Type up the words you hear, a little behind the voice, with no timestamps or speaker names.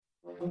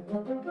The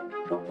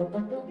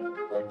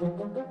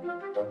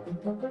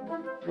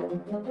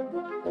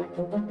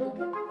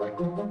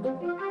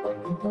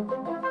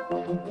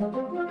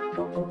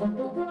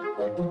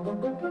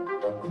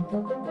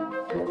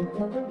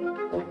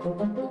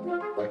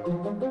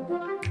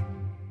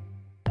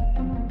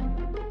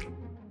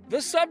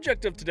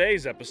subject of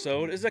today's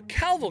episode is a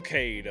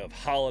cavalcade of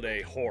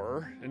holiday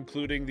horror,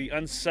 including the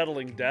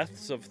unsettling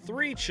deaths of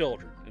 3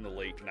 children in the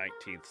late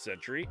 19th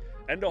century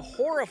and a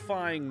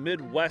horrifying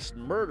Midwest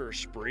murder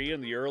spree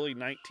in the early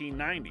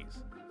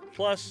 1990s.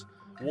 Plus,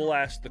 we'll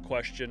ask the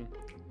question,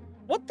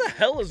 what the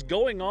hell is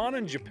going on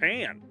in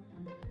Japan?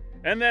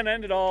 And then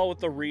end it all with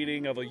the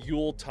reading of a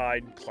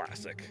Yuletide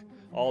classic,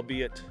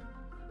 albeit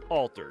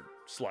altered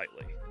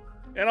slightly.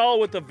 And all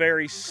with a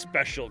very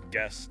special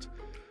guest.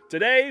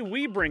 Today,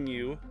 we bring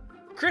you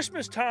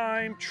Christmas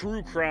Time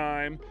True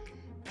Crime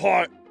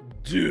Part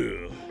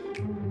 2.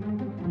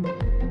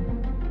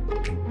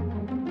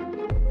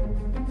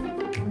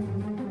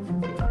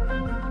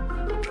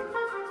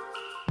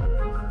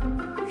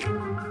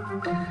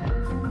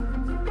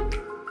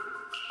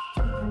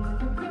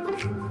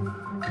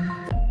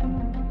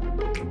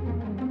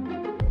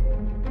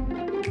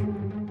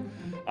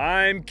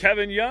 I'm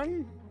Kevin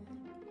Young.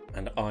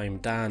 And I'm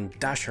Dan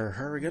Dasher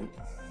Hurrigan.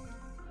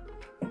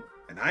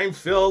 And I'm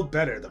Phil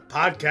Better, the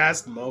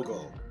podcast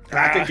mogul.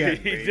 Back again,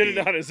 He baby. did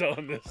it on his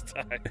own this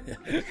time.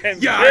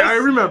 And Yeah, this I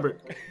remember.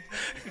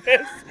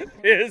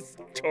 is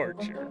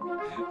torture.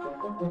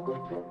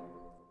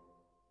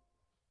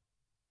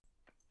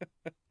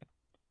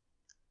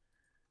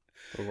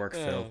 Good work,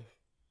 Phil.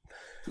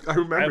 I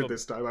remember a-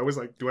 this time. I was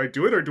like, do I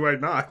do it or do I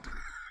not?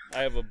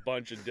 I have a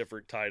bunch of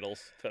different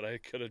titles that I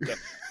could have done.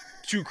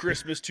 True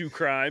Christmas, True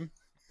Crime.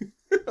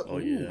 Oh,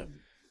 yeah.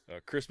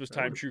 Christmas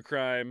Time True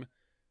Crime.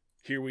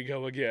 Here we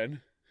go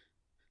again.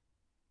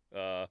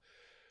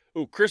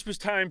 Christmas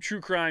Time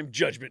True Crime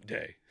Judgment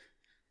Day.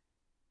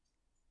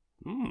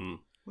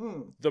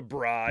 The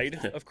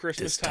Bride of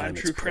Christmas This time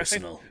True it's Crime.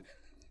 personal.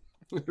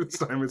 This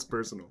time it's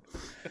personal.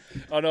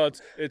 Oh no,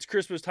 it's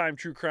Christmas Time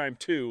True Crime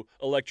 2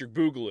 Electric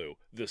Boogaloo.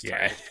 This time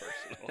Yeah. it's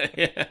personal.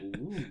 Yeah.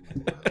 Ooh,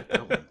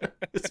 that one.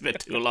 It's a bit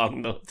too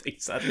long, though,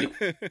 sadly.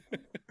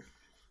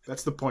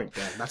 That's the point,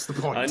 Dan. That's the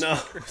point. I know.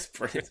 It's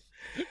brilliant.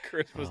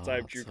 Christmas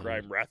Time True sorry.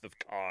 Crime Wrath of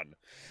Khan.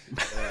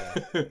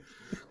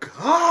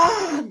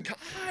 Come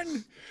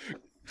Khan!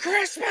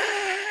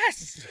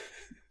 Christmas!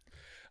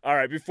 All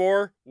right,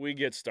 before we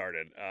get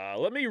started,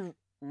 let me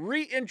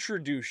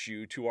reintroduce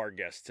you to our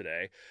guest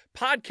today,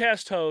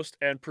 podcast host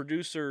and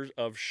producer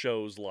of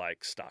shows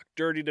like Stock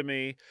Dirty to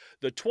Me,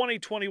 the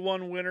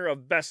 2021 winner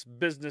of Best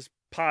Business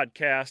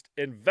Podcast,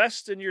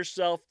 Invest in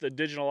Yourself, the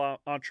Digital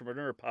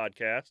Entrepreneur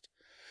Podcast,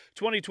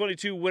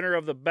 2022 winner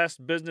of the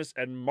Best Business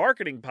and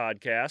Marketing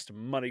Podcast,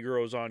 Money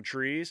Grows on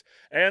Trees,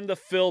 and The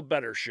Phil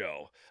Better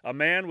Show, a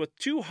man with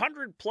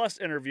 200 plus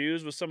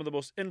interviews with some of the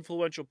most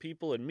influential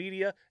people in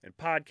media and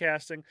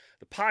podcasting,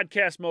 the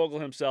podcast mogul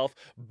himself,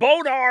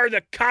 Bonar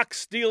the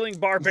cock-stealing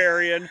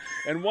barbarian,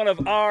 and one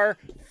of our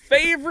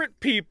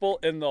favorite people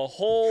in the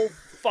whole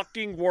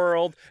fucking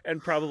world,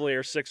 and probably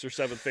our 6th or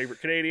 7th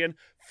favorite Canadian,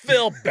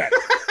 Phil Better.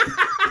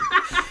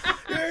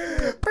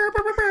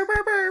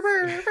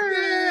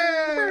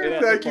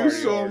 Thank you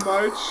so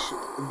much.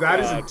 That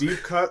is a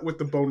deep cut with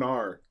the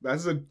bonar.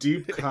 That's a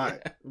deep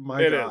cut.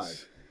 My God.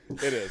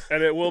 It is.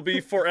 And it will be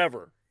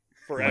forever.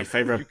 Forever. My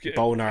favorite Every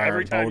bonar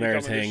time you come on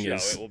this thing show,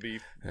 is... it will be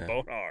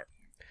Bonar.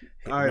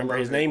 Remember,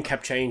 his love name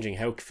kept changing.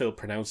 How Phil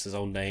pronounced his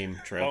own name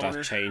throughout Boner,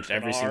 that changed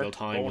every Bonar, single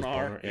time. Was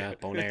Bonar. Bonar. Yeah,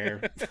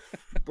 Bonaire.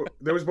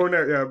 There was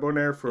bonaire. Yeah,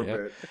 bonaire for Yep.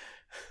 a bit.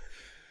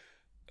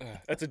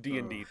 That's a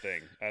D&D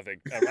thing, I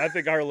think. I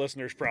think our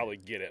listeners probably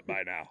get it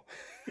by now.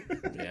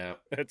 Yeah.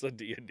 It's a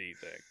D&D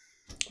thing.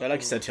 Well, like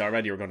I said to you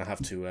already, we're going to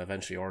have to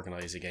eventually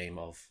organise a game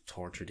of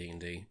Torture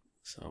D&D.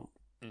 So...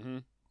 Mm-hmm.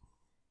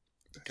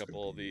 A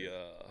couple of the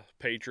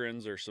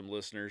patrons or some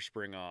listeners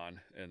spring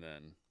on, and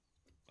then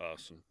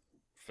us and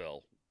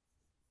Phil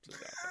sit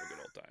down, have a good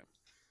old time.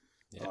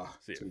 Yeah.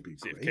 See it's gonna be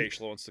if great.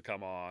 Keishla wants to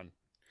come on.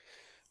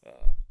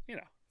 You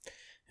know.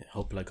 I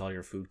hope like all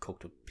your food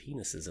cooked with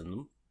penises in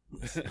them.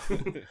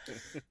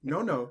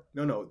 No.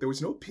 There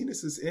was no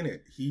penises in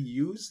it. He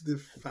used the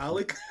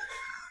phallic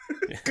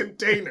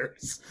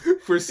containers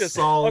for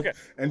salt okay.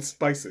 and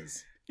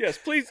spices. Yes,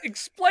 please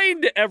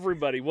explain to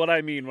everybody what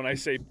I mean when I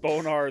say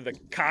Bonar the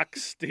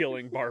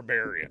cock-stealing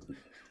barbarian.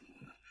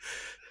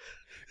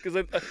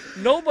 Because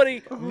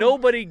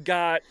nobody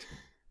got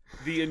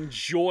the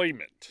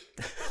enjoyment.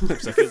 It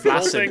was a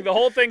The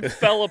whole thing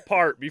fell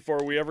apart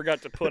before we ever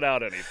got to put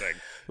out anything.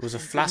 It was a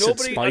flaccid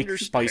Nobody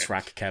understands. spice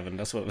rack, Kevin.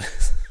 That's what it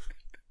is.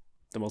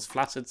 The most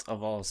flaccid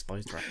of all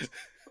spice racks.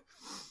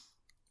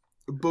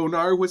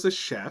 Bonar was a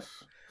chef,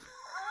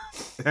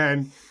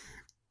 and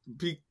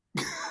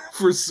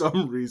for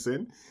some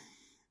reason,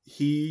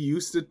 he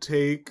used to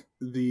take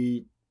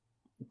the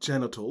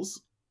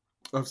genitals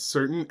of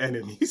certain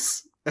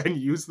enemies and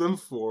use them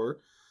for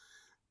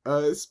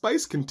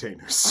spice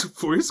containers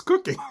for his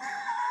cooking.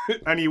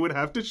 And he would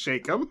have to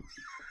shake them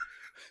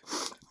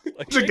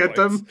Like to shake get weights.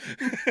 them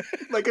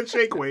like a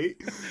shake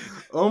weight.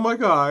 Oh my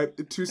god!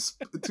 To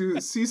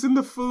season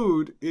the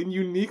food in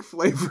unique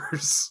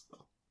flavors.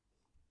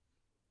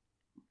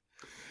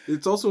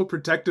 It's also a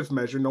protective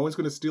measure. No one's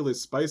going to steal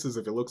his spices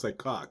if it looks like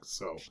cock.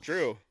 So It's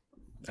true.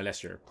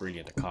 Unless you're really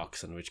into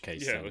cocks, in which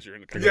case, Yeah, unless you're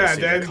in the they're Yeah,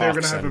 gonna then steal they're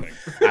your gonna cocks have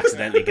and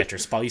accidentally get your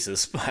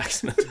spices by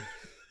accident.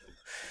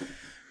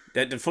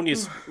 One of the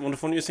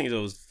funniest things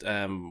was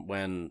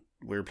when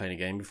we were playing a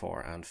game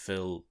before and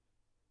Phil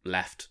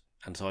left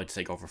and so I had to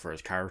take over for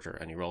his character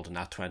and he rolled a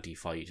nat 20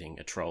 fighting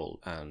a troll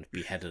and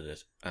beheaded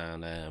it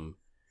and I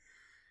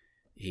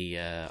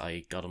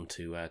got him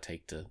to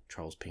take the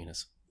troll's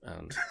penis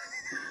and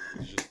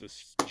It's just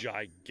this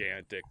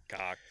gigantic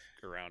cock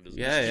around his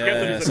Yeah, just yeah, get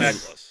them yeah, as a so-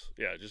 necklace.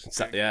 Yeah, just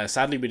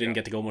sadly we didn't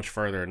get to go much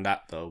further than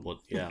that though, but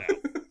yeah.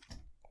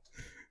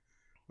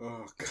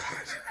 Oh god!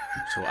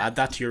 So add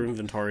that to your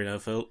inventory now,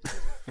 Phil.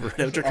 Write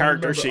out your I'll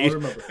character remember, sheet. I'll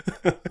remember.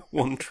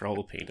 One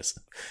troll penis.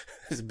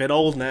 It's a bit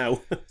old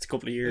now. It's a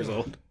couple of years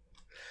old.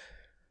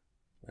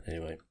 But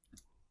anyway.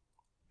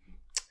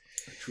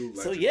 A true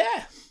So legend.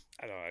 yeah.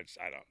 I don't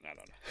know.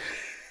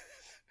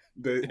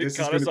 This It is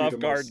caught gonna us be off the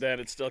guard most- then.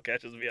 It still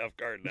catches me off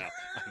guard now.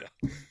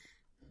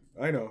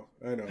 I know.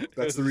 I know.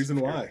 That's the reason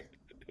why.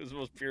 It was the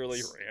most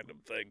purely random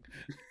thing.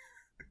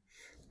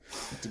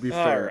 To be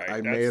All fair, right,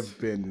 I may that's-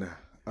 have been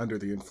under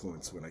the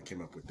influence when I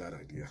came up with that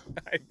idea.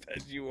 I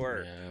bet you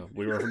were. Yeah,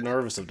 we were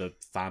nervous of the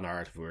fan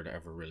art if we were to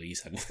ever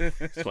release anything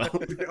as well.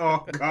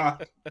 Oh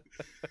god!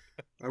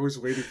 I was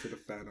waiting for the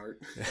fan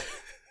art.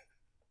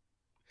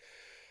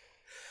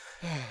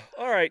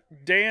 All right,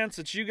 Dan,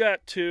 since you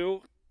got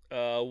two,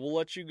 we'll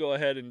let you go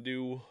ahead and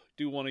do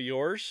one of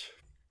yours,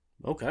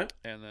 Okay.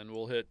 and then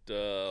we'll hit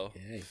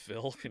Yay.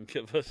 Phil can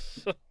give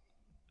us.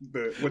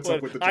 What's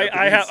up with the I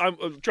Japanese?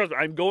 have. Trust me.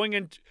 I'm going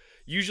in.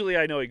 Usually,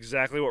 I know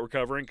exactly what we're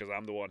covering because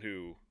I'm the one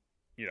who,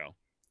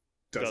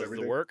 does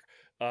everything. the work.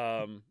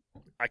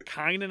 I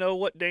kind of know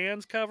what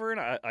Dan's covering.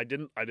 I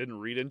didn't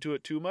read into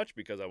it too much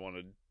because I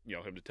wanted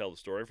him to tell the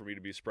story for me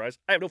to be surprised.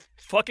 I have no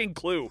fucking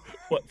clue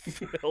what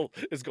Phil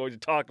is going to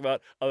talk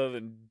about other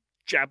than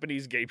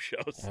Japanese game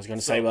shows. I was going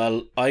to say,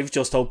 well, I've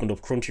just opened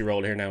up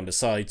Crunchyroll here now on the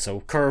side,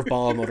 so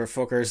curveball,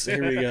 motherfuckers.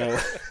 Here we go.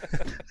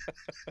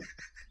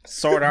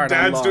 Sword Art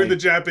Dad's Online. doing the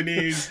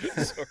Japanese.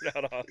 Sort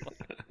out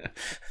online.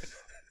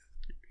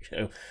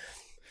 So,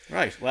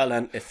 right, well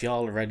then, if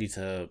y'all are ready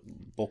to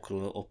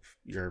buckle up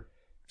your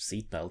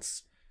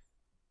seatbelts,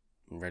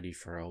 ready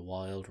for a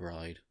wild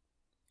ride.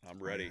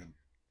 I'm ready.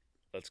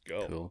 Let's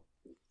go. Cool.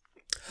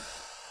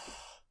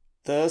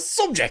 The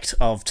subject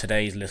of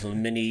today's little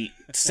mini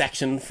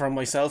section from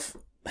myself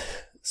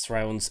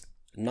surrounds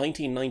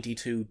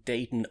 1992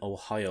 Dayton,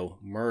 Ohio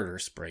murder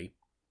spree.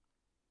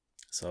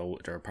 So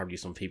there are probably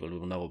some people who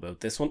will know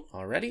about this one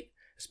already,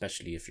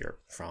 especially if you're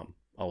from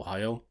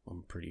Ohio.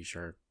 I'm pretty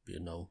sure you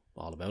know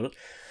all about it.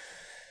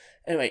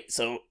 Anyway,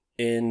 so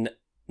in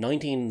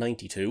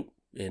 1992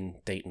 in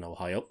Dayton,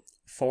 Ohio,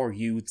 4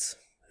 youths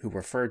who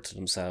referred to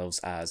themselves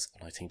as,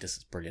 and I think this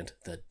is brilliant,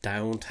 the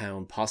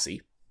Downtown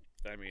Posse,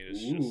 I mean,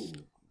 it's just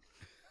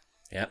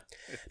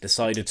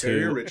decided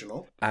Very to,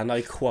 original. and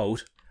I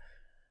quote,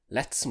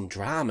 let some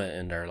drama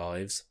in their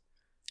lives,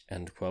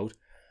 end quote,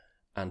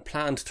 and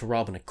planned to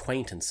rob an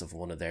acquaintance of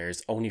one of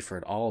theirs, only for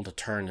it all to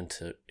turn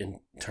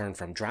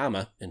from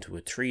drama into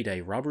a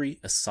 3-day robbery,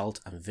 assault,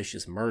 and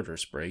vicious murder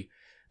spree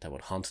that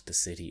would haunt the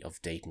city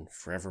of Dayton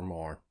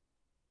forevermore.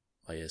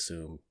 I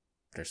assume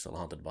they're still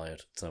haunted by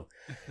it. So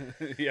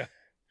yeah.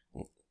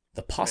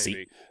 the posse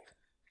Maybe.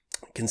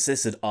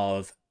 consisted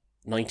of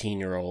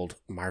 19-year-old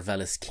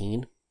Marvellis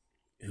Keane,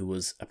 who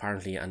was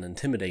apparently an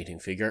intimidating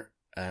figure,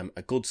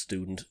 a good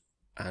student,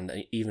 and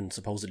even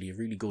supposedly a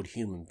really good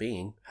human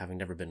being, having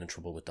never been in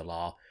trouble with the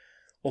law,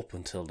 up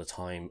until the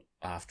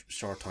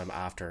short time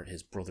after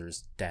his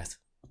brother's death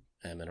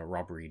in a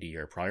robbery the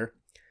year prior.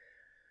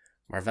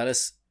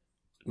 Marvellis's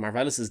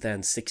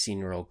then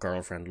 16-year-old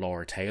girlfriend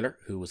Laura Taylor,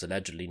 who was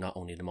allegedly not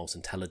only the most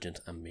intelligent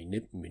and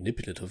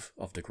manipulative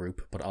of the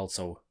group, but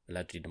also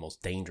allegedly the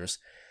most dangerous.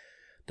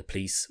 The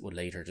police would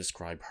later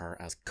describe her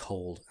as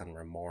cold and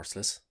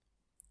remorseless.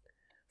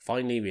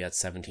 Finally, we had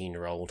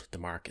 17-year-old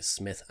DeMarcus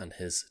Smith and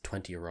his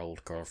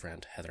 20-year-old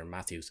girlfriend Heather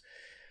Matthews.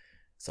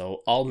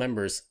 So all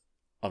members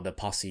of the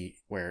posse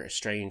were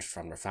estranged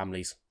from their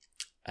families.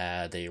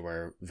 They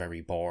were very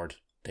bored.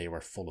 They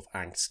were full of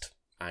angst,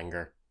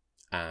 anger,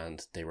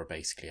 and they were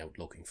basically out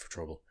looking for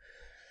trouble.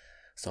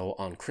 So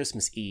on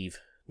Christmas Eve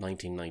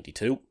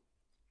 1992,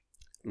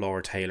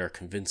 Laura Taylor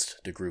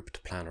convinced the group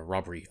to plan a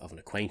robbery of an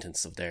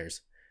acquaintance of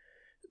theirs,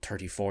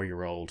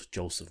 34-year-old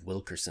Joseph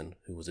Wilkerson,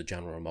 who was a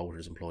General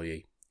Motors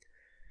employee.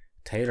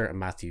 Taylor and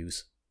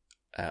Matthews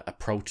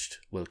approached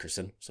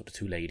Wilkerson, so the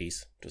two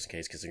ladies, just in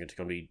case, because they're going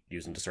to be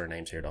using the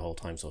surnames here the whole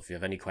time, so if you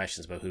have any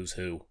questions about who's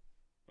who,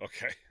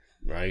 Okay.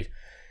 right?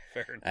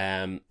 Fair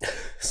enough.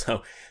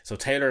 So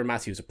Taylor and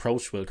Matthews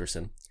approached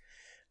Wilkerson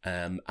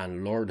and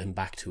lured him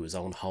back to his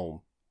own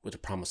home with the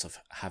promise of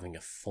having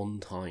a fun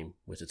time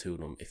with the two of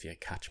them, if you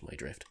catch my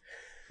drift.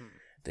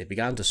 They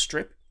began to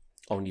strip,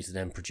 only to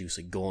then produce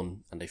a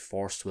gun, and they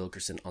forced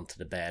Wilkerson onto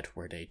the bed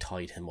where they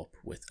tied him up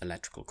with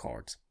electrical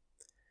cords.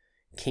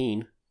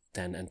 Keane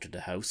then entered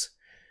the house,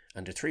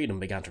 and the three of them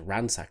began to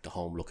ransack the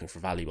home looking for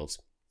valuables.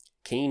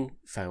 Keane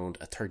found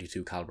a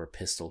 .32 caliber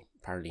pistol,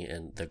 apparently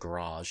in the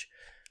garage.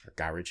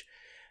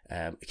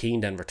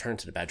 Keane then returned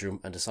to the bedroom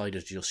and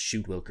decided to just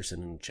shoot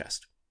Wilkerson in the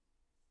chest.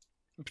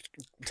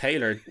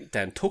 Taylor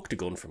then took the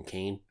gun from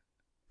Keane,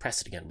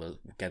 pressed it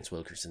against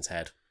Wilkerson's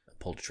head, and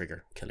pulled the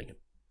trigger, killing him.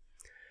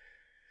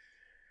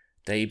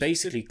 They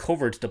basically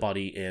covered the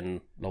body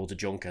in loads of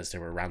junk as they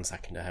were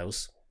ransacking the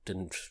house.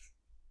 Didn't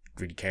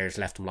really care, just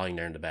left him lying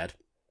there in the bed.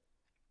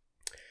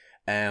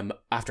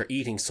 After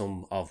eating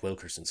some of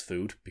Wilkerson's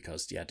food,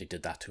 because they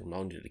did that to him, not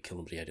only did they kill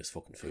him, but he had his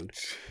fucking food.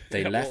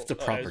 They left the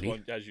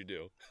property. As you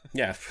do.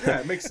 Yeah,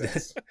 it makes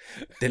sense.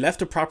 They left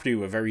the property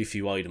with very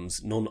few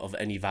items, none of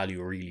any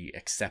value really,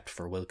 except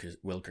for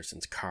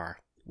Wilkerson's car,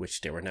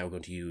 which they were now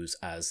going to use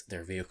as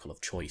their vehicle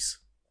of choice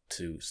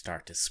to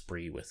start this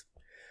spree with.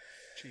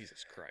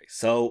 Jesus Christ.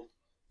 So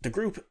the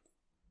group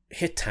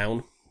hit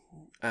town,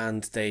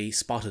 and they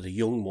spotted a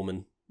young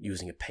woman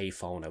using a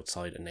payphone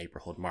outside a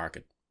neighbourhood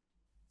market.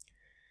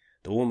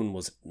 The woman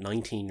was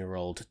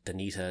 19-year-old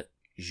Danita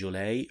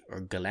Goulet,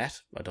 or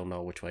Galette. I don't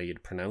know which way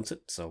you'd pronounce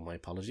it, so my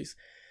apologies.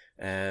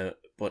 So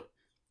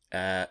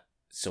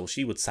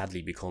she would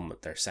sadly become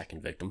their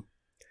second victim.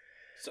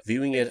 So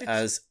viewing it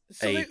as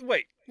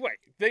wait.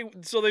 They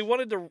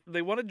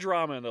wanted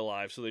drama in their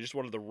lives, so they just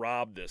wanted to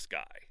rob this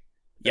guy.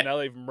 Yeah. And now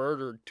they've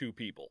murdered two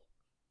people.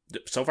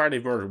 So far,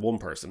 they've murdered one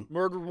person.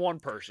 They're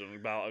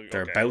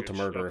about to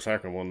murder a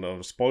second one,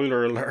 though.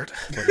 Spoiler alert.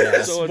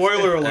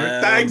 Spoiler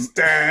alert. Thanks,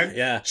 Dan.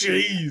 Yeah.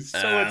 Jeez.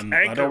 So it's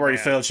Anchorman. Don't worry,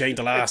 Phil. She ain't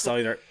the last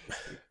either.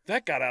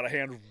 That got out of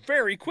hand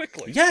very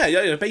quickly.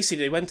 Yeah.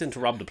 Basically, they went in to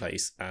rob the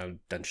place and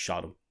then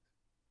shot him.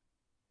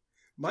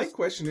 My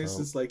question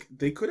is like,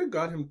 they could have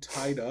got him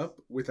tied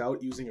up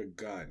without using a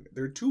gun.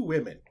 They're two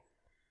women.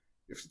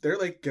 If they're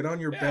like, get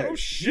on your bed. Oh,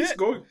 shit. He's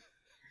going...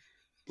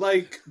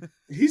 Like,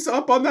 he's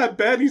up on that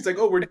bed and he's like,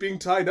 oh, we're being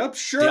tied up?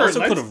 Sure. They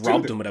also could have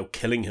robbed him without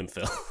killing him,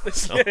 Phil.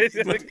 So, they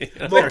could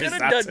have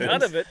done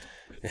none of it.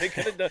 They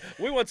could have done...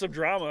 We want some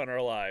drama in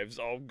our lives.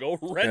 I'll go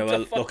rent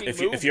a fucking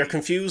movie. If you're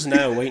confused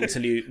now, wait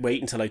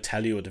until I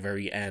tell you at the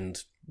very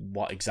end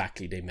what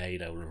exactly they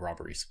made out of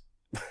robberies.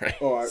 Right?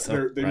 Oh,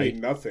 they made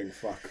nothing.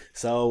 Fuck.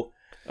 So,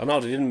 no,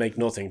 they didn't make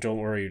nothing. Don't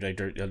worry.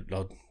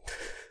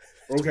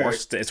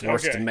 It's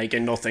worse than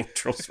making nothing.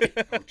 Trust me.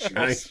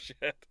 Right?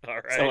 Shit. All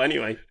right. So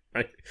anyway,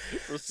 right.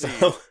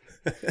 Proceed.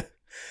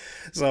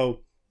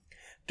 So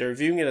they're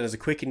viewing it as a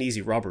quick and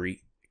easy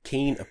robbery.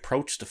 Keane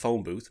approached the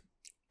phone booth,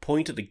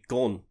 pointed a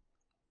gun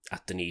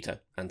at Danita,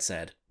 and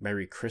said,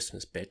 "Merry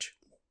Christmas, bitch."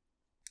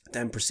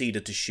 Then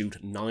proceeded to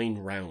shoot 9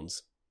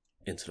 rounds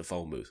into the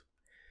phone booth.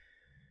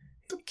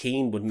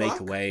 Keane would make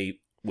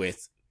away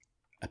with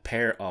a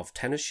pair of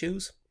tennis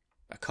shoes,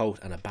 a coat,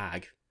 and a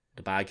bag.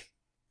 The bag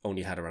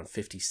only had around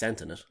 50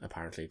 cents in it,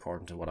 apparently,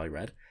 according to what I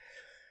read.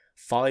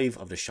 5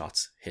 of the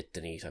shots hit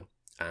Danita,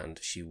 and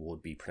she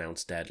would be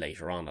pronounced dead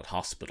later on at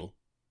hospital.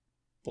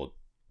 But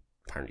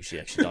apparently she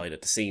actually died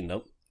at the scene,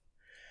 though.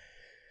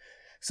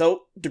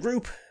 So the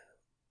group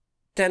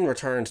then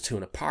returned to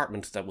an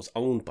apartment that was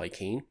owned by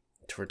Keane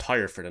to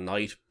retire for the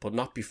night, but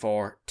not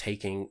before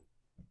taking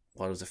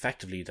what was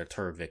effectively their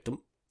third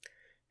victim,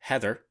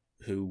 Heather,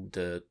 who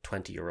the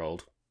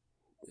 20-year-old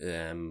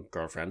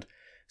girlfriend.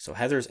 So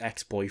Heather's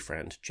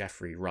ex-boyfriend,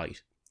 Jeffrey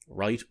Wright.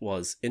 Wright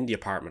was in the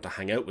apartment to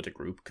hang out with the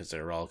group because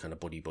they're all kind of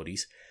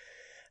buddies.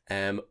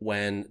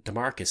 When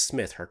DeMarcus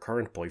Smith, her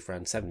current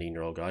boyfriend,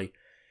 17-year-old guy,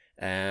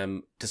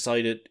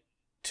 decided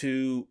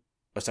to...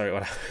 I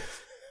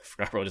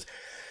forgot about this.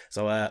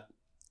 So,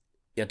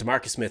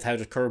 DeMarcus Smith,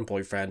 Heather's current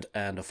boyfriend,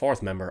 and a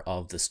fourth member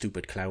of the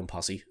stupid clown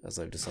posse, as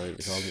I've decided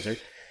to call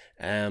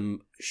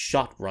him,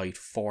 shot Wright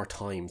 4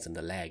 times in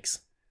the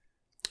legs.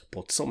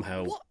 But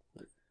somehow... What?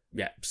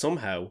 Yeah,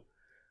 somehow...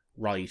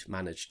 Wright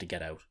managed to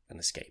get out and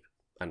escape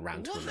and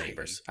ran to the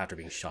neighbours after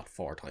being shot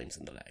 4 times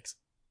in the legs.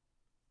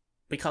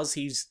 Because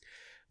he's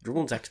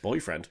everyone's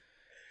ex-boyfriend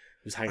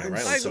who's hanging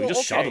around, so he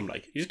just shot him.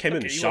 He just came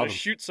in and shot him. You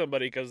shoot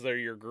somebody because they're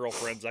your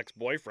girlfriend's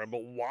ex-boyfriend,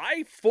 but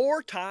why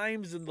 4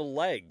 times in the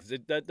legs?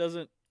 That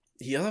doesn't...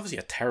 He obviously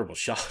a terrible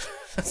shot.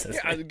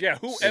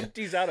 Who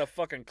empties out a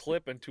fucking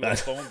clip into a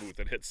phone booth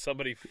and hits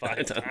somebody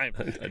 5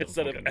 times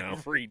instead of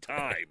every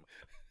time?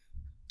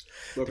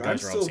 Look, I'm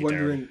still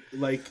wondering,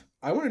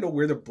 I want to know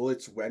where the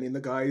bullets went in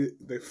the guy,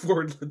 the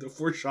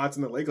 4 shots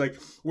in the leg.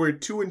 Were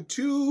it 2 and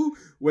 2?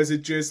 Was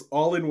it just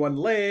all in one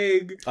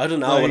leg? I don't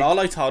know. And all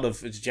I thought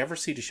of, did you ever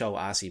see the show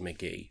Assy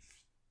McGee?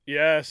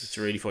 Yes. It's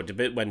really funny. The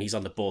bit when he's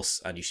on the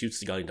bus and he shoots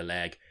the guy in the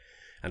leg,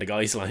 and the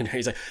guy's lying there,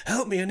 he's like,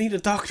 "Help me, I need a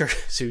doctor."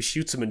 So he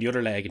shoots him in the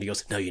other leg, and he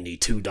goes, "Now you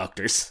need 2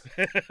 doctors."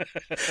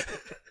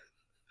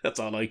 That's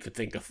all I could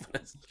think of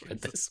when I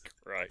read this.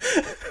 Right.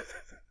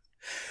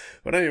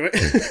 But anyway.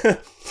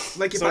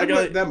 If I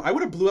met them, I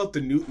would have blew out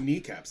the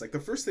kneecaps. The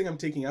first thing I'm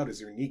taking out is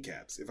your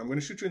kneecaps. If I'm going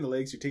to shoot you in the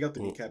legs, you take out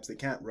the kneecaps. They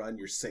can't run.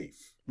 You're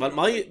safe. But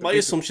my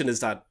assumption is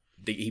that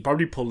he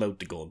probably pulled out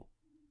the gun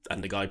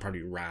And the guy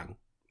probably ran,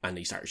 and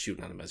he started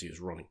shooting at him as he was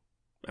running,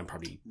 and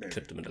probably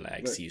clipped him in the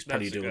legs. He was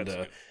probably doing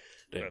the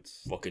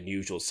fucking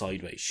usual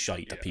sideways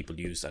shite that people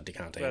use that they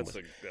can't aim with.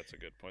 That's a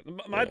good point.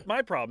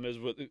 My problem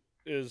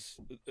is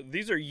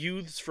these are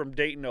youths from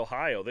Dayton,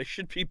 Ohio. They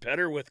should be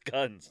better with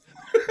guns.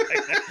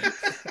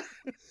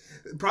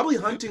 Probably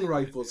hunting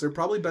rifles. They're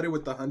probably better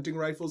with the hunting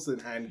rifles than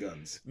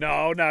handguns.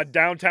 No, not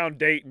downtown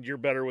Dayton. You're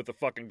better with a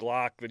fucking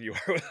Glock than you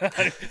are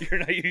with you're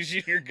not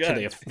using your gun.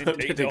 They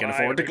can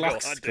afford the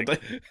Glocks. Could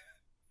they?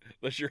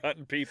 Unless you're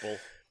hunting people.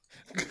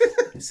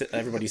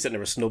 Everybody's sitting there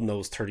with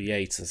snub-nosed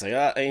 38s and say,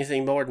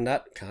 anything more than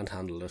that, can't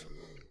handle it.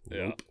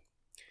 Yeah.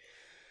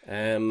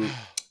 Nope.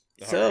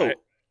 So, right.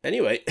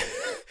 Anyway,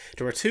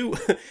 there were two...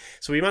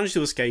 So he managed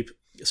to escape,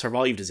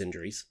 survived his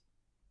injuries.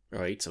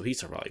 Right, so he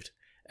survived.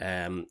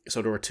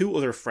 So there were two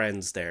other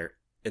friends there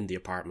in the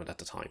apartment at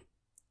the time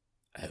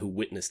who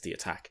witnessed the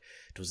attack.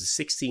 There was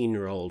a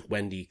 16-year-old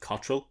Wendy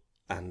Cottrell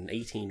and an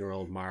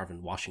 18-year-old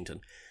Marvin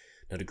Washington.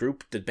 Now, the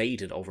group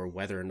debated over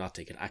whether or not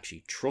they could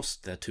actually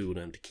trust the two of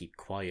them to keep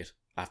quiet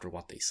after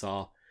what they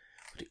saw,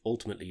 but they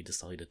ultimately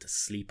decided to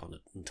sleep on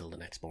it until the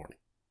next morning.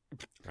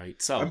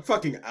 Right, so... I'm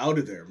fucking out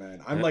of there,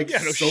 man. I'm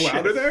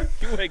out of there.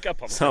 You wake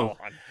up, I'm gone.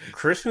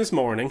 Christmas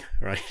morning,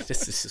 right?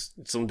 This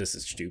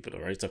is stupid,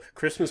 alright? So,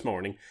 Christmas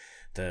morning,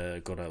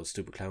 the good old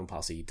stupid clown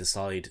posse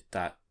decide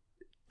that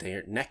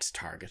their next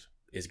target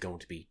is going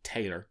to be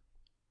Taylor,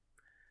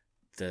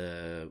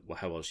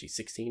 how old is she?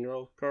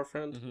 16-year-old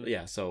girlfriend? Mm-hmm.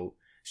 Yeah, so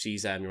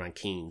she's your man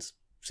Keen's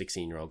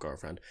 16-year-old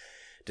girlfriend.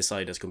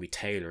 Decided it's going to be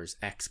Taylor's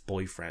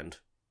ex-boyfriend,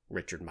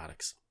 Richard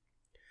Maddox.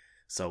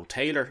 So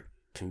Taylor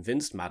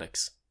convinced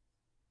Maddox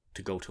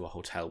to go to a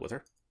hotel with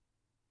her.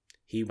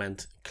 He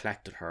went and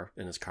collected her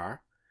in his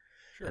car.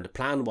 Sure. And the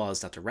plan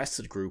was that the rest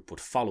of the group would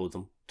follow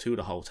them to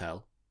the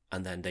hotel,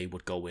 and then they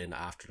would go in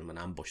after them and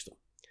ambush them.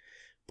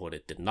 But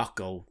it did not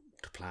go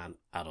to plan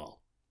at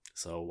all.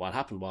 So what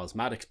happened was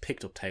Maddox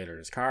picked up Taylor in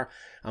his car,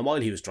 and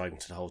while he was driving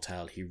to the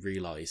hotel, he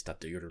realised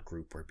that the other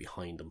group were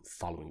behind them,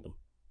 following them.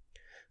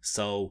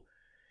 So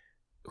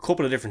a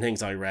couple of different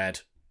things I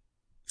read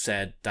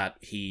said that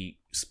he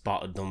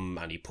spotted them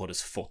and he put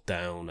his foot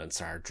down and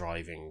started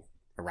driving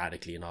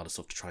erratically and all this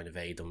stuff to try and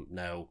evade them.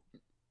 Now,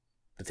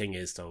 the thing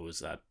is, though, is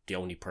that the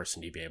only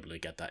person you'd be able to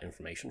get that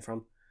information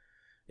from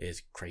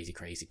is crazy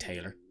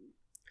Taylor.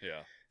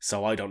 Yeah.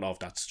 So I don't know if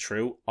that's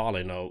true. All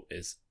I know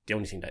is the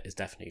only thing that is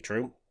definitely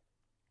true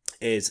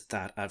is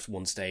that at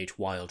one stage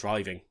while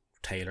driving,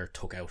 Taylor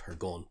took out her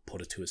gun,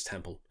 put it to his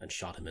temple, and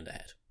shot him in the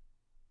head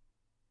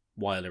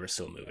while they were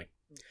still moving.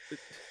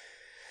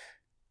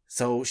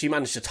 So she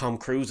managed to Tom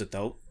Cruise it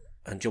though,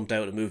 and jumped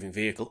out of a moving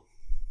vehicle.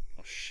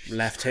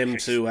 Left him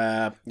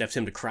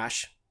to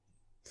crash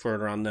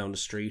further on down the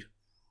street,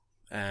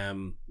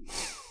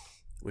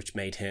 which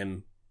made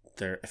him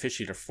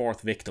officially their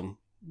fourth victim,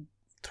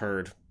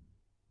 third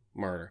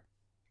murder.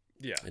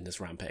 Yeah, in this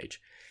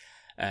rampage.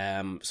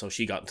 So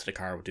she got into the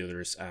car with the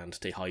others and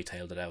they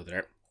hightailed it out of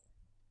there.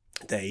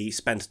 They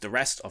spent the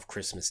rest of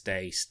Christmas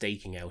Day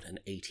staking out an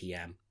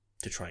ATM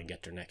to try and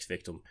get their next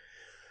victim,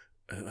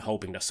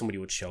 hoping that somebody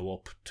would show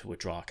up to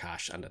withdraw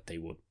cash and that they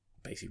would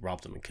basically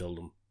rob them and kill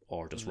them,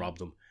 or just rob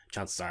them.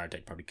 Chances are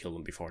they'd probably kill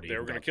them before they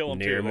were going to kill them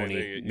near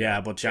money.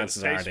 But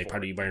chances are they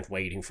probably weren't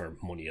waiting for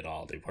money at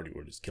all. They probably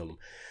would just kill them.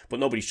 But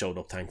nobody showed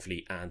up,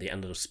 thankfully, and they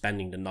ended up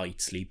spending the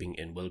night sleeping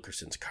in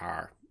Wilkerson's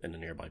car in a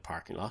nearby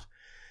parking lot.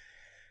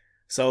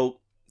 So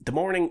the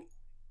morning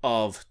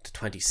of the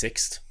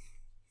 26th,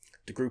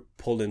 the group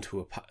pulled into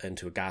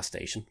a gas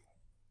station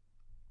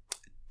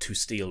to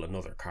steal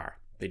another car.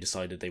 They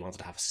decided they wanted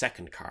to have a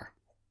second car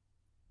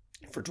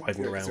for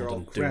driving around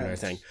and doing their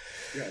thing.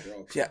 Yeah, they're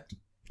all yeah.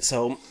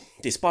 So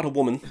they spot a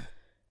woman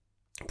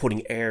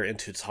putting air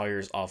into the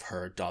tires of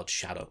her Dodge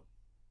Shadow.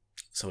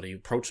 So they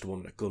approached the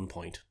woman at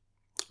gunpoint,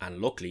 and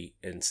luckily,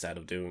 instead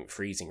of doing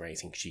freezing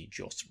racing, she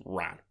just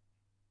ran.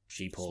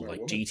 She pulled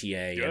like woman.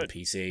 GTA, Good.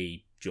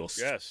 NPC, just...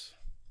 Yes,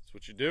 that's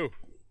what you do.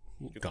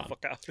 Get gone. The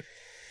fuck out.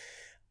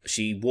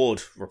 She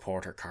would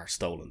report her car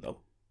stolen,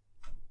 though.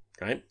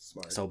 Right?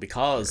 Smart. So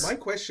because... My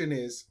question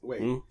is,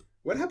 wait,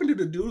 what happened to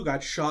the dude who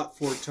got shot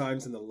 4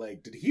 times in the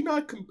leg? Did he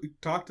not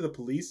talk to the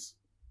police?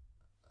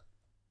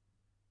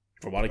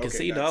 From what I can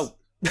see, no.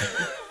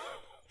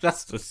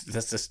 That's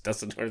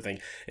another thing,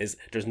 is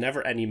there's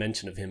never any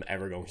mention of him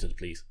ever going to the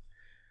police.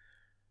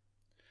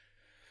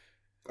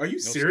 Are you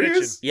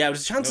serious? Snitching. Yeah, but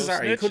the chances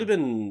are he could have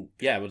been.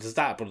 Yeah, but there's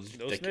that. But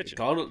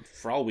No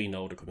for all we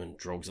know, there could have been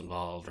drugs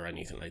involved or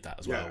anything like that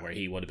as well, where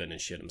he would have been in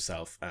shit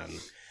himself. And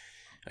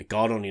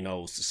God only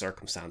knows the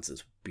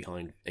circumstances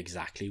behind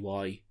exactly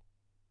why.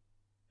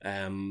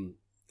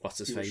 What's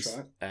his face?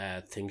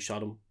 Thing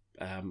shot him.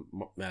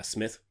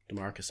 Smith,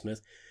 DeMarcus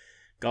Smith.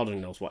 God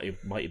only knows what.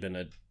 It might have been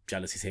a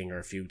jealousy thing or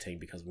a feud thing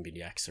because of him being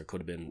the ex, or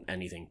could have been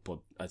anything. But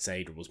I'd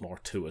say there was more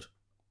to it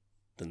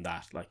than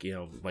that. Like, you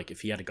know, like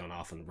if he had gone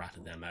off and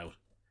ratted them out,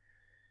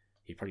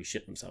 he'd probably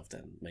shit himself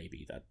then,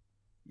 maybe that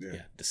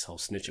this whole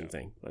snitching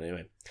thing. But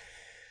anyway.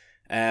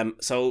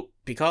 So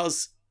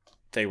because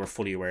they were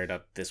fully aware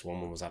that this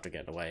woman was after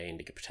getting away and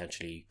they could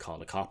potentially call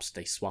the cops.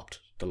 They swapped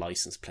the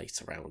license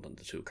plates around on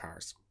the two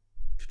cars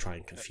to try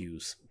and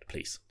confuse the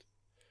police.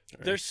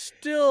 Right. They're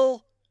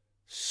still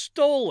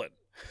stolen.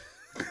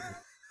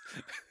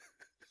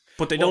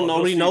 But they don't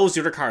nobody knows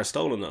the other car is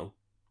stolen, though.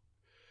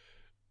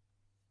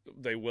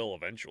 They will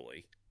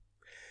eventually.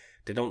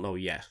 They don't know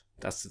yet.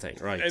 That's the thing,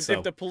 right?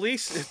 If the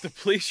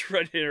police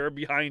run here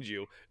behind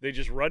you, they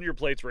just run your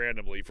plates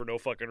randomly for no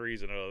fucking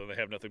reason other than they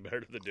have nothing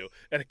better to do,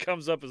 and it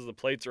comes up as the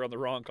plates are on the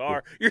wrong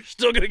car, you're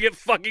still gonna get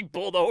fucking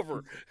pulled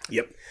over.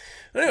 Yep.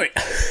 Anyway,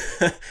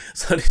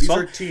 so these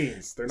are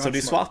teens. They're not. So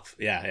they smart. swap.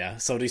 Yeah.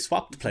 So they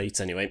swap the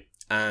plates anyway,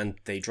 and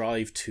they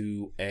drive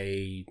to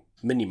a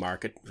mini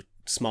market,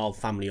 small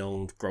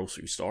family-owned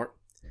grocery store,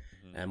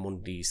 and one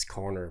of these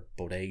corner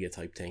bodega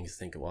type things. I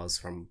think it was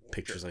from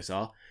pictures I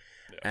saw.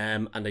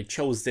 And they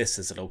chose this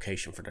as a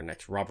location for their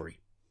next robbery.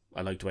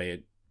 I like the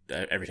way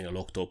everything I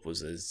looked up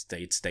was as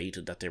they'd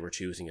stated that they were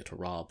choosing it to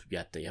rob,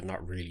 yet they have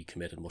not really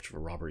committed much of a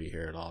robbery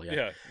here at all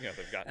yet. Yeah,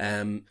 they've got.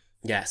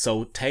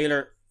 So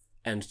Taylor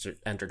entered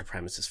the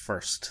premises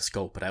first to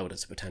scope it out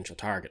as a potential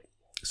target.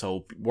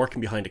 So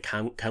working behind a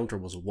counter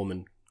was a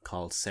woman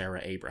called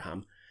Sarah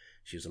Abraham.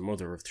 She was a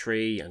mother of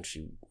 3, and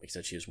she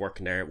was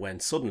working there when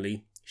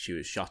suddenly she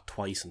was shot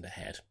twice in the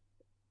head.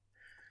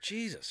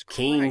 Jesus Christ.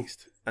 Keane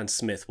and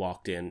Smith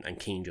walked in, and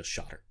Keane just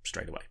shot her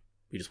straight away.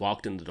 He just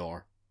walked in the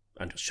door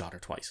and just shot her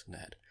twice in the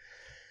head.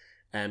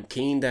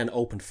 Keane then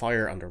opened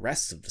fire on the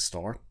rest of the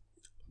store,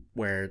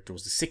 where there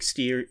was a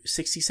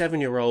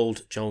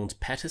 67-year-old Jones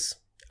Pettis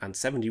and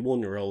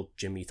 71-year-old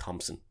Jimmy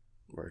Thompson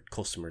were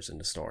customers in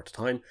the store at the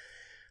time.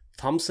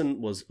 Thompson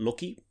was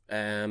lucky,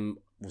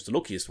 was the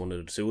luckiest one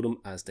of the two of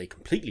them, as they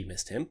completely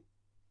missed him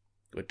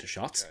with the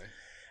shots. Okay.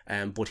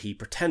 But he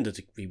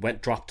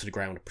dropped to the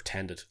ground and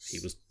pretended he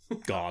was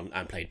gone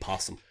and played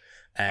possum.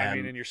 I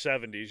mean, in your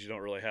 70s, you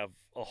don't really have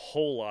a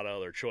whole lot of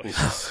other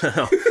choices.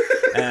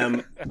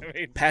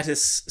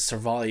 Pettis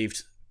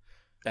survived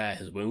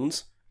his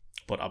wounds,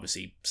 but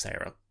obviously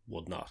Sarah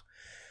would not.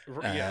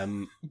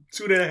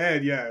 Shoot in the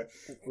head, yeah.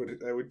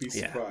 I would be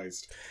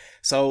surprised. Yeah.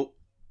 So,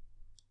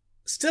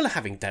 still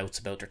having doubts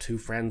about their two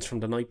friends from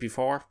the night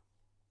before,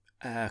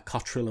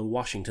 Cottrell and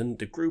Washington,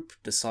 the group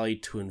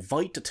decide to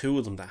invite the two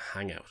of them to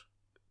hang out.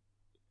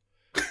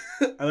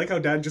 I like how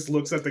Dan just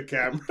looks at the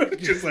camera,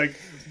 just like,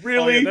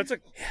 really? Oh, yeah,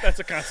 that's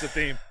a constant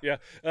theme. Yeah.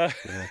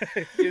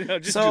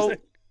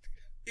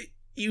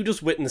 You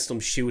just witnessed them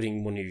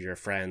shooting one of your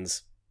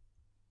friends.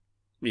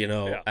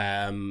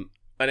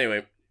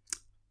 Anyway,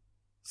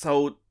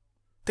 so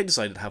they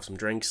decided to have some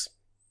drinks.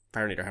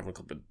 Apparently they're having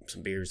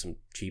some beers, some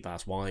cheap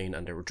ass wine,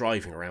 and they were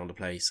driving around the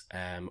place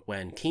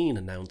when Keane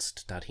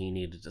announced that he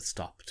needed to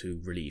stop to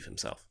relieve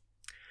himself.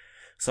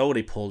 So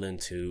they pulled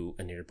into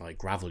a nearby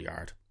gravel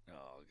yard.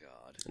 Oh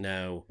God!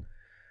 Now,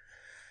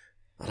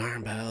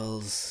 alarm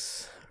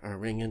bells are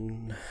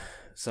ringing.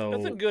 So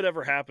nothing good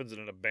ever happens in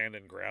an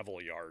abandoned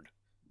gravel yard.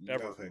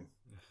 Ever. Nothing.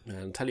 And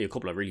I'll tell you a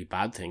couple of really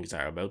bad things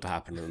that are about to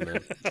happen in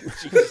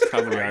the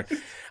gravel yard,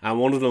 and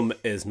one of them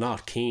is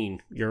not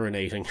Keane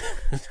urinating.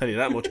 I'll tell you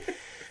that much.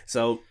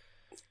 So,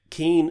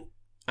 Keane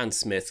and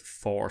Smith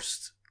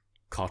forced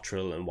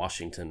Cottrell and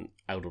Washington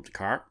out of the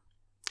car.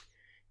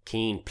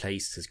 Keane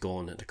placed his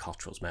gun into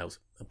Cottrell's mouth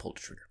and pulled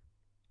the trigger,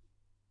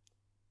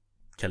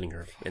 killing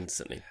her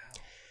instantly.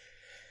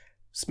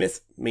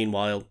 Smith,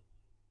 meanwhile,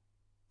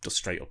 just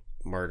straight up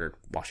murdered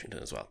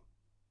Washington as well.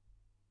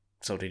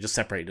 So they just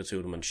separated the two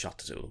of them and shot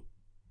the two of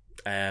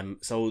them.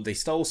 So they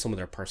stole some of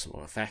their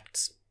personal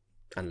effects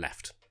and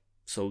left.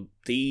 So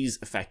these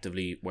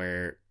effectively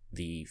were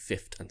the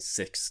 5th and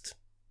 6th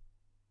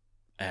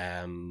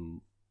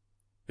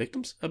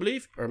victims, I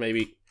believe. Or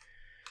maybe,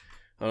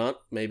 hold on,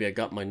 maybe I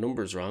got my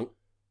numbers wrong.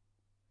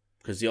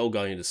 Because the old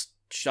guy in the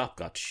shop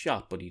got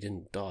shot, but he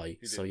didn't die.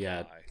 He so didn't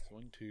yeah. die.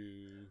 1,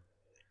 2,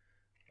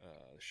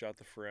 shot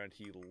the friend,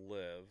 he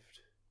lived.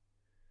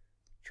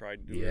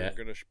 Tried to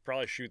gonna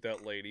probably shoot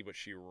that lady, but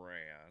she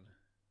ran.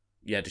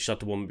 Yeah, they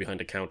shot the woman behind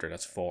the counter,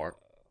 that's 4.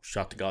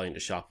 Shot the guy in the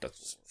shop,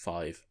 that's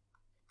 5.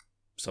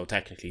 So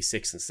technically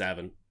 6 and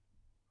 7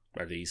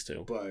 are these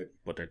two.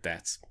 But they're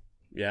deaths.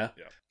 Yeah?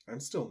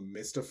 I'm still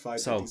mystified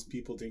that these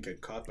people didn't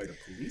get caught by the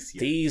police yet.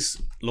 These,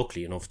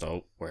 luckily enough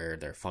though, were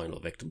their final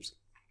victims.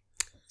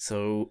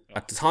 So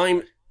at the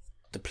time,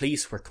 the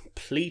police were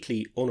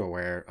completely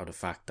unaware of the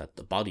fact that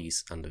the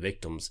bodies and the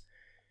victims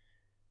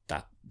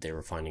that they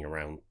were finding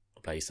around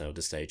the place now at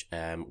this stage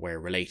were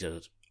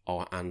related,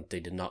 and they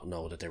did not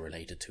know that they were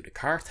related to the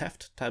car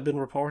theft that had been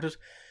reported.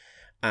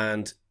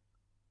 And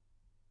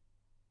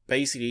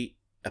basically,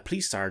 a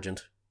police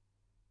sergeant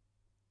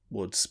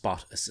would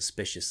spot a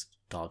suspicious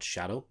Dodge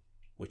Shadow,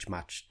 which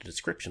matched the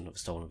description of a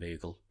stolen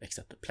vehicle,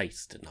 except the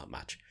plates did not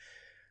match.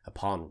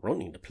 Upon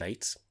running the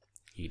plates,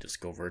 he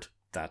discovered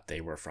that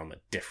they were from a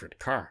different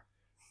car.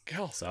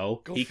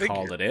 So he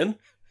called it in.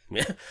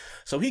 Yeah.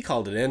 So he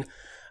called it in.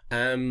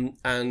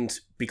 And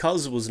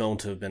because it was known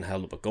to have been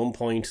held up at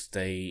gunpoint,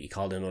 he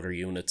called in other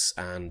units,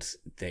 and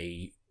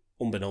they,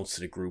 unbeknownst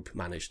to the group,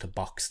 managed to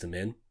box them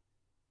in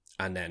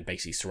and then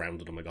basically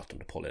surrounded them and got them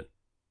to pull in.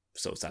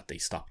 so that they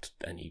stopped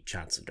any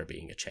chance of there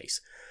being a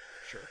chase.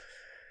 Sure.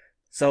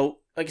 So,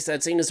 like I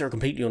said, seeing as they're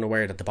completely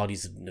unaware that the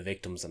bodies of the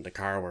victims and the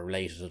car were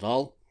related at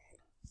all,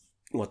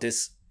 what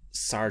this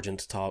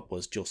sergeant thought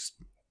was just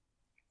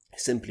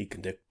simply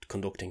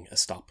conducting a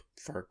stop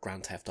for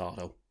Grand Theft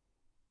Auto,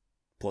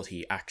 but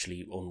he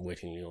actually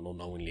unwittingly and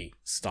unknowingly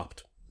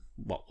stopped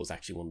what was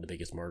actually one of the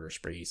biggest murder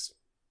sprees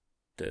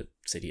the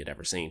city had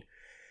ever seen.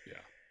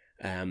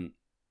 Yeah.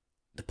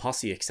 The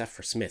posse, except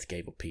for Smith,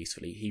 gave up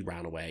peacefully. He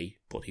ran away,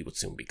 but he would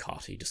soon be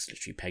caught. He just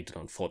literally pegged it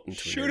on foot into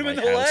shoot a him in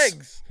the nearby house.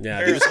 legs.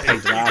 Yeah, they just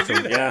pegged it off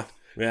him. that.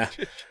 Yeah.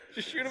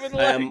 Just shoot him in the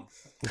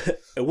legs.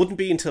 It wouldn't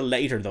be until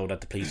later, though,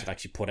 that the police would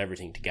actually put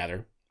everything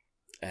together.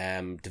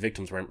 The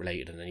victims weren't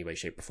related in any way,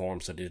 shape, or form,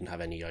 so they didn't have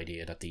any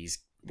idea that these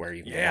were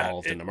even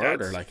involved in the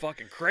murder. That's like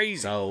fucking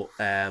crazy. So,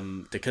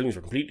 the killings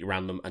were completely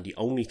random, and the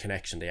only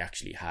connection they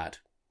actually had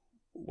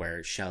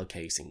were shell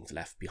casings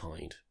left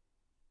behind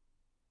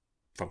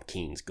from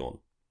Keen's gun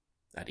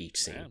at each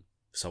scene. Man.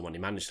 So when they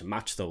managed to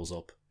match them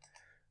up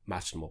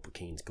with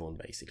Keen's gun,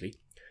 basically.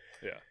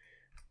 Yeah.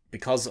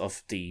 Because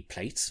of the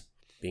plates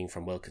being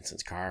from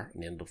Wilkinson's car,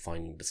 and they ended up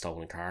finding the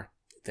stolen car,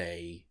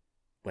 they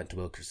went to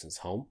Wilkinson's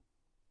home,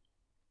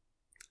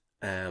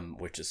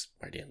 which is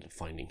where they ended up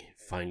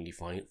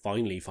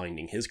finally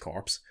finding his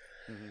corpse.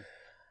 Mm-hmm.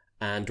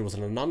 And there was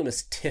an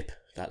anonymous tip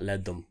that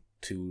led them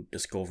to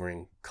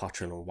discovering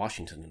Cottrell and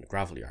Washington in a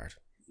gravel yard.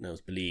 And it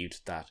was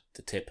believed that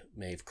the tip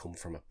may have come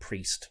from a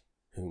priest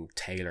whom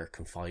Taylor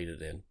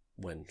confided in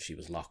when she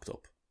was locked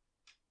up.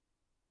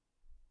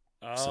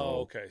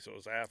 Oh, okay. So it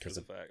was after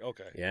the fact.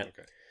 Okay. Yeah.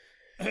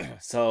 Okay.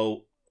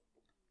 So,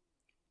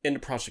 in the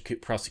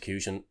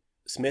prosecution,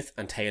 Smith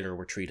and Taylor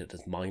were treated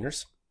as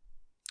minors,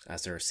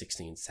 as they're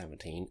 16,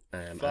 17.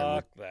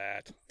 Fuck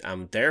that.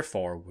 And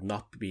therefore would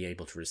not be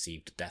able to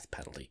receive the death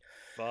penalty.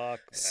 Fuck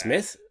that.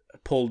 Smith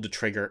pulled the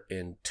trigger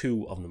in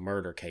 2 of the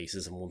murder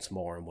cases and once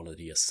more in one of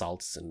the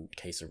assaults in the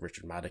case of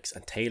Richard Maddox,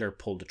 and Taylor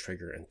pulled the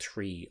trigger in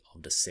 3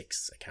 of the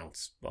 6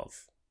 accounts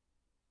of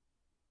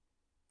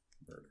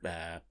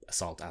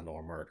assault and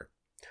or murder.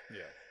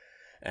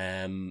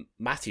 Yeah.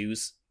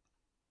 Matthews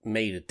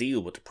made a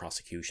deal with the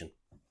prosecution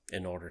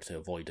in order to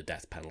avoid the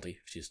death penalty.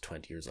 She's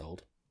 20 years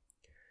old.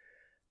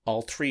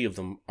 All 3 of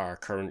them are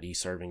currently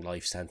serving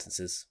life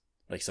sentences.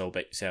 So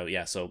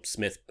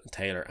Smith,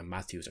 Taylor and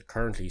Matthews are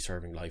currently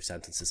serving life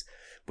sentences,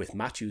 with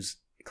Matthews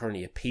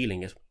currently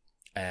appealing it,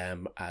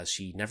 as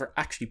she never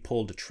actually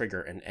pulled the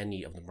trigger in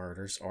any of the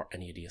murders or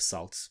any of the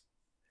assaults.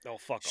 Oh,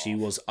 fuck She off.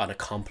 was an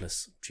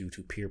accomplice due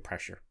to peer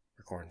pressure,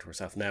 according to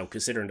herself. Now,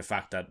 considering the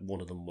fact that one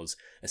of them was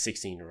a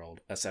 16-year-old,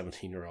 a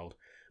 17-year-old,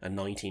 a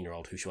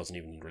 19-year-old who she wasn't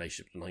even in a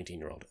relationship with, a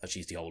 19-year-old, and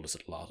she's the oldest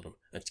of a lot of them,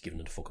 and she's giving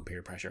them the fucking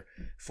peer pressure.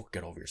 Fuck,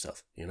 get over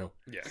yourself, you know?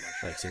 Yeah.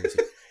 Like,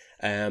 seriously.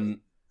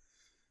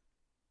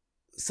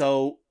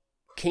 So,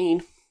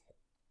 Keane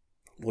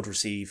would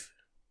receive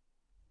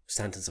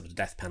sentence of the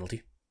death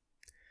penalty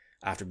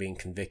after being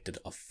convicted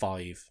of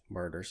 5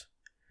 murders.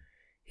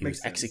 He Makes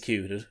was sense.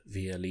 executed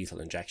via lethal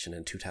injection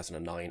in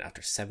 2009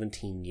 after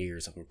 17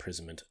 years of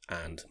imprisonment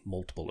and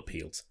multiple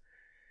appeals.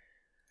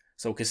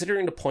 So,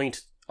 considering the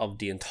point of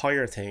the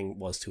entire thing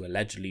was to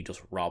allegedly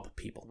just rob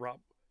people.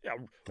 Yeah.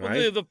 Well,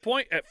 Right? the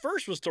point at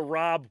first was to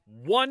rob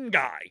one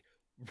guy.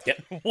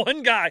 Yep.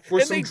 One guy. For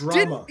and some they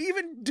drama. didn't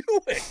even do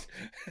it.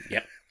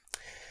 Yep.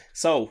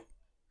 So,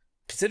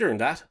 considering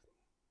that,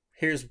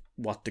 here's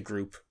what the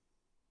group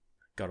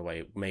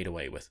made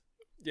away with.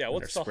 Yeah, in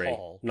what's their the spree.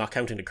 haul? Not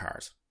counting the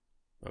cars.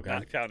 Okay.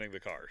 Not counting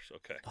the cars.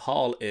 Okay. The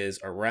haul is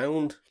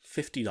around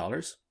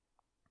 $50,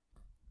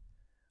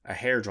 a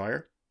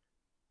hairdryer,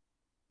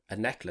 a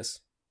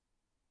necklace,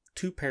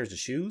 2 pairs of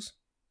shoes,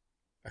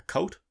 a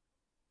coat,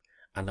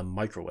 and a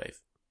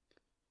microwave.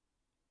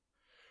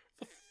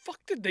 The fuck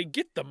did they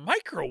get the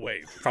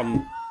microwave?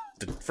 From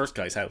the first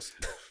guy's house.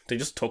 They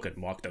just took it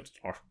and walked out the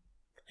door.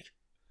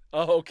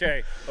 Oh,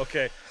 okay.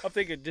 Okay. I'm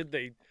thinking,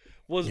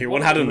 was Here,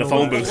 one had it in the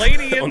phone the booth.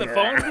 lady in the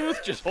phone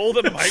booth just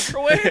holding a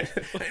microwave?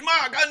 Hey, Ma,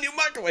 I got a new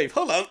microwave.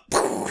 Hold on.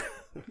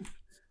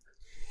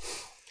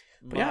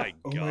 My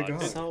Oh God. my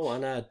God. So,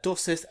 and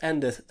thus it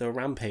endeth the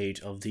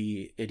rampage of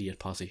the idiot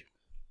posse.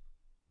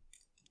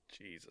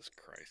 Jesus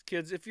Christ.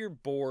 Kids, if you're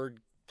bored,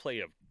 play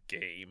a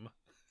game.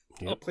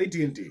 Play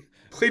D&D.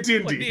 Play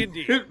D&D. Play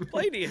D&D.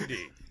 Play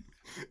D&D.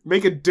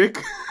 Make a dick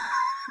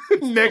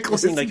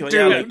necklace, Listen, like,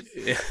 dude.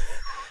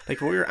 like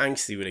when we were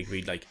angsty,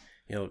 we'd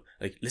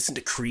listen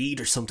to Creed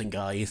or something,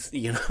 guys.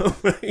 You know,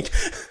 like,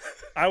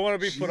 I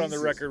want to be put on the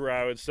Jesus. record where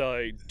I would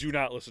say, do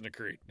not listen to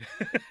Creed.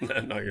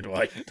 neither do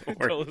I. Don't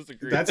worry. Don't listen to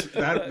Creed.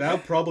 That'll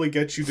probably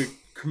get you to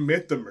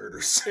commit the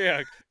murders.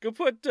 Yeah, go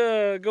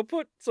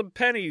put some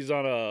pennies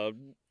on a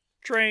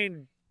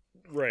train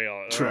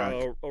rail, Track.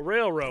 a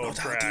railroad Oh,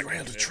 track. that'll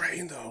derail the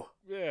train, though.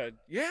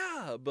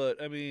 Yeah,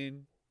 but I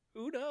mean,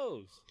 who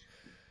knows?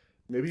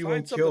 Maybe you Find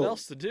won't something kill.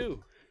 else to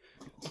do.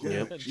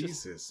 Yeah, Just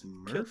Jesus,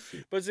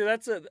 Murphy. But see,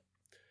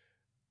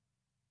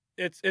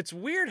 it's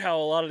weird how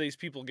a lot of these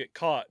people get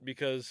caught,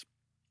 because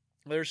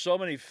there's so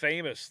many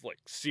famous like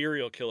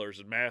serial killers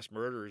and mass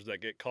murderers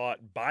that get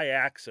caught by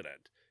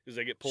accident because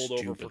they get pulled over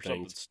for Stupid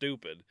something things.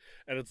 stupid,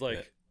 and it's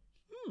like,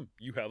 Yeah.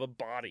 you have a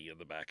body in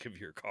the back of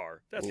your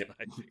car. That's Yeah.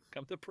 nice.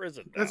 Come to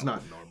prison now. That's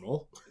not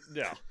normal.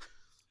 Yeah.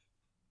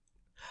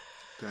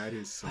 That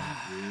is some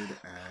weird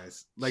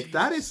ass. Like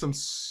that is some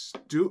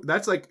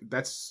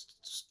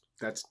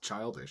that's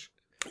childish.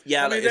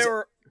 Yeah, I mean, like, they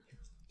were.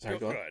 Sorry,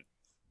 go on. Good.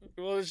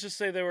 Well, let's just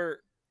say they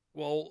were.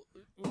 Well,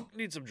 we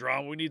need some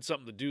drama. We need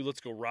something to do. Let's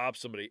go rob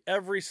somebody.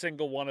 Every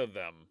single one of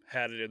them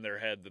had it in their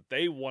head that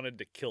they wanted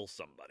to kill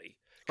somebody.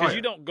 Because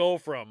you don't go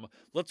from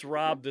let's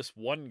rob this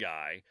one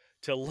guy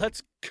to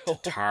let's go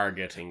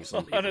Targeting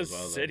some people on a as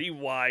well, though.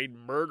 citywide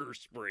murder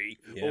spree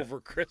Yeah. over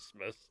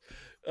Christmas,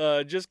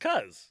 just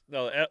cause.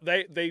 No,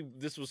 they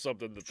this was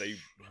something that they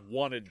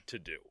wanted to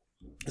do.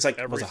 It's like,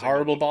 Every was it single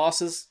Horrible one.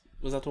 Bosses?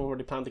 Was that the one where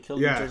they planned to kill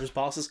Yeah. each other's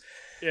bosses?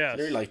 Yeah,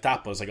 Really like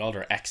that, but it's like all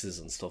their exes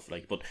and stuff.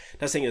 Like, but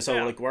that's the thing is, so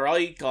Yeah. like where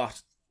I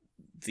got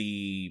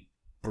the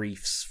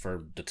briefs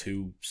for the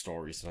 2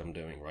 stories that I'm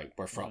doing, right,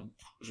 were from,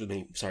 from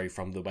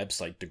the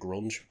website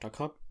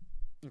thegrunge.com.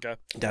 okay.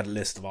 They had a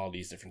list of all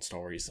these different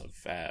stories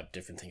of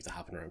different things that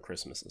happen around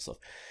Christmas and stuff.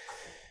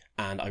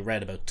 And I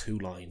read about 2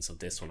 lines of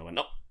this one. I went,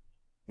 no,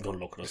 I'm going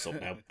to look this up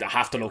now. I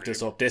have to look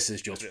this up. This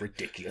is just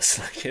ridiculous.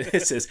 Like,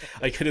 this is,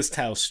 I could just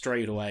tell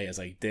straight away, as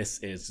like, this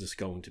is just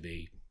going to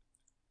be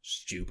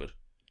stupid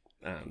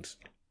and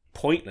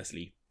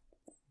pointlessly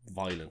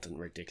violent and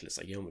ridiculous.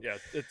 Like, you know, Yeah,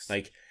 it's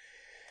like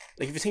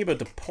if you think about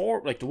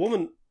the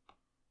woman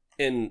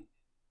in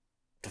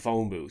the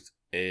phone booth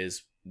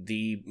is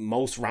the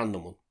most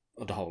random one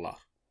of the whole lot.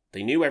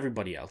 They knew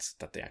everybody else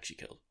that they actually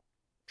killed,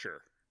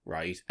 sure.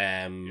 right?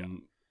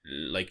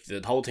 Like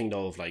the whole thing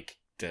though of like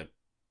the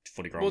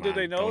funny grown Well, man did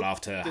they know going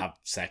off to have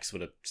sex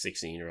with a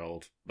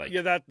 16-year-old, like,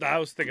 Yeah, that I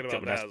was thinking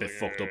about that's that. a bit Like,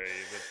 fucked up.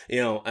 but-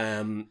 you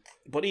know.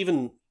 But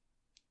even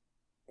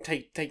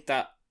take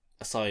that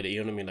aside, you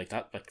know what I mean? Like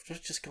that, like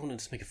just going and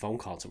just make a phone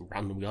call, some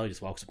random guy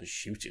just walks up and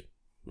shoots you.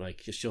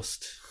 Like, it's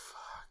just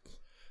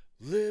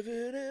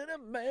Living in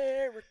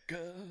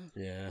America.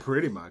 yeah.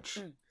 Pretty much.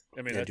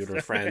 I mean, Yeah, the that's,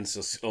 other friends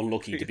just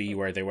unlucky to be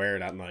where they were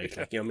that night.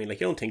 Like, you know what I mean?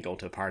 Like, you don't think going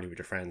to a party with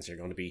your friends you're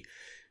going to be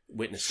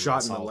witnessing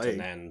Shot in the assault leg. and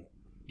then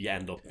you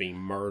end up being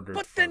murdered.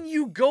 but for- then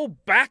you go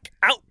back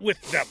out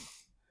with them.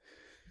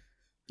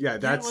 Yeah,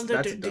 that's well,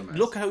 that's a they- dumbass.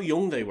 look how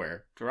young they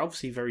were. They're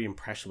obviously very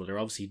impressionable. They're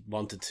obviously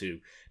wanted to.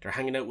 They're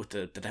hanging out with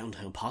the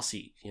downtown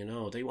posse. You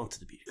know, they wanted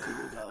to be the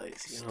cool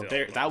guys. You know,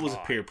 Still, that was a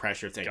God. peer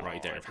pressure thing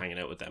right there of hanging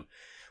out with them.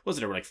 Was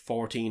it they were like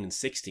 14 and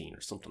 16 or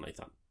something like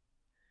that?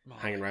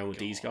 Hanging around with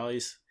these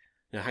guys.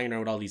 You know, hanging around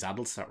with all these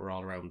adults that were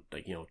all around,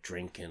 like, you know,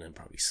 drinking and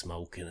probably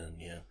smoking and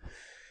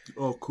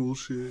Oh, cool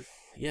shit.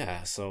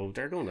 yeah. So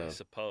they're I gonna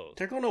suppose.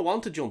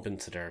 want to jump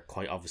into their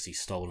quite obviously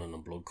stolen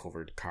and blood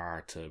covered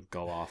car to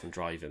go off and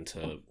drive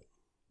into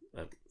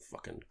a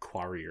fucking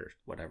quarry or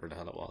whatever the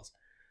hell it was.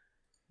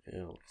 You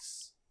know,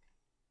 it's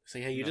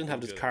like, hey, you didn't Nothing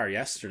have this good. car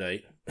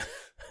yesterday.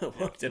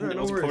 What? Didn't Yeah, it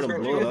no wasn't worries, covered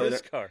in no blood Look at either.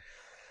 this car.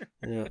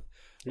 Yeah.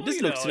 Well, This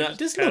you looks know, enough. just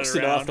This pat looks it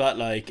enough around. that,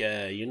 like,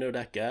 you know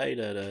that guy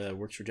that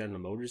works for General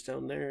Motors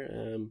down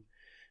there.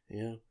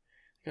 Yeah,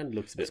 kind of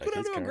looks a bit Let's go like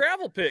down his to a car.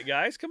 gravel pit,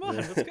 guys. Come on,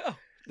 Yeah. let's go.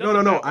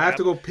 No. I have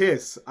to go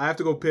piss. Let's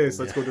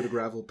Yeah. go to the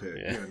gravel pit.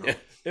 Yeah. You know. Yeah.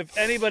 If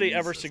anybody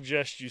ever Jesus.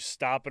 suggests you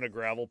stop in a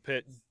gravel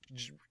pit,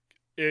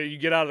 you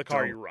get out of the car,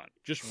 Don't. you run.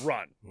 Just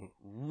run.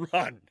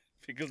 Run.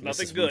 Because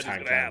nothing is good is Wu-Tang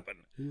going to Clan. happen.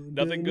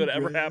 Nothing good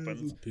ever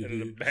happens in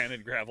an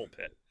abandoned gravel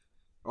pit.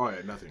 Oh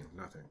yeah, nothing.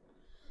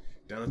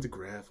 Down at the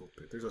gravel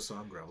pit. There's a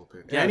song, gravel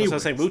pit. Yeah, that's what I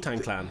was saying. Anyways, Wu-Tang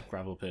Clan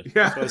gravel pit.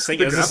 Yeah, That's what I was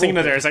thinking. I the was just singing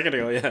it gravel there a second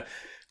ago. Yeah,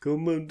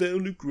 come on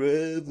down the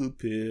gravel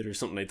pit or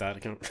something like that. I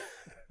can't.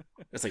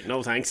 It's like,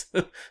 no thanks.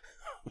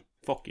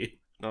 Fuck you.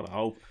 Not a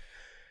hope.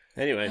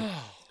 Anyway,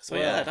 so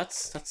Well, yeah,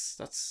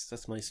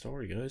 that's my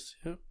story, guys.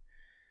 Yeah,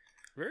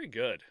 very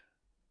good.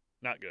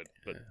 Not good,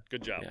 but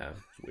good job. yeah,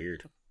 it's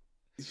weird.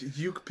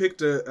 you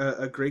picked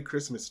a great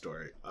Christmas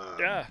story.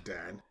 Yeah.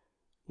 Dan.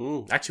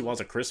 Actually,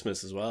 was a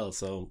Christmas as well.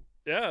 So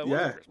Yeah, it was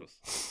Yeah.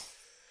 Christmas.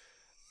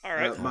 All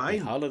right. happy Mine.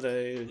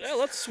 holidays. Yeah,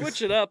 let's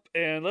switch it up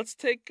and let's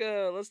take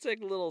a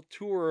little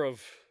tour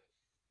of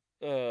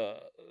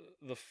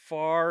the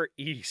Far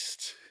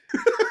East.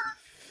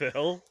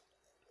 Phil.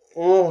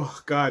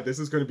 Oh God, this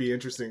is going to be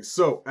interesting.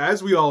 So,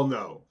 as we all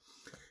know,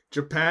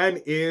 Japan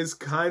is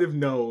kind of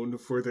known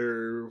for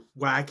their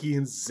wacky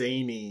and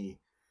zany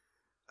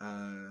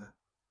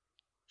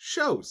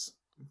shows,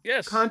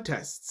 Yes.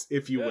 contests,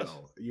 if you Yes.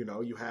 will. You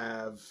know, you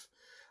have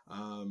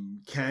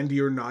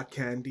candy or not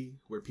candy,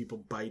 where people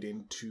bite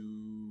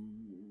into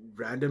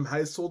random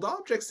household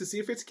objects to see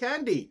if it's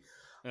candy.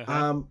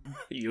 Uh-huh.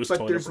 Use But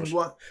toilet there's brush.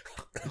 one.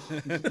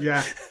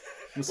 Yeah.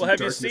 with some Well, have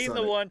you darkness seen on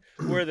the it. one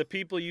where the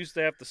people used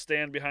to have to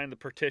stand behind the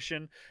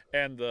partition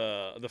and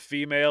the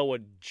female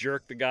would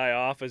jerk the guy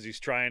off as he's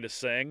trying to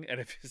sing, and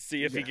if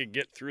see if he Yeah. could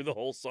get through the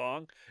whole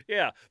song?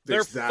 Yeah, they're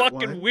There's that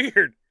fucking one.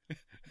 weird.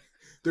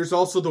 There's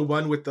also the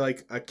one with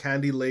like a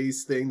candy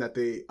lace thing that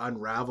they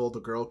unravel. The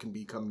girl can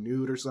become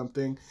nude or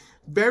something.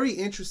 Very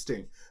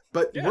interesting.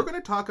 But Yeah. we're going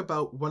to talk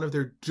about one of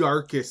their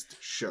darkest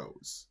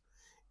shows.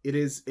 It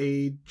is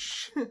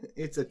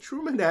it's a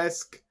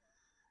Truman-esque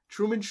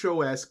Truman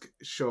Show-esque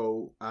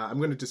show. I'm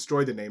going to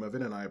destroy the name of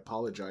it, and I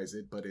apologize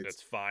but it's...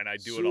 It's fine. I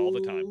do it all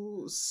the time.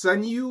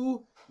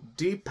 Sunyu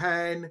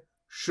Deepan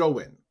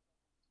Showen.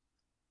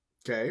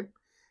 Okay?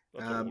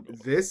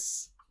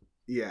 This...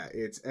 Yeah,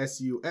 it's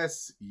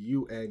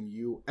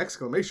SUSUNU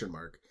exclamation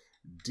mark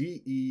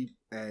DENPA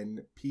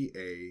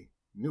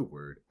new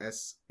word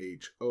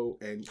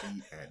SHONEN.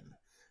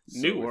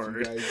 New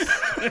word.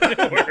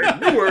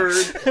 New word.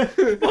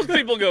 Most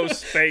people go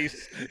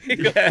space.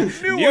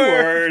 New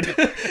word.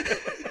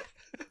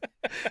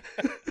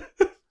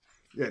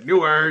 Yeah,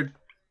 new word.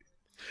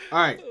 All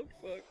right. Oh,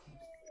 fuck.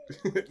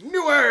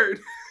 New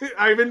word.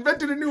 I've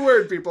invented a new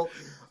word, people.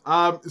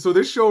 So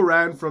this show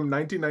ran from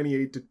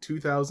 1998 to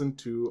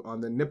 2002 on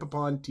the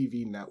Nippon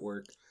TV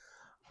network.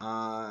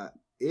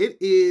 It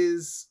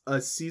is a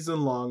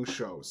season-long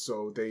show.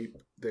 So they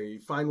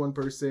find one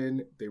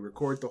person, they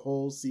record the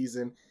whole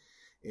season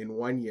in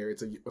 1 year.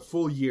 It's a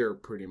full year,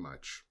 pretty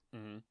much.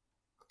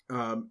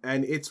 Mm-hmm.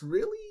 And it's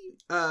really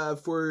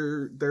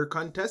for their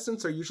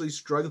contestants are usually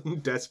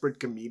struggling,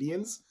 desperate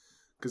comedians,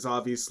 because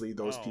obviously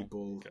those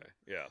people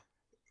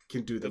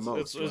can do the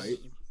most, right?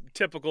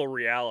 Typical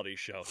reality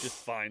show.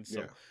 Just find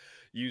some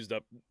used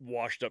up,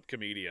 washed up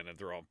comedian and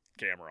throw a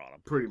camera on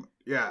him. Pretty much,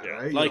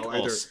 right? Like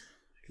us.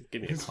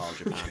 Give me a call,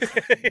 Japan.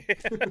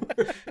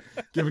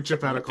 Give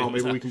Japan a call.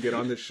 Maybe we can get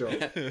on this show.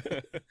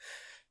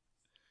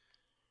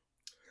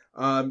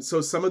 So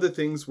some of the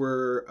things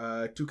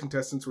were 2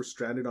 contestants were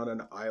stranded on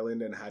an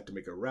island and had to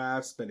make a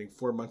raft, spending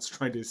 4 months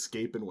trying to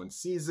escape in one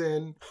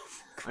season.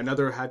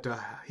 Another had to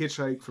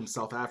hitchhike from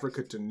South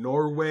Africa to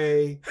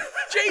Norway.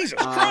 Jesus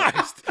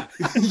Christ!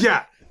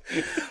 Yeah.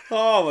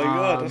 Oh my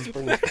god,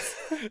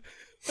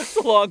 that's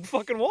a long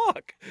fucking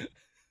walk.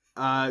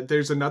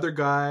 There's another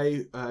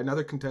guy,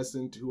 another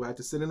contestant who had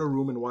to sit in a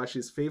room and watch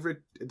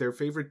their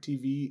favorite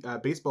TV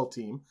baseball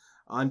team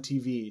on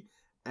TV,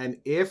 and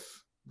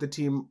if the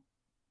team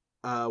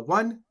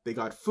won, they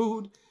got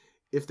food.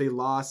 If they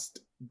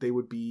lost, they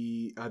would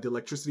be the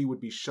electricity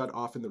would be shut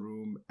off in the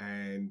room,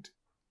 and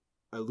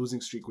a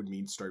losing streak would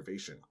mean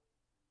starvation.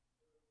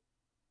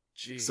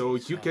 Jesus. So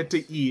you get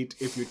to eat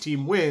if your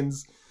team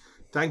wins.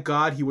 Thank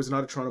God he was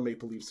not a Toronto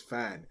Maple Leafs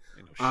fan.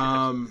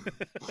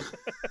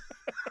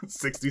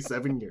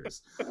 67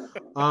 years.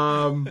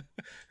 I'm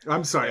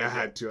sorry, I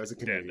had to as a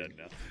Canadian.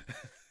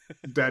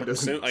 Dad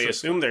doesn't. I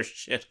assume they're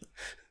shit.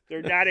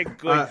 They're not a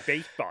good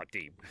baseball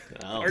team.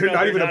 Oh. They're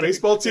not even a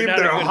baseball team.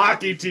 They're a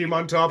hockey team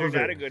on top of it.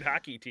 They're not a good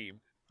hockey team.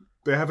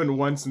 They haven't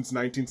won since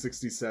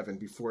 1967,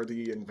 before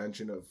the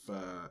invention of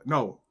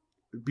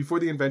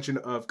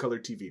color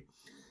TV.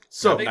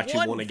 So they've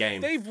actually won a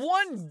game. They've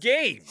won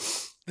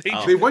games.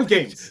 They won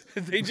games.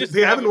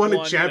 They haven't won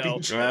a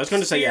championship. I was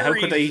going to say, how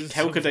could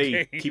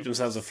they keep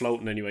themselves afloat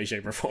in any way,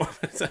 shape, or form?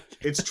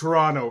 It's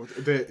Toronto.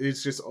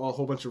 It's just a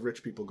whole bunch of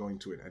rich people going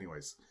to it,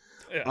 anyways.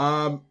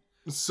 Yeah.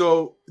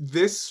 So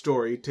this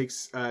story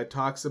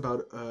talks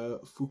about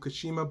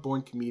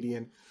Fukushima-born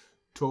comedian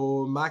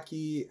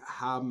Tomaki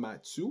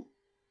Hamatsu,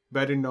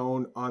 better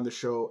known on the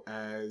show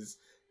as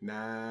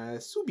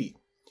Nasubi,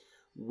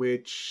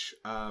 which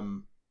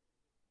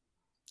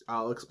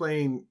I'll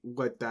explain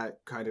what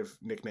that kind of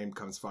nickname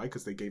comes by,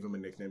 because they gave him a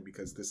nickname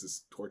because this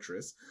is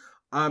torturous.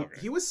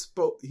 He was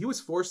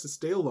forced to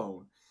stay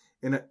alone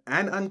and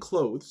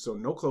unclothed, so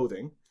no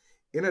clothing,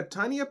 in a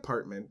tiny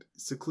apartment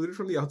secluded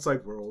from the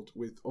outside world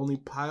with only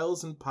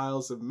piles and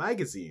piles of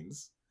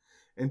magazines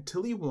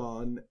until he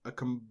won a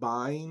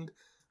combined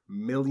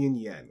 $1,000,000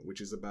 yen,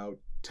 which is about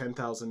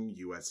 $10,000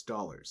 US.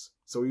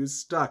 So he was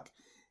stuck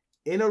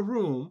in a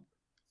room,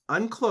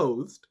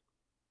 unclothed,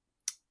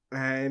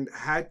 and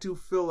had to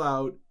fill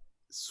out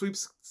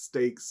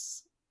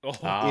sweepstakes.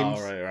 Right.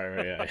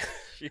 I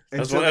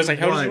was like,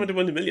 how did you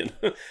win $1 million?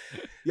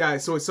 Yeah,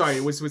 so sorry,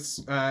 it was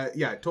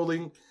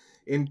totaling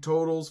in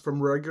totals from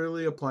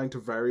regularly applying to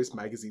various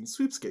magazine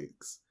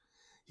sweepstakes.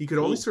 He could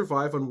only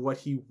survive on what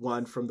he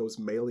won from those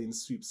mail-in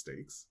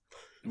sweepstakes,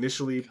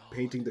 initially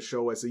painting the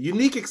show as a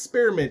unique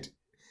experiment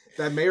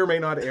that may or may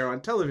not air on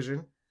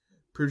television.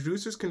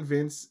 Producers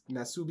convinced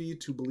Nasubi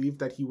to believe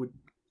that he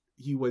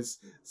was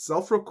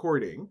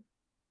self-recording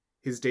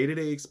his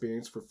day-to-day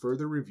experience for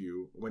further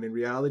review, when in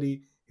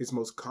reality, his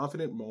most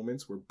confident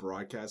moments were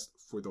broadcast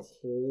for the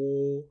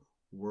whole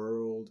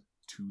world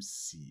to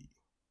see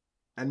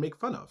and make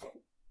fun of.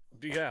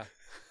 Yeah.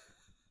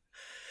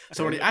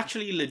 So were they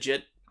actually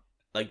legit,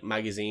 like,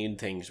 magazine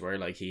things where,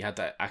 like, he had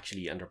to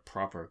actually enter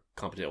proper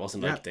competition? It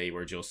wasn't like they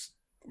were just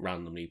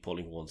randomly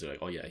pulling ones like,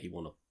 oh yeah, he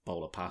won a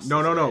bowl of pasta.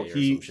 No.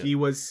 He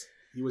was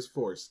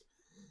forced.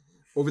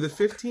 Over the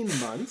 15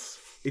 months,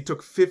 it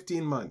took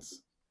 15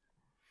 months.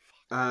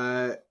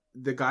 The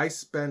guy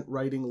spent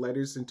writing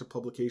letters into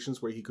publications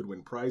where he could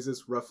win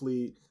prizes,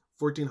 roughly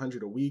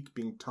 $1,400 a week,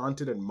 being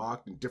taunted and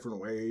mocked in different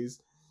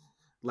ways,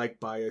 like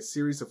by a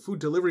series of food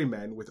delivery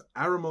men with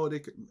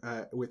aromatic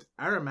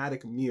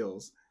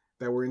meals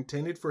that were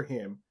intended for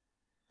him.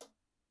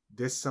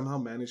 This somehow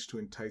managed to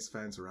entice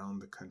fans around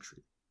the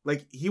country.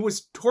 Like, he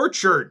was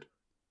tortured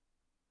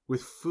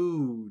with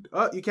food.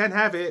 Oh, you can't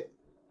have it.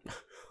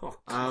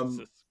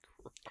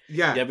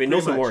 Yeah, Yeah, but pretty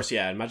nothing much. worse.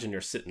 Yeah, imagine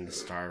you're sitting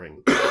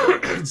starving.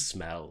 It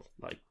smell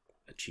like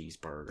a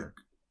cheeseburger.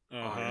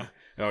 Uh-huh.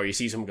 Or you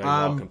see some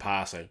guy walking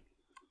past it.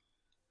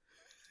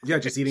 Yeah,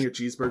 just eating a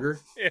cheeseburger.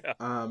 Yeah.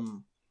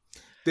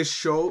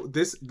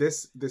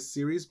 This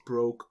series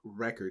broke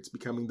records,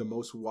 becoming the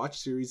most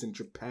watched series in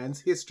Japan's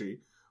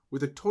history,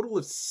 with a total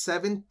of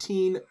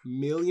 17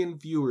 million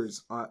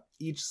viewers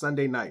each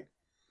Sunday night.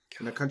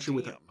 In a country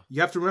with,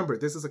 you have to remember,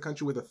 this is a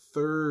country with a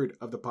third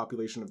of the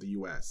population of the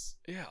U.S.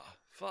 Yeah,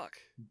 fuck.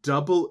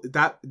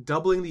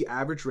 Doubling the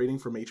average rating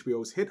from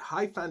HBO's hit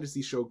high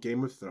fantasy show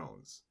Game of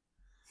Thrones.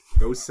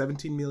 Those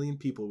 17 million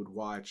people would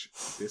watch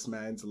this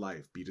man's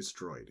life be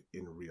destroyed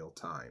in real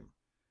time.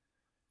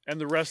 And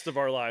the rest of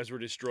our lives were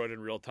destroyed in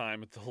real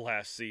time at the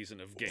last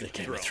season of Game of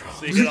Thrones.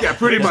 So Yeah,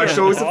 pretty much.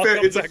 So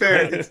it's a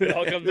fair. It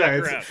all comes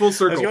back around. It's full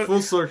circle.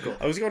 Full circle.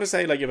 I was going to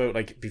say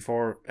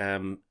before.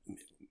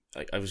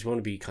 I was going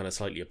to be kind of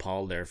slightly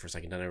appalled there for a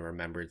second. Then I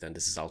remembered. Then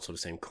this is also the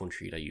same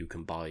country that you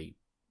can buy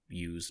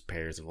used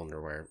pairs of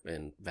underwear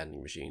in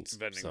vending machines.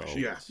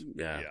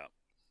 Yeah.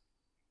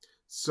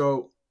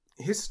 So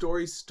his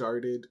story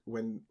started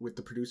with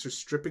the producer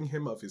stripping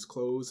him of his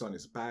clothes on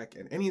his back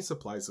and any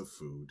supplies of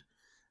food,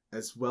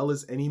 as well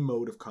as any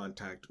mode of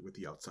contact with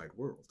the outside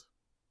world.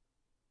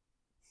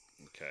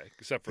 Okay,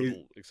 except for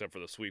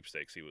the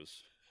sweepstakes, he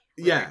was.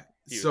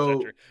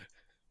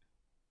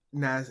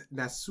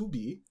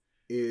 Nasubi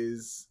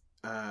is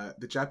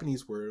the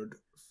Japanese word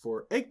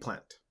for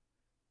eggplant.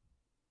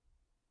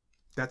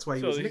 That's why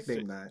he was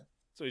nicknamed that.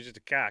 So he's just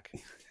a cock.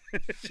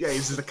 Yeah,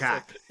 he's just a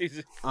cock.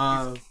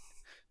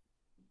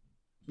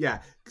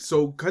 Yeah,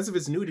 so because of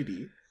his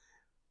nudity,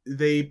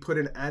 they put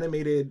an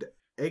animated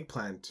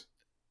eggplant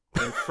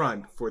in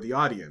front for the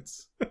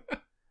audience.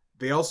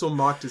 They also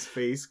mocked his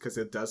face because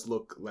it does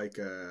look like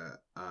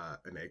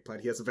an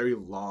eggplant. He has a very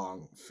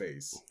long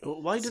face.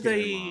 Why did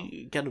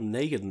they get him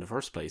naked in the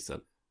first place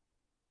then?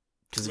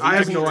 Because I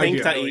have no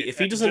idea. If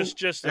he doesn't,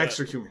 just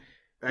extra human.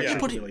 But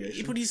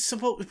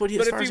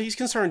as far as he's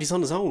concerned, he's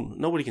on his own.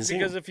 Nobody can see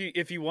him. Because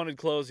if he wanted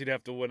clothes, he'd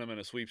have to win them in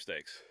a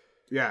sweepstakes.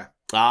 Yeah.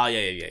 Yeah.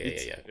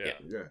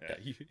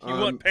 You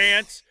want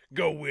pants?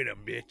 Go win them,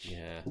 bitch.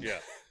 Yeah.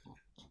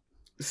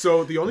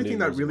 So the only thing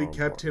that really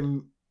kept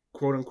him,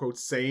 quote unquote,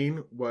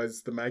 sane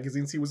was the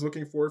magazines he was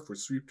looking for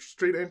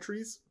sweepstake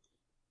entries,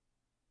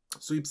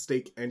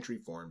 sweepstake entry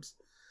forms.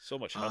 So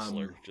much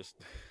hustler,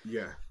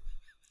 yeah.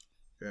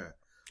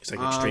 It's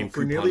like Extreme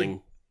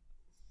Couponing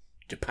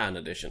Japan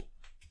edition.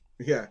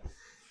 Yeah.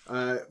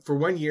 For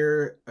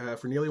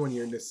nearly 1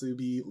 year,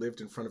 Nasubi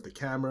lived in front of the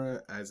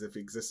camera as if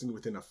existing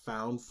within a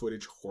found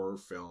footage horror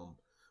film,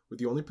 with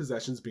the only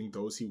possessions being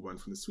those he won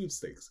from the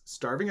sweepstakes.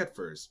 Starving at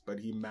first, but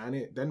he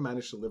then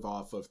managed to live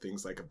off of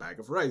things like a bag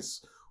of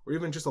rice, or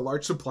even just a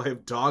large supply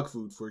of dog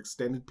food for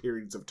extended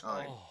periods of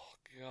time. Oh,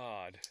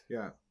 God.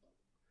 Yeah.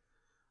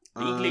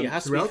 Legally, it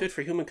has to be fit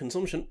for human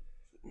consumption.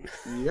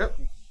 Yep.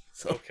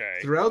 Okay.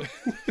 Throughout...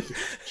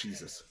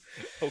 Jesus.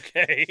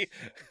 Okay.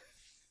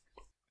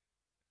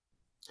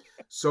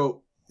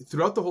 So,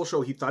 throughout the whole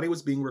show, he thought he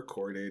was being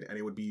recorded, and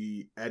it would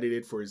be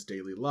edited for his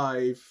daily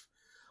life,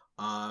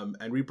 and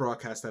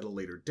rebroadcast at a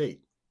later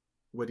date.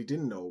 What he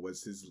didn't know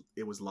was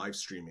it was live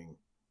streaming,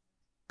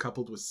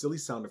 coupled with silly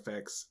sound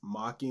effects,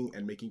 mocking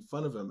and making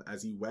fun of him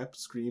as he wept,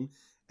 screamed,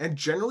 and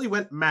generally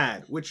went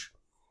mad, which,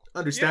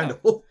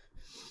 understandable.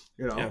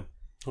 Yeah.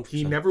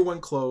 He never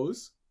won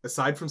clothes,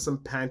 aside from some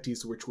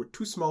panties which were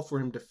too small for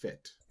him to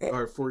fit,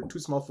 or too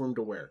small for him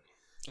to wear.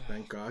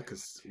 Thank God,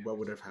 because what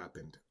would have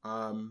happened?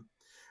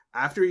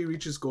 After he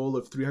reached his goal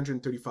of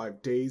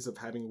 335 days of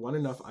having won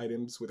enough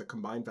items with a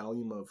combined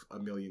value of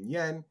 1 million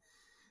yen,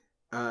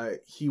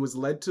 he was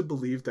led to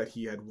believe that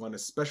he had won a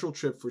special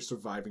trip for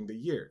surviving the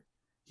year.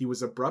 He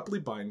was abruptly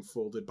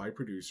blindfolded by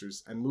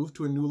producers and moved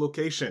to a new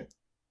location,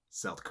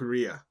 South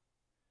Korea,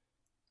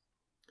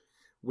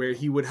 where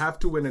he would have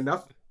to win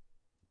enough.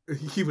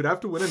 He would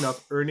have to win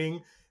enough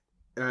earnings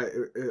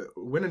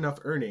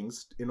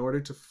in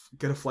order to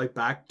get a flight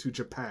back to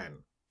Japan.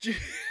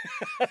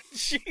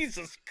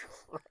 Jesus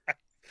Christ!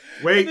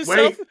 Wait.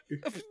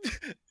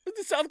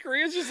 The South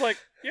Koreans just like,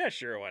 yeah,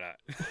 sure, why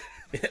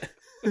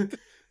not?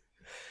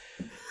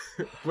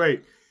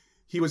 Wait.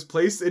 He was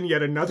placed in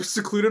yet another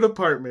secluded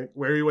apartment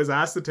where he was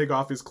asked to take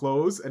off his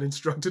clothes and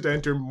instructed to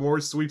enter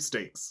more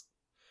sweepstakes.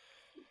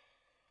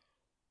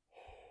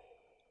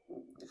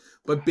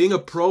 But being a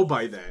pro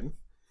by then,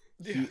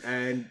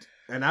 and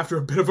after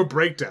a bit of a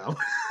breakdown,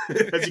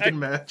 as you can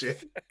imagine,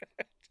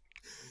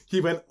 he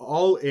went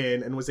all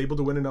in and was able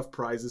to win enough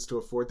prizes to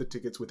afford the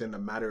tickets within a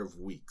matter of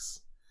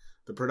weeks.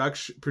 The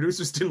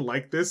producers didn't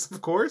like this,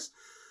 of course,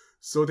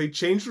 so they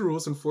changed the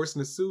rules and forced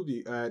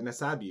Nasubi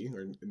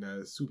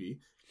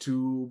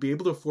to be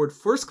able to afford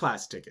first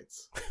class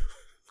tickets.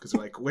 Because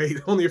they're like, wait,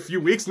 only a few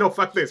weeks? No,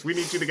 fuck this. We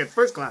need you to get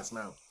first class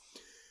now.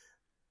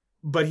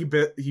 But he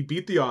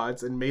beat the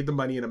odds and made the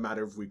money in a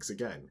matter of weeks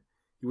again.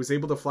 He was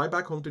able to fly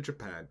back home to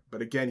Japan,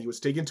 but again, he was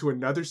taken to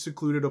another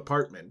secluded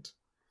apartment.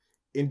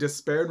 In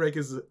despair and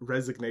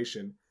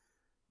resignation,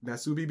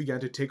 Nasubi began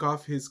to take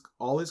off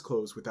all his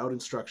clothes without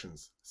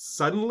instructions.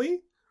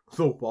 Suddenly,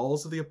 the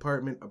walls of the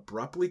apartment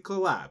abruptly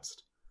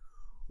collapsed,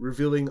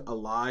 revealing a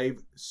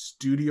live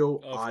studio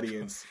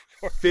audience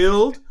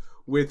filled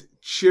with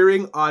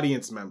cheering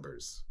audience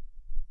members.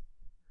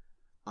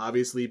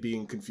 Obviously,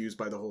 being confused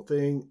by the whole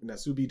thing,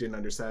 Nasubi didn't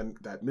understand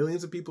that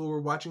millions of people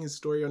were watching his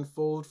story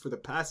unfold for the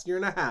past year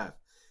and a half,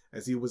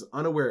 as he was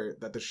unaware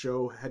that the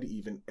show had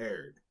even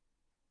aired.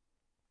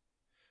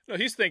 No,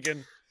 he's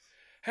thinking,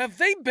 have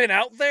they been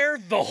out there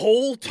the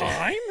whole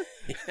time?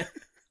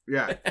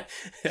 Yeah.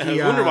 I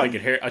was wondering why I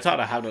could hear. I thought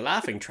I had a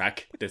laughing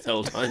track this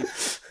whole time.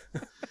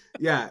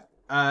 Yeah.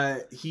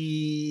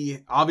 He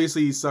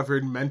obviously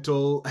suffered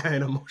mental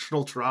and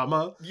emotional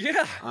trauma.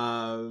 Yeah.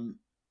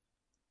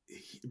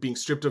 Being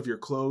stripped of your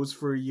clothes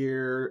for a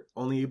year,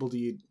 only able to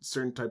eat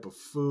certain type of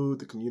food,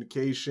 the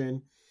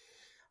communication.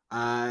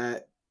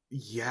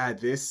 Yeah,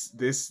 this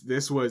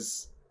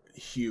was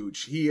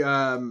huge. He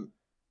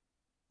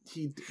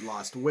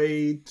lost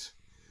weight.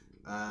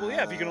 Well,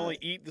 yeah, if you can only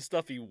eat the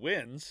stuff he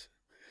wins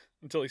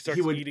until he starts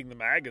eating the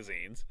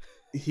magazines.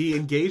 He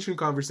engaged in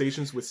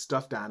conversations with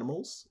stuffed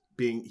animals.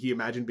 He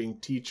imagined being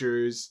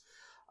teachers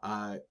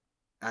at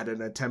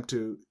an attempt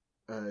to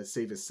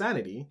save his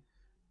sanity.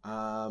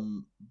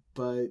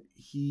 But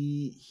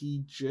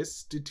he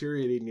just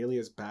deteriorated nearly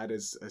as bad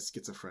as a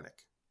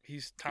schizophrenic.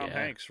 He's Tom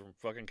Hanks from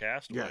fucking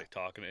Castaway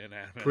talking to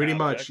inanimate pretty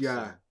objects.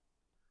 much,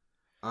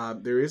 yeah.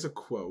 There is a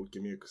quote.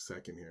 Give me a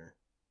second here.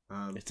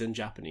 It's in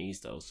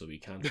Japanese though, so we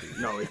can't.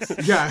 No,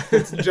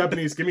 it's in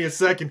Japanese. Give me a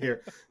second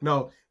here.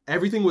 No,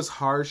 everything was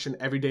harsh and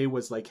every day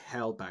was like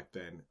hell back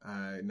then.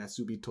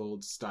 Nasubi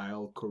told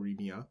Style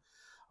Korimiya.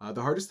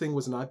 The hardest thing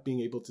was not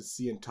being able to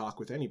see and talk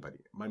with anybody.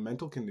 My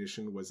mental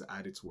condition was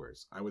at its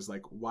worst. I was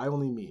like, why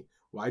only me?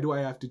 Why do I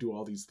have to do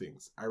all these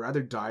things? I'd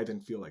rather die than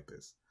feel like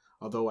this.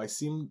 Although I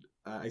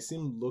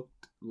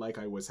looked like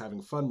I was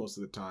having fun most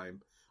of the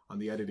time on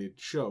the edited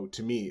show,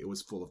 to me, it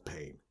was full of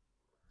pain.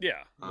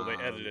 Yeah, well, they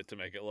edited it to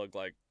make it look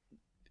like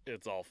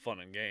it's all fun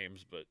and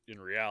games, but in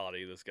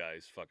reality, this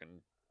guy's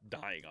fucking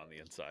dying on the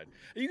inside.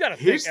 You gotta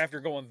think, after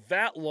going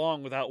that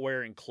long without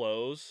wearing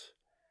clothes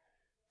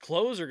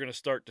are going to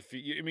start to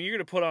feel. I mean, you're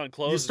going to put on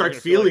clothes. You start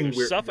feeling like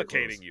they're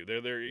suffocating you.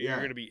 You're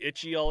going to be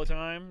itchy all the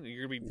time.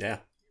 You're going to be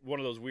one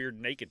of those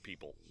weird naked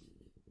people.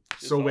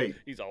 He's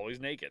always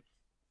naked.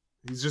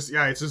 He's just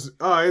it's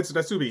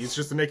Nasubi. He's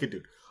just a naked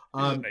dude.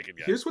 He's a naked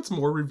guy. Here's what's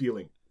more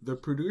revealing: the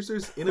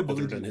producer's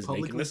inability to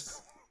publicly.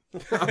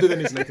 Other than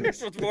his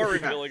nakedness. What's more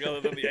revealing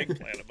other than the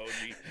eggplant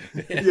emoji?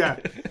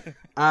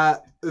 Yeah.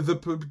 The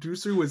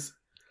producer was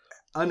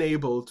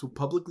unable to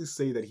publicly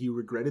say that he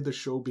regretted the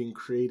show being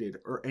created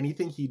or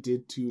anything he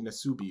did to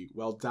Nasubi,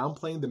 while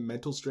downplaying the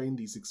mental strain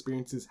these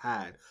experiences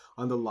had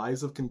on the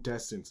lives of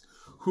contestants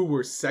who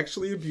were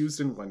sexually abused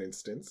in one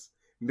instance,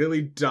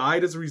 nearly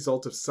died as a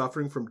result of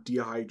suffering from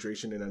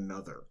dehydration in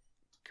another.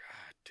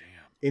 God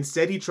damn.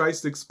 Instead, he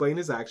tries to explain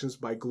his actions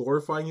by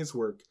glorifying his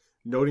work,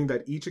 noting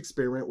that each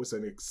experiment was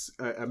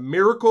a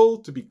miracle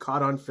to be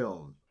caught on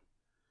film.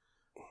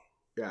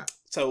 Yeah.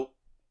 So,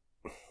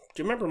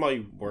 do you remember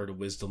my word of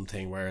wisdom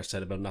thing where I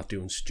said about not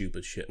doing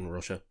stupid shit in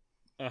Russia?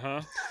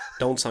 Uh-huh.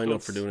 Don't sign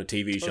up for doing a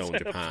TV show in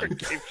Japan.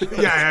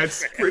 Yeah,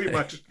 it's pretty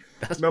much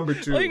number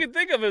 2. All you can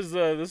think of is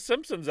the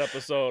Simpsons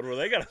episode where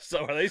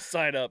they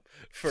sign up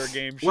for a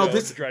game show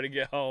to try to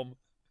get home.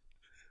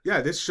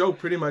 Yeah, this show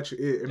pretty much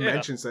it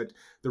mentions that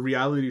the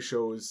reality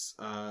shows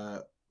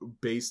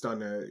based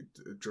on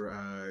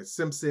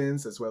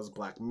Simpsons as well as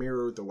Black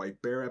Mirror, the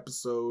White Bear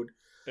episode.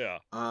 Yeah.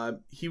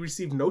 He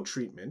received no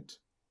treatment.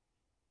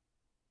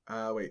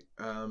 Hold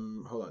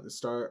on. The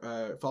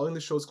star, following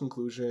the show's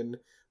conclusion,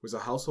 was a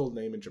household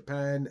name in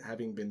Japan,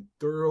 having been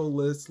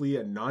thoroughly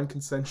and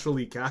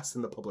non-consensually cast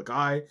in the public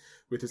eye.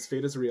 With his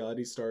fate as a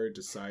reality star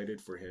decided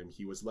for him,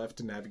 he was left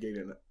to navigate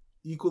an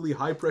equally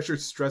high-pressure,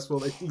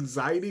 stressful,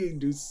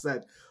 anxiety-induced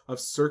set of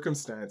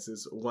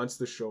circumstances once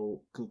the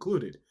show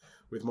concluded.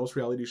 With most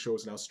reality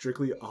shows now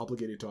strictly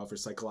obligated to offer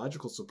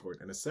psychological support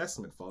and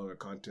assessment following a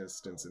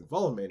contestant's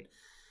involvement,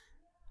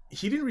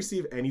 he didn't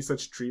receive any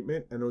such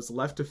treatment and was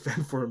left to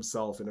fend for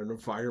himself in an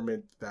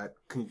environment that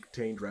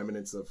contained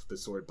remnants of the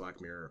sort Black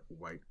Mirror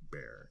White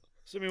Bear.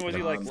 So, I mean, was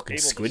he able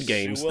Squid to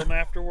Games. sue him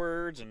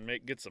afterwards and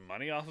get some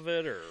money off of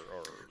it, or?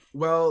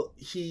 Well,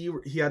 he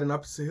had an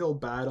uphill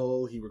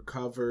battle. He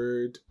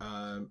recovered.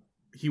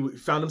 He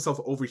found himself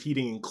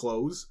overheating in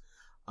clothes.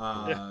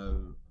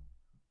 And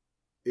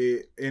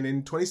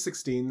in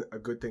 2016, a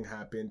good thing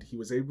happened. He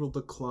was able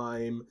to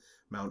climb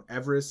Mount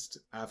Everest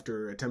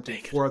after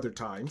attempting 4 other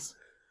times.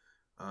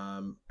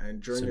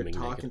 And during a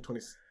talk in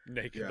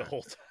naked the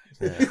whole time.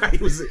 Yeah.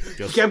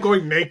 He kept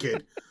going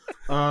naked.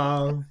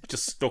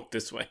 Just stuck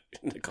this way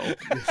in the cold.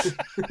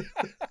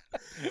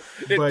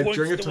 It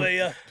points the way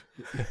up.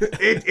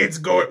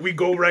 We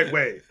go right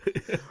way.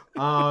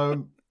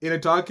 In a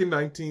talk in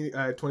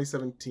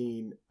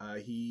 2017,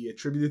 he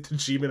attributed the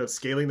achievement of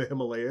scaling the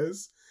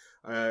Himalayas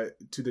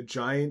to the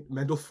giant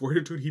mental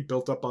fortitude he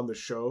built up on the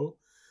show.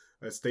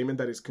 A statement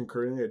that is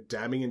concurrently a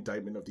damning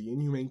indictment of the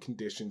inhumane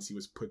conditions he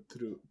was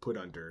put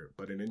under,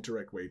 but in an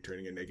indirect way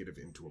turning a negative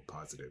into a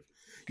positive.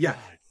 Yeah,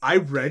 I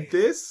read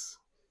this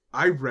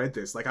I read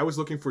this. Like, I was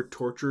looking for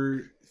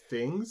torture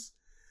things,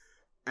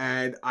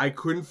 and I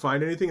couldn't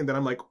find anything. And then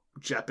I'm like,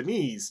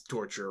 Japanese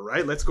torture,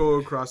 right? Let's go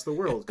across the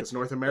world, because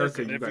North America,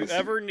 Listen, you if guys... you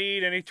ever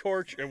need any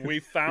torture, we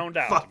found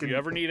out. If Fucking you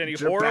ever need any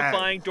Japan.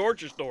 horrifying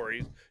torture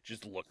stories,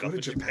 just look Go up to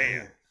in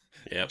Japan.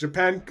 Yeah.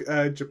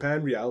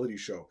 Japan reality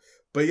show.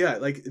 But yeah,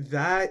 like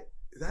that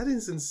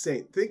is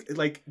insane.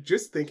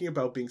 Just thinking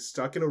about being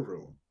stuck in a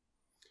room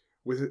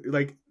with,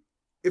 like,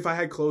 if I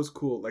had clothes,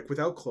 cool. Like,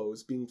 without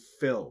clothes, being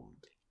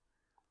filmed.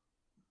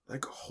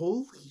 Like,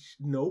 holy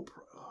oh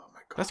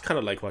my god. That's kind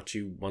of like what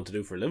you want to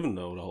do for a living,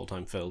 though, the whole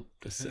time, Phil.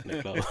 Just sit in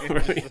a club.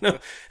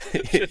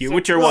 You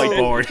with your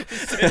whiteboard.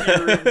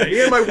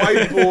 Me and my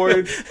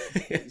whiteboard,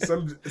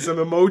 some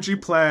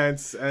emoji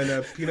plants, and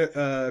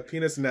a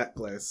penis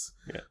necklace.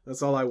 Yeah.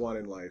 That's all I want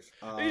in life.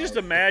 You just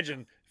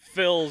imagine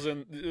Phil's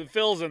in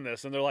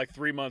this, and they're like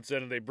 3 months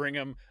in, and they bring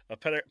him a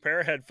pair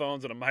of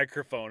headphones and a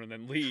microphone, and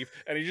then leave,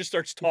 and he just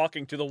starts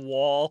talking to the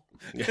wall,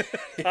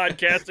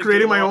 podcasting,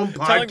 Creating my wall, own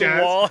telling the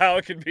podcast. wall how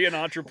it can be an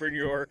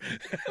entrepreneur.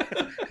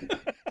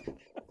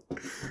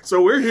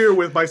 So we're here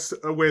with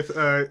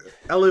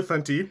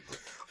Elephanty.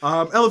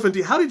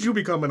 Elephanty, how did you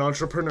become an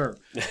entrepreneur?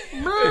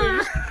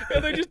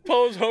 And they just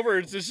pose over.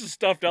 It's just a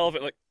stuffed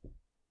elephant. Like,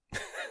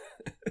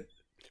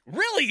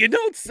 really? You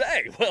don't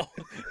say? Well,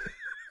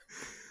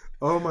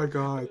 Oh my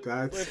god,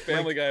 that's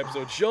Family Guy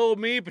episode. Show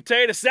me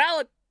potato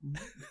salad.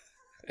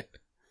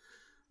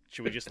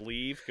 Should we just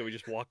leave? Can we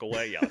just walk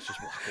away? Yeah, let's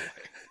just walk away.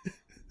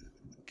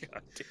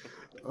 God damn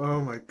it.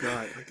 Oh my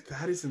god, like,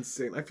 that is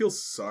insane. I feel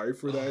sorry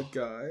for that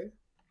guy.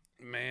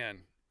 Man.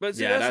 But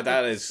see, Yeah,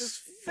 that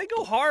is. They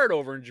go hard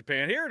over in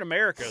Japan. Here in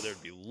America,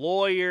 there'd be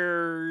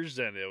lawyers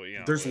and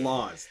There's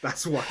laws.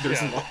 That's why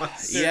there's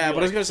laws. Yeah, but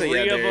I was gonna say,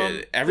 three of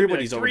them.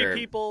 everybody's There'd over be like there.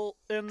 three people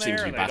in there,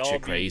 Seems to and be they'd all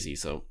batshit crazy.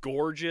 So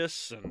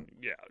gorgeous and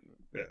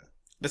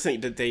the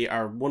thing that they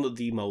are one of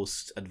the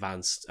most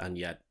advanced and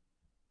yet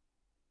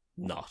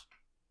not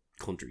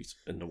countries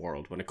in the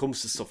world when it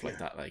comes to stuff like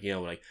that. Like,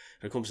 like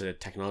when it comes to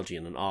technology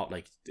and all,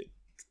 like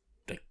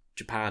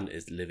Japan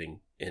is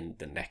living in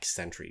the next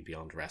century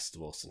beyond the rest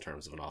of us in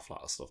terms of an awful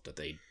lot of stuff that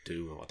they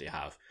do and what they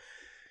have.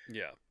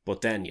 Yeah.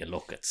 But then you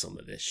look at some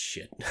of this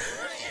shit.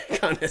 You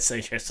kind of say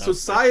to yourself,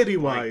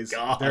 Society-wise,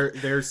 like,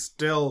 they're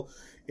still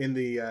in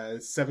the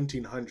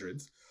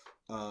 1700s.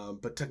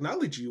 But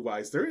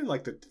technology-wise, they're in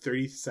like the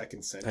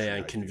 32nd century.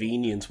 and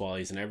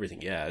convenience-wise and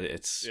everything,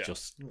 it's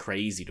just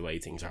crazy the way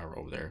things are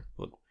over there.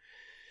 But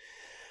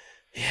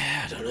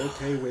yeah, I don't know.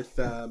 Okay with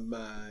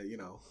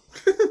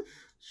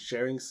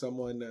sharing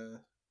someone.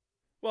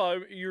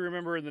 Well, you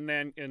remember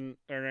in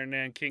our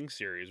Nanking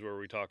series where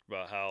we talked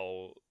about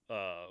how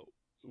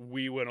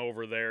we went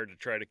over there to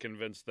try to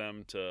convince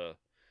them to,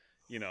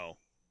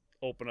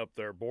 open up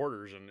their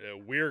borders, and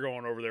we're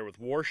going over there with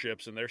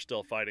warships, and they're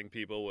still fighting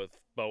people with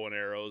bow and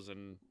arrows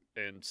and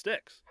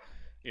sticks,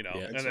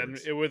 and then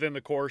within the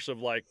course of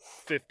like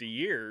 50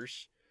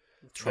 years,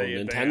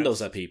 throwing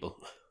Nintendos at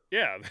people.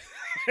 Yeah,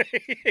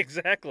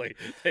 exactly.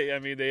 They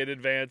had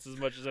advanced as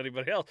much as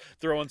anybody else,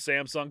 throwing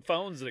Samsung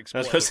phones that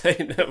explode. I was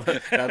saying,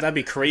 that'd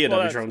be Korean.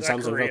 They'd be throwing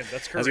Samsung phones.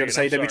 That's Korean. I was going to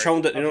say they'd be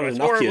throwing the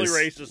Nokias.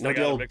 Racist,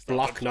 the old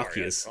block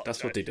Nokias.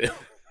 That's what they do.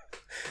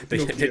 They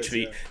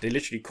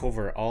literally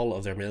cover all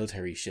of their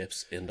military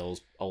ships in those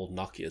old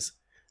Nokias.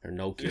 Or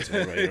Nokias,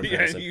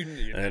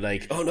 and they're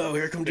like, oh no,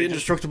 here come the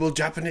indestructible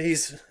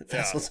Japanese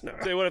vessels.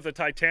 Yeah. Say what if the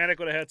Titanic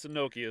would have had some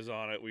Nokias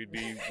on it? We'd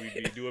be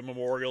doing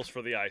memorials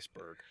for the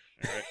iceberg.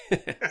 All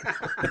right?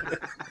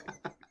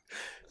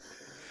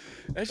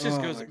 That just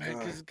goes,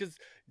 man, because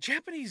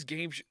Japanese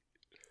games.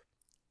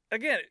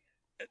 Again,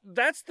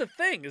 that's the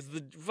thing, is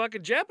the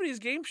fucking Japanese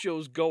game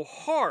shows go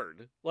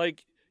hard.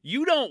 Like,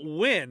 you don't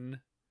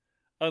win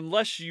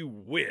unless you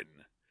win.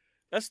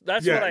 That's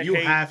what I you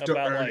hate have to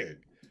about earn like it.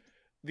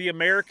 the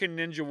American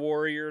Ninja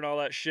Warrior and all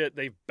that shit.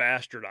 They've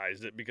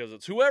bastardized it because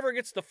it's whoever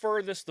gets the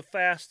furthest, the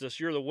fastest,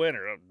 you're the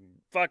winner.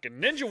 Fucking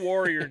Ninja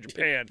Warrior in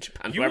Japan,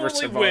 you only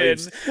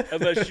survives. win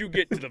unless you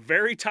get to the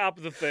very top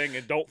of the thing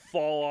and don't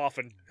fall off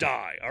and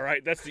die. All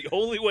right, that's the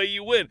only way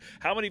you win.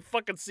 How many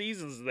fucking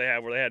seasons do they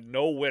have where they had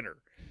no winner?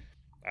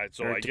 All right,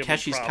 so I give them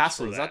Takeshi's props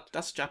Castle. for that.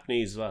 That's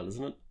Japanese as well,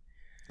 isn't it?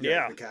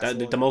 Yeah.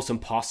 The most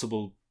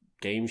impossible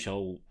game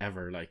show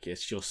ever. Like,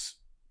 it's just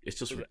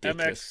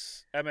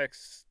ridiculous.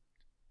 MXPX.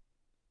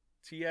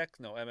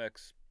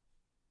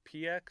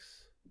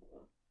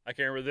 I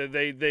can't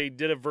remember. They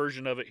did a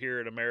version of it here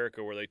in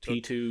America where they took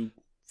P2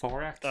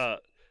 4X.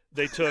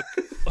 They took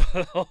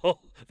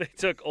they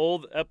took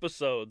old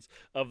episodes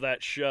of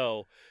that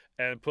show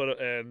and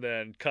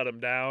then cut them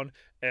down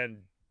and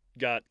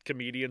got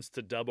comedians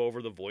to dub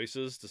over the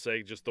voices to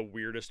say just the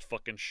weirdest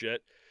fucking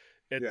shit.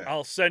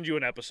 I'll send you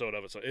an episode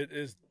of it. So it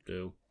is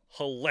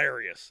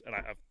hilarious,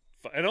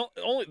 and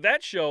only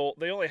that show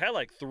they only had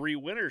like 3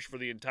 winners for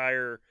the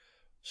entire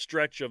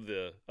stretch of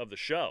the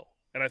show,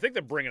 and I think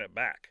they're bringing it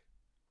back.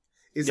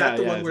 Is Yeah, that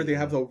the yeah, one where they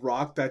have the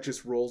rock that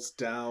just rolls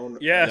down?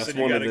 Yes, That's and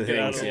you one of gotta the get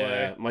out of things. the way.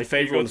 Yeah, my You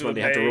favorite go one's through when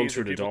the they have to run maze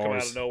through and the people come out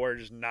doors. of nowhere and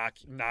just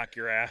knock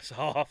your ass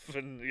off,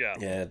 and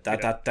Yeah,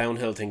 that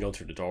downhill thing going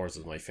through the doors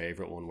is my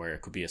favorite one, where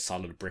it could be a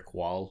solid brick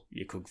wall.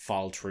 You could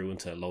fall through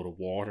into a load of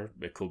water.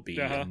 It could be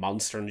a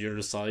monster on the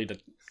other side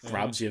that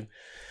grabs you.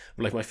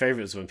 But like my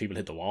favorite is when people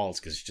hit the walls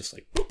because it's just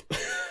like,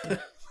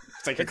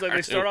 it's like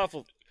they start off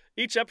with.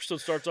 Each episode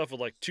starts off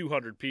with like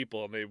 200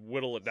 people, and they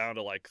whittle it down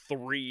to like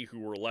 3 who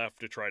were left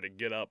to try to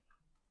get up,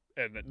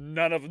 and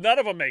none of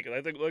them make it.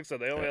 I think, like I said,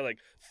 they only had like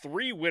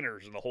 3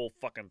 winners in the whole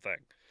fucking thing.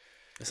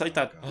 It's like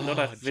that, you know,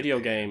 that video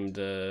Japan. game,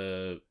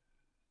 the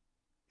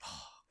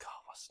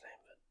what's the name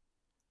of it?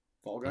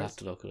 Fall I'll Guys? have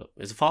to look it up.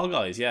 Is it Fall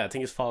Guys? Yeah, I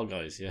think it's Fall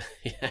Guys. Yeah,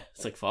 yeah,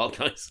 it's like Fall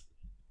Guys.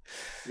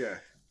 Yeah.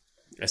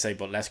 I say,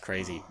 but less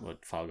crazy.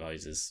 But Fall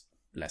Guys is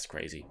less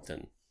crazy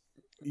than.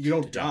 You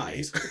don't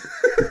die.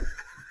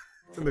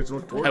 And there's no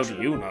torture. How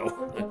do you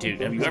know?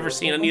 Dude, have you ever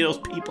seen any of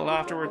those people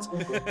afterwards?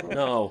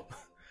 No.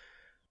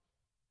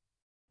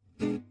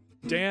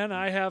 Dan,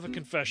 I have a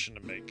confession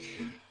to make.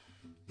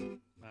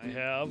 I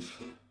have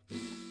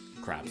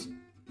Crabs.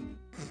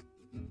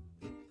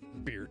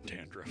 beard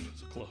dandruff.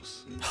 So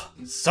close.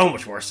 So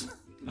much worse.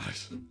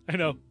 I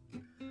know.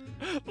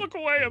 Look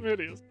away, I'm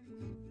hideous.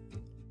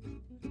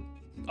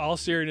 All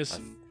seriousness.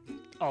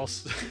 All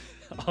serious.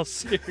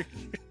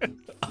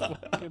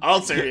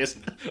 All serious.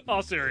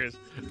 All serious.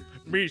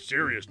 Me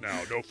serious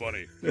now. No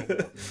funny. No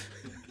more.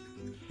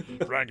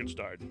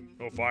 Frankenstein.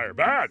 No fire.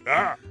 Bad.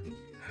 Ah.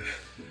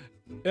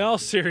 In all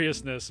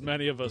seriousness,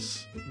 many of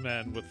us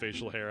men with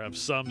facial hair have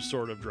some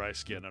sort of dry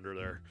skin under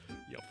their,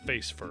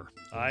 face fur.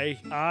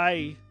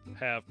 I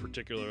have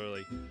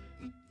particularly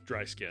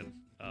dry skin,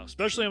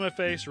 especially on my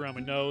face, around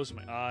my nose,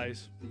 my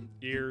eyes,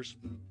 ears.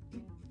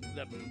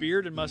 That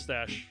beard and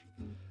mustache,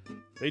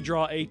 they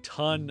draw a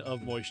ton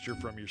of moisture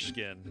from your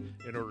skin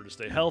in order to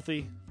stay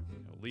healthy,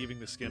 leaving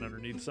the skin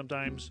underneath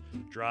sometimes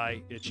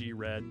dry, itchy,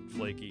 red,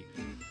 flaky,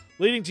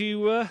 leading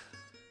to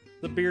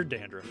the beard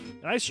dandruff.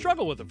 And I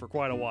struggled with it for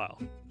quite a while.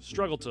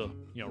 Struggled to,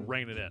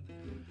 rein it in.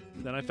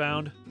 Then I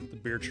found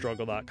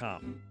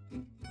thebeardstruggle.com.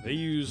 They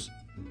use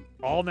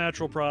all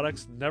natural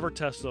products, never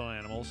tested on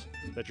animals,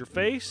 that your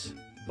face,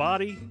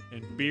 body,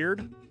 and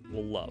beard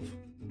will love.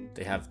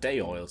 They have day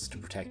oils to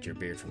protect your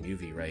beard from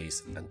UV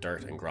rays and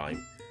dirt and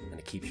grime, and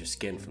it keeps your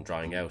skin from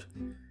drying out.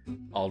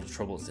 All the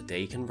troubles the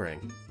day can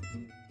bring.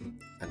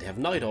 And they have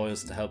night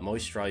oils to help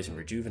moisturize and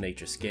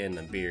rejuvenate your skin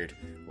and beard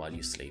while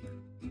you sleep.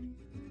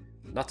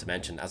 Not to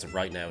mention, as of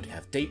right now, they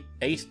have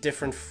 8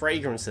 different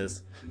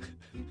fragrances.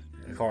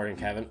 According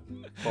to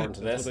this.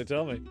 That's what they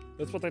tell me.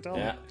 That's what they tell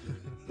Yeah.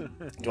 me. Do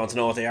you want to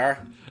know what they are?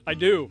 I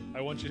do.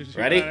 I want you to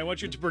Ready? I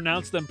want you to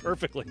pronounce them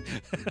perfectly.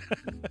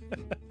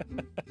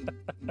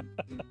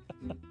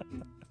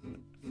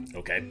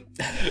 Okay.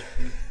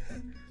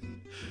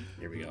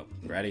 Here we go.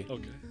 Ready?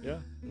 Okay. Yeah.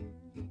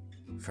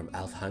 From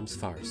Alfheim's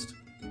Forest,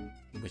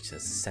 which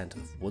has the scent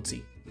of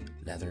woodsy,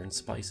 leather and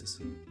spices,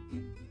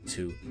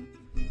 to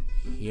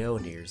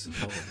Hionir's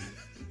Home,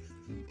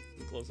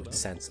 Close with enough.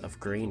 scents of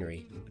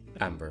greenery,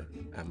 amber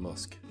and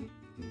musk,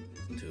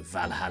 to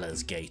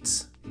Valhalla's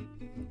Gates,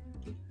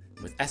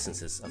 with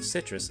essences of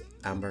citrus,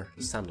 amber,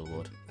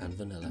 sandalwood and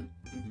vanilla.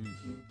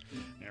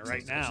 And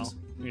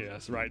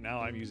right now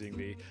I'm using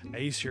the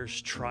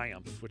Aesir's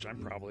Triumph, which I'm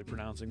probably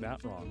pronouncing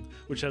that wrong,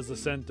 which has the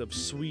scent of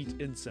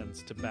sweet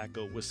incense,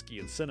 tobacco, whiskey,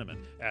 and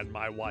cinnamon. And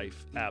my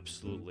wife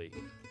absolutely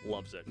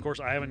loves it. Of course,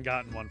 I haven't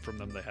gotten one from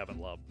them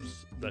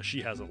that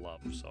she hasn't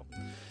loved. So,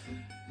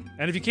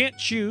 and if you can't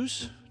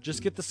choose,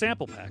 just get the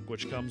sample pack,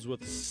 which comes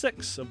with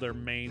 6 of their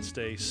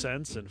mainstay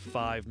scents and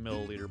 5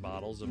 milliliter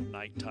bottles of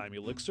nighttime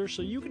elixir,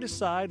 so you can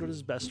decide what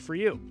is best for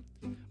you.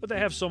 But they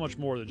have so much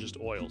more than just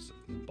oils: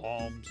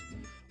 balms,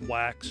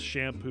 wax,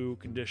 shampoo,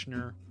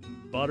 conditioner,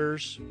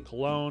 butters,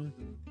 cologne,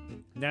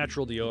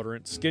 natural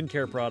deodorant,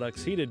 skincare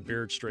products, heated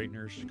beard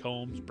straighteners,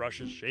 combs,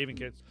 brushes, shaving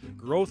kits,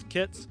 growth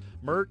kits,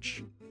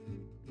 merch.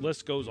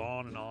 List goes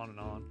on and on and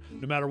on.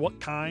 No matter what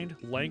kind,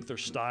 length, or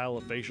style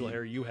of facial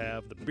hair you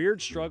have, the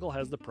Beard Struggle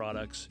has the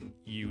products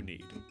you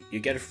need. You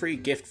get a free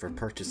gift for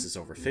purchases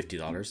over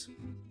 $50,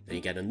 then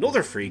you get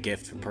another free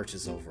gift for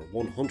purchases over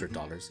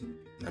 $100,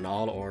 and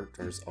all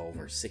orders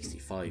over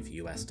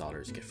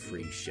 $65 get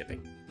free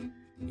shipping.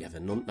 You have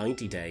a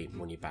 90-day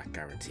money-back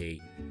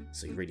guarantee,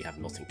 so you really have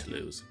nothing to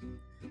lose.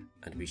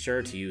 And be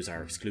sure to use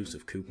our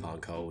exclusive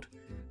coupon code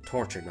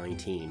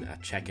TORTURE19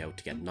 at checkout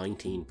to get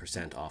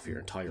 19% off your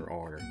entire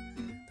order.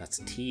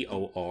 That's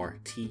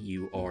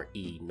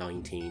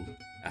TORTURE19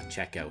 at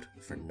checkout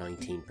for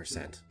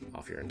 19%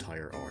 off your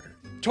entire order.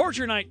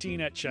 Torture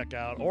 19 at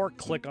checkout, or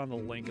click on the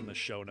link in the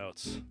show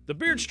notes.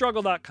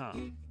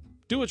 TheBeardStruggle.com.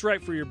 Do what's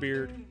right for your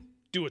beard.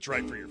 Do what's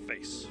right for your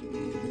face.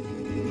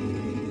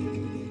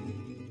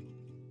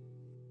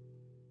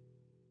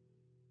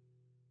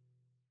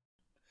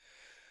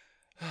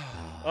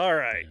 All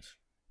right.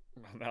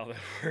 Now that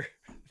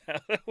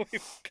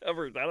we've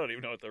covered, I don't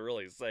even know what to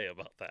really say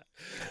about that.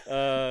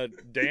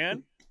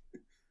 Dan,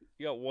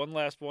 you got one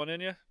last one in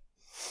you?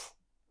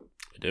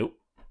 I do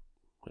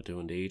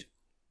indeed.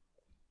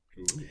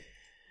 Ooh.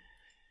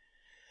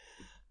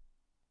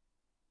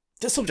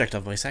 The subject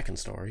of my second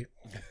story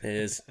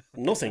is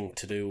nothing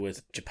to do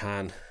with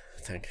Japan,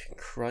 thank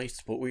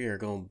Christ, but we are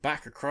going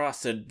back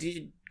across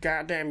the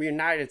goddamn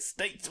United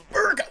States of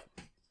America.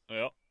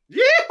 Yeah.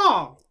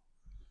 Yeah!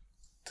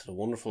 To the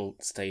wonderful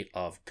state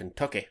of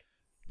Kentucky.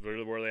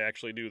 Where they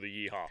actually do the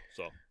yeehaw.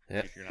 So, Yeah.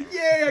 if you're not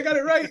Yay, I got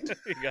it right!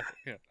 You got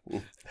it, yeah.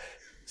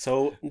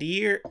 So, the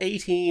year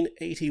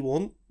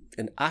 1881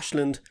 in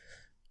Ashland,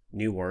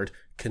 new word,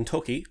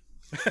 Kentucky.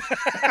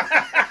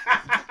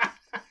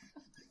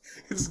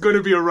 It's going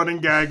to be a running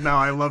gag now.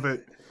 I love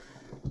it.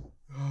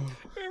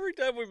 Every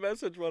time we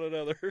message one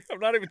another, I'm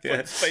not even putting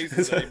Yeah.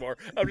 spaces anymore.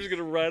 I'm just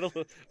gonna write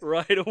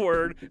a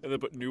word and then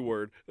put new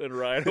word, then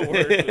write a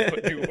word and then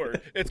put new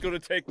word. It's gonna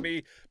take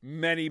me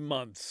many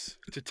months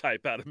to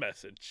type out a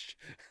message.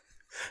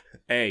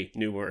 A,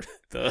 new word.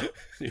 The,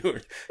 new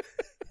word.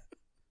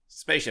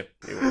 Spaceship,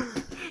 new word.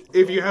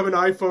 If you have an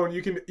iPhone,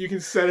 you can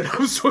set it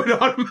up so it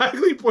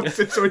automatically points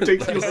it so it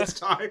takes you less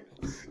time.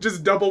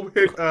 Just double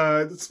hit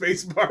the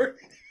space bar.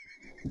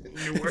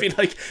 New I word. feel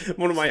like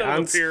one of my Instead of a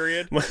aunts.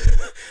 period.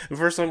 The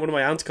first time one of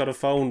my aunts got a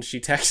phone, she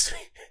texted me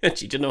and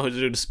she didn't know how to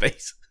do the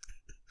space.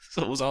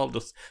 So it was all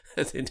just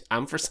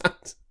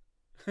ampersand.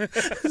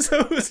 So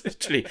it was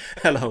literally,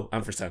 hello,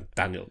 ampersand,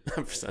 Daniel,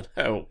 ampersand,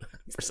 oh,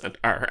 ampersand,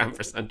 R,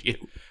 ampersand, you.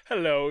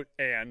 Hello,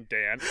 and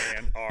Dan,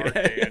 and R,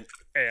 and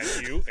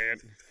you,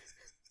 and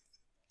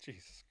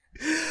Jesus.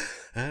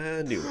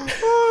 New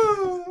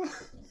word.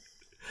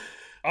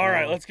 All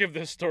right, let's give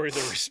this story the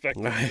respect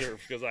it Right.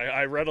 deserves because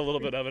I read a little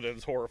bit of it and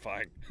it's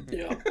horrifying.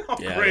 Yeah, Oh,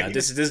 yeah. great.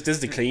 This is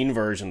the clean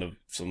version of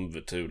some of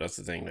it too. That's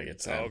the thing. Like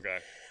it's Okay.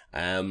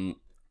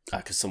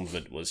 because some of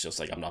it was just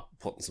like I'm not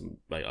putting some.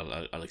 Like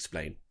I'll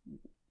explain.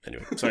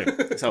 Anyway, sorry.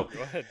 So,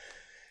 Go ahead.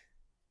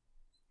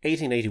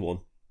 1881,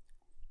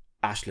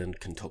 Ashland,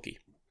 Kentucky.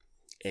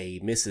 A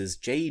Mrs.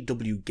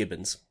 J.W.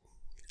 Gibbons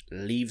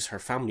leaves her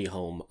family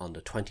home on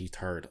the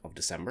 23rd of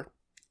December,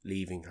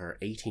 leaving her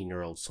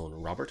 18-year-old son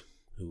Robert,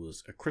 who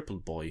was a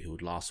crippled boy who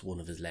had lost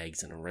one of his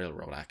legs in a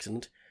railroad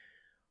accident,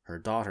 her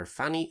daughter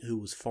Fanny, who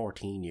was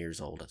 14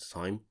 years old at the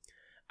time,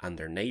 and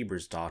their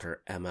neighbour's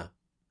daughter Emma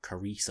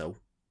Cariso,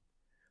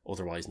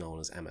 otherwise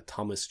known as Emma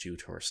Thomas due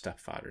to her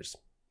stepfather's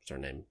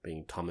surname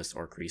being Thomas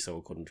or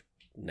Cariso. Couldn't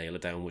nail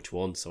it down which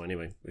one, so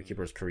anyway, we keep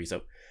her as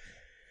Cariso.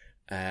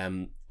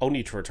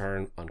 Only to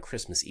return on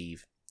Christmas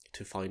Eve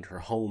to find her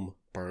home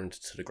burned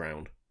to the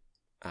ground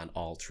and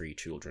all three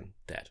children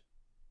dead.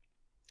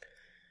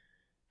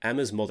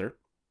 Emma's mother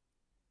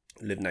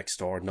lived next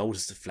door,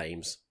 noticed the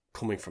flames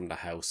coming from the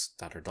house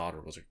that her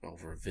daughter was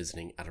over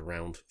visiting at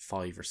around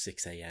 5 or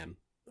 6 a.m.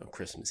 on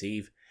Christmas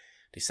Eve.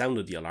 They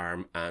sounded the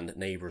alarm and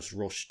neighbours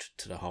rushed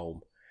to the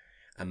home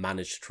and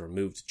managed to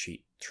remove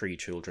the three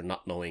children,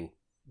 not knowing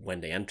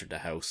when they entered the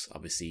house,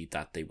 obviously,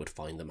 that they would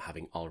find them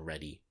having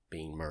already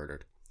been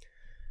murdered.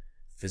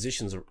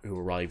 Physicians who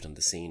arrived on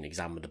the scene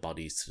examined the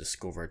bodies to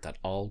discover that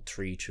all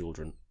three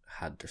children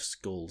had their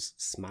skulls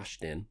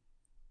smashed in,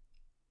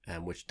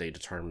 which they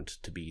determined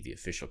to be the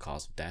official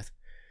cause of death,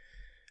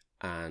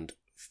 and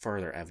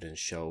further evidence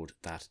showed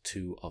that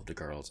two of the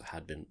girls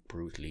had been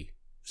brutally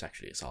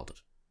sexually assaulted.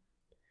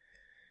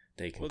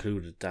 They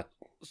concluded that...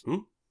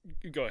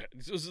 Go ahead.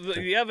 So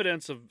the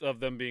evidence of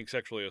them being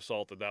sexually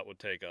assaulted, that would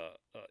take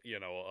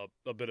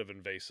a bit of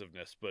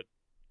invasiveness, but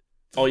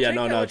Oh yeah, take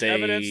no, that no, much they...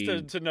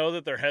 evidence to know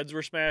that their heads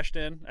were smashed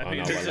in. I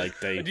mean, no, well, like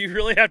they... do you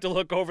really have to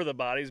look over the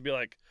bodies and be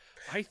like,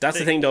 That's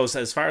the thing, though. So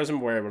as far as I'm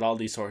aware, with all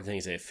these sort of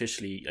things, they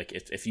officially, like,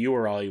 if you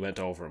or I went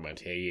over and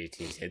went, "Hey,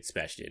 his head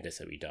smashed in, this is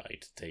how he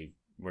died," they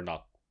were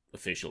not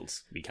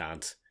officials. We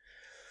can't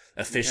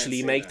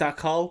officially make that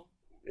call.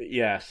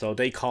 Yeah, so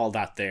they called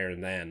that there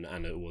and then,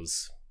 and it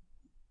was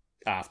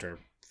after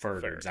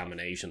further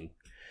examination.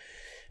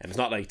 And it's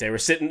not like they were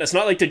sitting. It's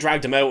not like they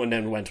dragged him out and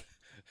then went.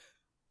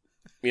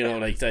 You know,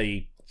 like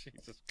they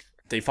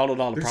followed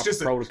all the proper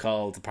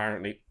protocols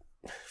apparently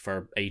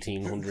for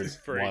 1800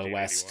 For Wild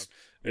West.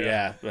 1881.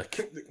 Yeah, like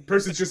The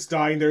person's just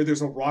dying there.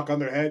 There's a rock on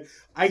their head.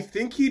 I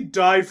think he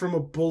died from a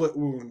bullet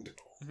wound.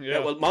 yeah.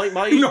 Well,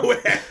 my No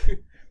way.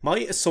 my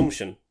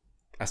assumption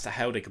as to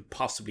how they could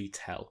possibly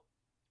tell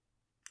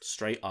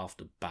straight off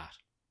the bat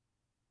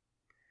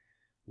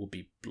would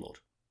be blood.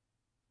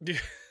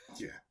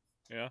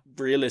 Yeah.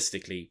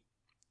 Realistically,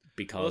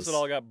 because Unless it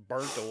all got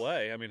burnt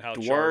away. I mean, how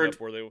the charred word up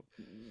were they?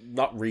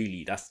 not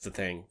really. That's the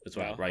thing as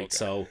well, No? right? Okay.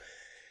 So.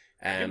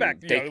 back,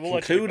 they we'll let you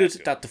get concluded back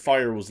to that the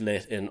fire was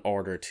lit in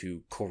order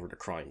to cover the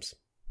crimes.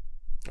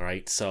 All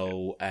right,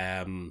 so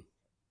I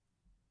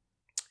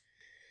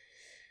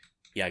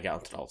get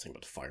onto the whole thing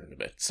about the fire in a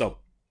bit. So,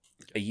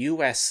 a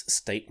U.S.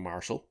 state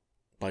marshal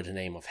by the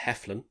name of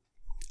Heflin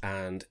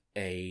and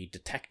a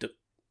detective.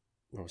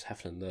 Where was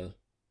Heflin?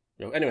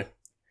 Anyway,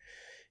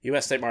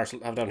 U.S. state marshal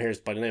I have down here is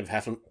by the name of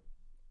Heflin,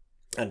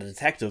 and a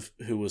detective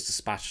who was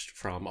dispatched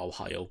from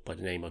Ohio by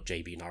the name of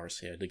J.B.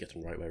 Norris, yeah, I did get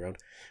them the right way around,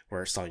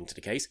 were assigned to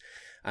the case.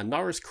 And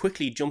Norris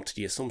quickly jumped to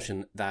the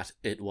assumption that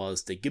it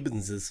was the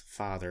Gibbons'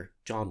 father,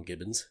 John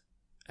Gibbons,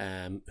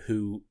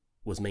 who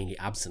was mainly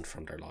absent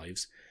from their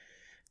lives,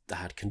 that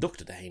had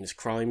conducted the heinous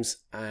crimes,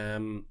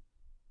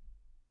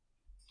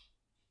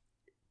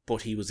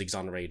 but he was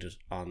exonerated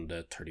on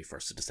the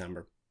 31st of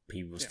December.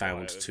 He was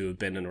found to have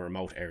been in a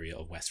remote area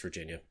of West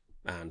Virginia,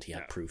 and he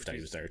had proof that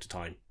he was there at the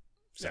time.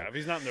 So, if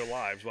he's not in their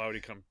lives, why would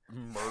he come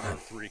murder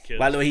 3 kids?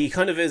 Well, he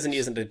kind of is and he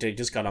isn't. They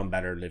just got on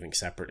better living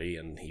separately,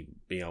 and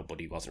but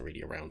he wasn't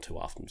really around too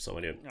often. So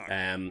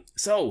anyway,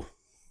 so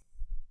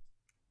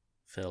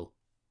Phil,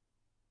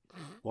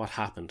 what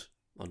happened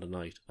on the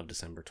night of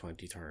December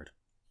 23rd,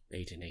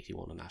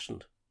 1881 in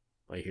Ashland?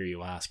 I hear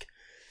you ask.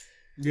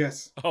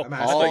 Yes. I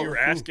thought you were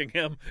asking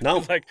him. No.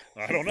 He's like,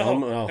 I don't know.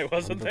 No, I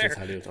wasn't there.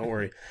 Tell you, don't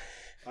worry.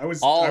 I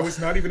was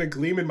not even a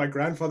gleam in my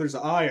grandfather's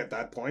eye at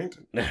that point.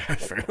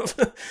 Fair enough.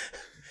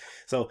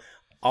 So,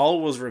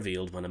 all was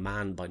revealed when a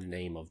man by the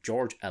name of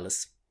George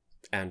Ellis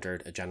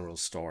entered a general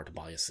store to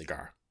buy a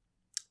cigar.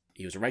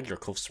 He was a regular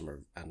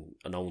customer and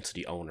known to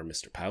the owner,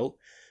 Mr. Powell,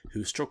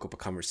 who struck up a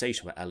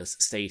conversation with Ellis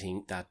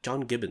stating that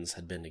John Gibbons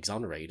had been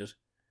exonerated,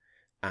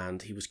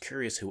 and he was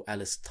curious who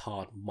Ellis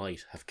thought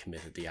might have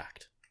committed the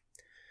act.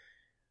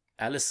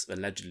 Ellis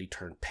allegedly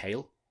turned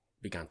pale,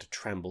 began to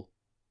tremble,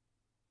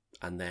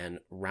 and then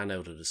ran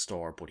out of the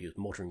store, but he was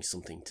muttering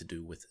something to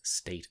do with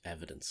state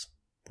evidence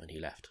when he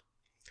left.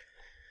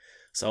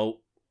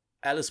 So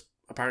Ellis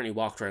apparently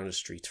walked around the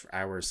streets for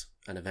hours,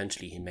 and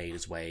eventually he made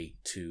his way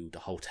to the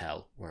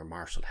hotel where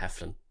Marshal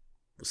Heflin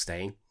was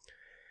staying.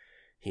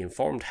 He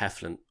informed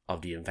Heflin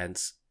of the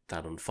events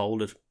that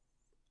unfolded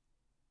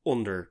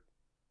under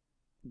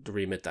the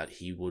remit that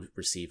he would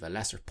receive a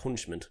lesser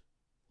punishment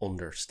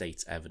under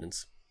state's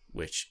evidence,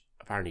 which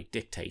apparently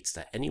dictates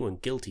that anyone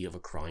guilty of a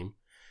crime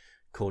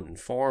could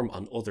inform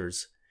on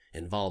others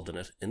involved in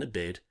it in a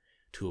bid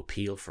to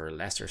appeal for a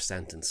lesser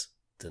sentence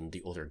than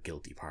the other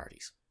guilty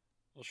parties.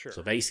 Well, sure.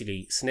 So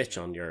basically, snitch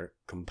on your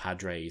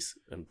compadres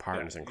and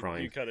partners in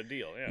crime. You cut a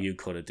deal, yeah. You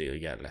cut a deal, you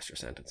get a lesser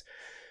sentence.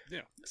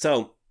 Yeah.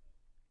 So,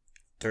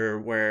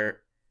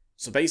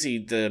 basically,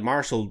 the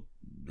marshal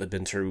had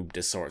been through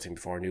this sort of thing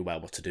before, knew well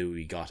what to do.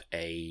 He got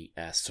a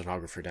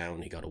stenographer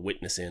down, he got a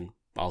witness in,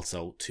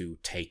 also to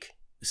take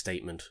a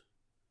statement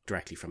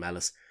directly from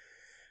Ellis.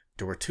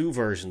 There were 2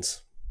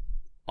 versions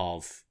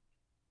of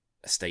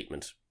a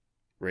statement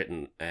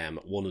written.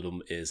 One of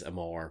them is a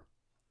more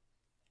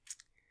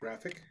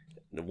graphic.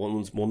 One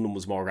of them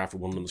was more graphic.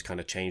 One of them was kind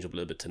of changed up a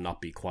little bit to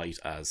not be quite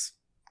as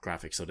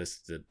graphic. So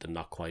the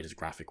not quite as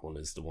graphic one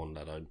is the one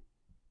that I'm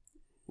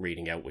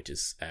reading out, which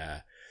is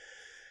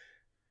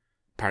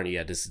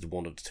apparently this is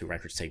one of the 2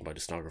 records taken by the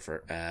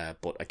stenographer.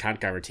 But I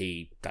can't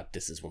guarantee that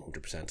this is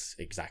 100%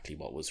 exactly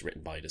what was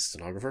written by the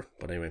stenographer.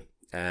 But anyway,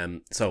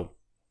 so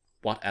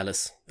what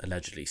Ellis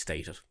allegedly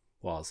stated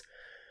was,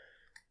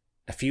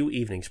 a few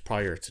evenings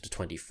prior to the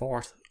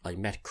 24th, I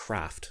met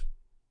Kraft,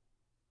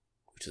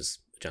 which is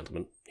a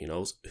gentleman he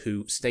knows,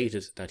 who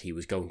stated that he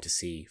was going to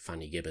see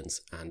Fanny Gibbons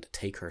and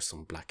take her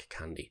some black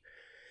candy,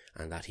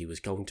 and that he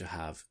was going to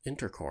have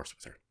intercourse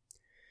with her.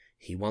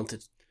 He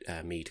wanted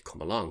me to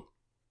come along.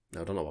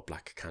 Now, I don't know what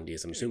black candy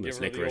is. I'm assuming it's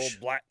licorice. The old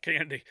black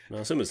candy. No,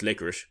 I assume it's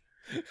licorice.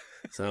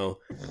 So,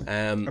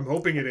 I'm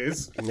hoping it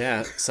is.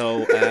 Yeah,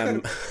 so,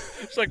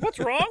 it's like, what's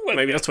wrong with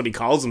maybe that's what he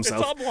calls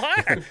himself. It's all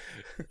black.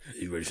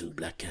 The original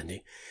black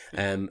candy.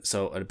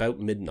 So at about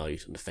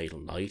midnight on the fatal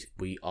night,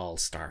 we all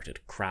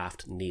started,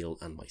 Kraft, Neil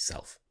and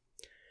myself.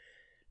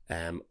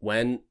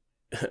 When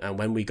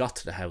we got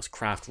to the house,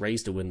 Kraft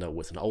raised the window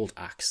with an old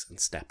axe and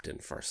stepped in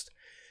first.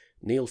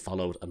 Neil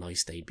followed and I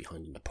stayed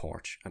behind on the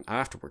porch, and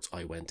afterwards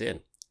I went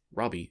in.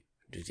 Robbie,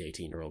 the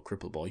 18-year-old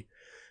cripple boy,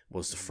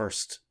 was the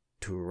first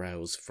to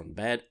arouse from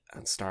bed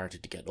and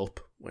started to get up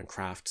when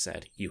Kraft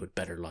said, "You had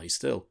better lie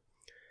still."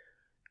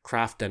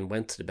 Kraft then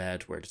went to the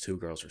bed where the 2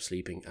 girls were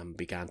sleeping and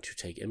began to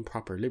take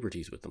improper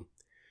liberties with them.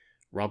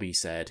 Robbie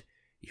said,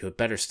 "You had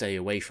better stay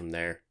away from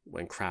there,"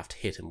 when Kraft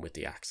hit him with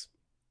the axe.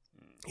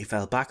 He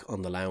fell back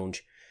on the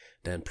lounge,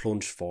 then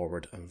plunged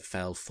forward and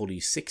fell fully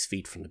 6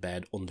 feet from the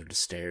bed under the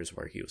stairs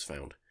where he was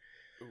found.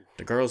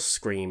 The girls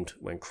screamed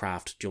when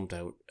Kraft jumped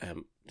out.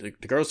 The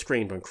girls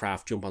screamed when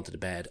Kraft jumped onto the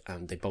bed,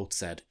 and they both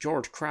said,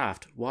 "George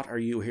Kraft, what are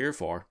you here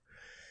for?"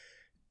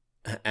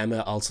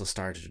 Emma also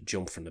started to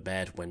jump from the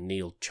bed when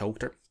Neil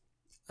choked her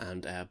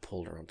and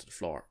pulled her onto the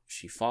floor.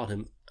 She fought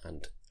him,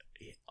 and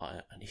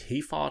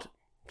she fought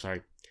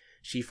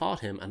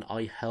him, and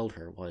I held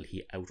her while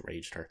he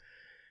outraged her.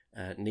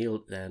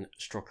 Neil then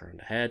struck her in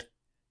the head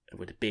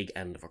with the big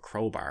end of a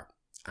crowbar,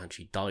 and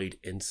she died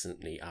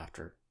instantly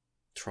after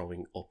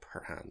throwing up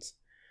her hands.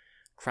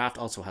 Kraft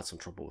also had some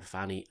trouble with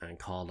Fanny and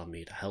called on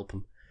me to help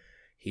him.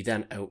 He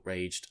then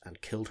outraged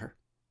and killed her.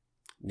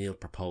 Neil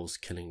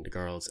proposed killing the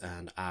girls,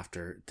 and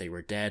after they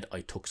were dead,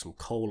 I took some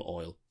coal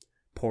oil,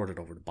 poured it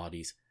over the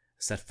bodies,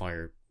 set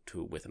fire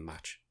to it with a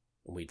match,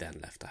 and we then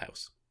left the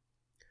house.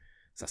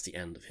 So that's the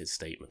end of his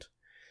statement.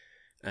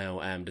 Now,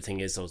 the thing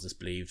is, though, it's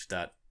believed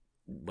that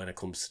when it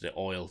comes to the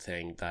oil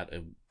thing, that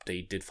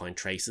they did find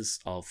traces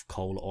of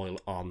coal oil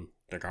on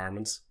their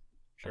garments.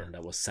 Sure. And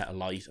that was set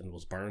alight and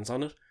was burns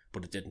on it,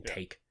 but it didn't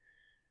take.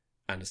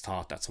 And it's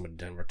thought that somebody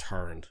then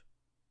returned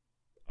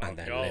and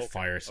then lit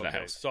fire to the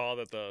house. Saw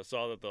that the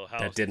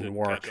house that didn't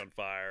work, catch on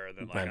fire, and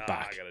then went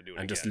back I gotta do it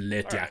and again. just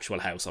lit the actual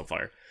house on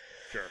fire.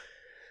 Sure.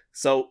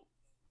 So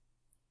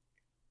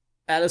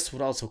Ellis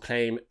would also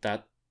claim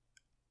that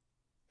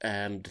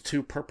the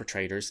two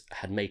perpetrators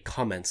had made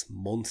comments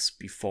months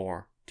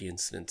before the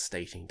incident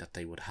stating that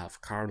they would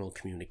have carnal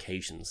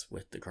communications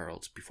with the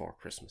girls before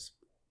Christmas.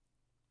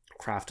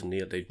 Kraft and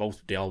Neil,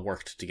 they all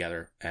worked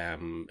together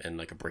in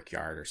like a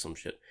brickyard or some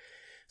shit.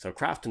 So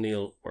Kraft and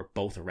Neil were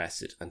both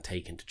arrested and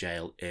taken to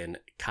jail in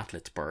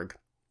Catlettsburg,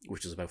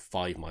 which is about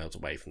 5 miles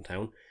away from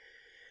town.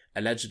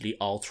 Allegedly,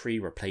 all three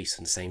were placed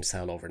in the same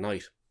cell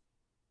overnight,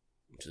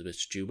 which is a bit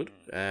stupid.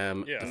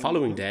 The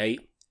following day,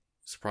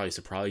 surprise,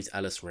 surprise,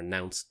 Ellis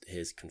renounced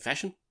his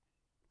confession,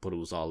 but it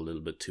was all a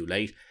little bit too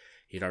late.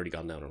 He'd already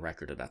gone down on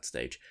record at that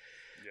stage.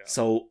 Yeah.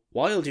 So,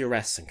 while the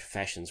arrests and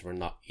confessions were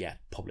not yet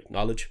public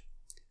knowledge,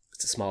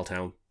 it's a small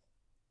town,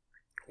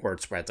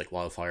 word spread like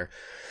wildfire,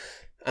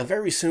 and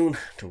very soon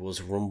there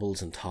was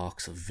rumbles and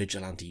talks of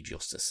vigilante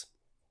justice.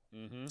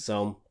 Mm-hmm.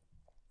 So,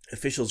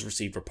 officials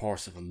received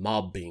reports of a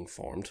mob being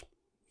formed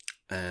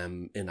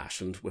in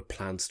Ashland with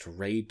plans to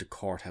raid the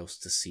courthouse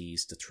to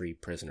seize the 3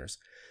 prisoners.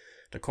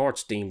 The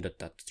courts deemed that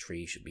the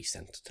 3 should be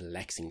sent to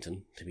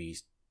Lexington to be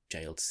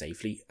jailed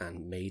safely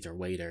and made their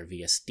way there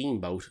via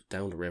steamboat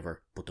down the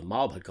river, but the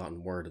mob had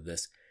gotten word of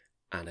this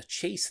and a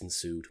chase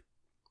ensued.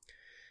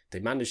 They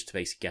managed to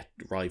basically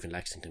arrive in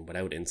Lexington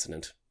without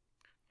incident.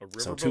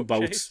 So 2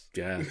 boats,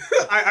 yeah.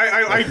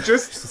 I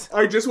just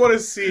want to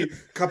see a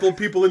couple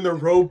people in their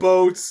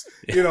rowboats,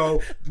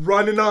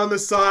 running on the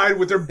side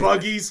with their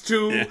buggies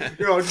too,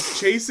 just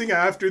chasing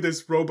after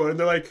this rowboat, and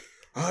they're like,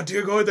 "Oh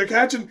dear God, they're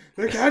catching!"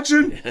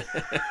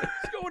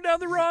 It's going down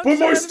the wrong Put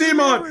side more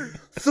steam on!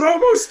 Throw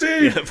more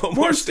steam! Yeah, put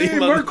more steam,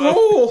 more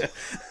coal!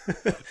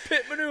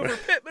 Pit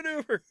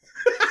maneuver!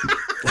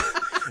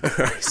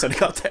 So they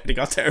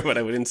got there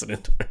without an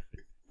incident.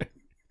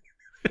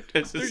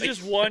 There's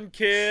just one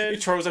kid. He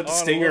throws out the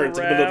stinger into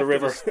the middle of the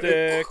river.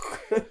 Stick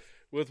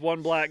with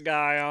one black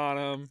guy on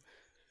him.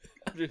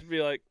 Just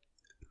be like,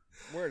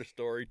 we're in a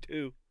story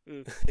too.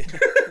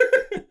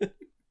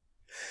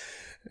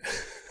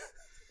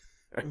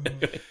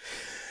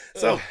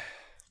 So,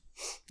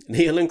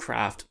 Neil and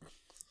Kraft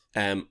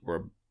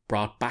were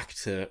brought back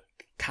to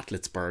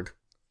Catlettsburg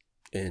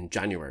in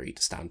January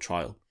to stand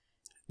trial.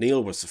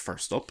 Neil was the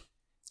first up.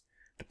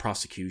 The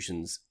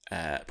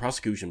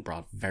prosecution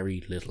brought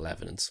very little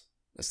evidence,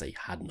 as they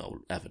had no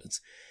evidence.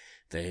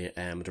 There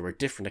were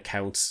different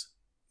accounts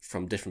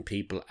from different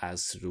people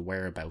as to the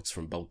whereabouts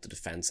from both the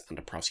defence and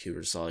the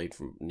prosecutor's side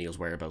from Neil's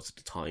whereabouts at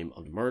the time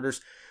of the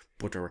murders,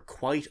 but there were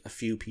quite a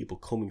few people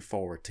coming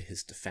forward to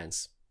his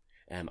defence,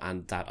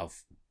 and that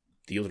of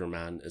the other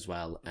man as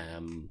well,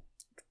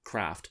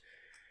 Kraft,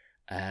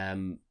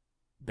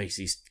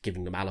 basically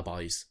giving them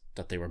alibis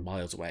that they were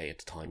miles away at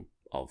the time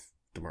of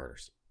the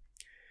murders.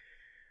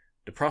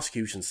 The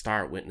prosecution's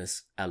star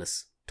witness,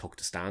 Ellis, took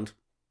the stand.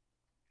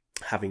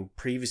 Having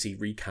previously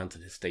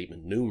recanted his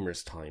statement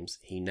numerous times,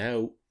 he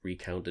now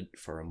recounted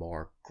for a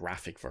more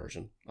graphic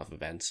version of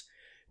events,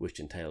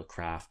 which entailed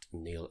Kraft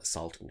and Neil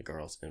assaulting the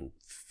girls in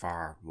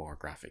far more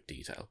graphic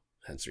detail.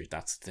 Hence,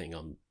 that's the thing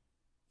I'm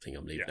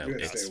leaving out.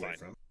 It's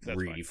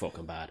really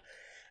fucking bad.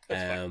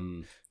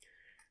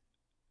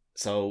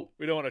 So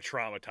we don't want to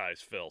traumatize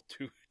Phil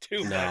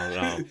too much.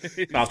 No.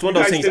 It's one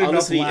of those things.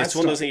 Honestly, it's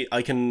one of those things.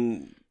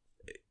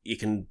 You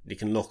can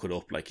look it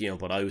up,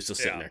 but I was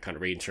just sitting there kind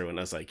of reading through, and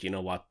I was like, you know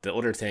what, the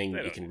other thing,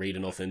 you can read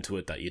enough into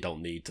it that you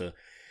don't need to,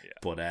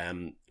 but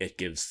it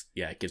gives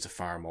a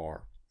far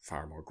more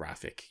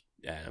graphic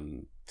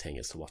thing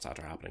as to what's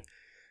after happening.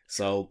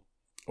 So,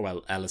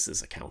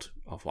 Ellis's account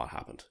of what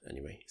happened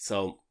anyway.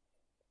 So,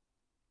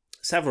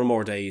 several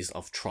more days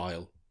of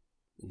trial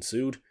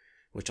ensued,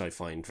 which I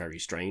find very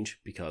strange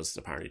because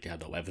apparently they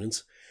had no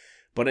evidence.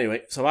 But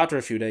anyway, so after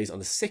a few days, on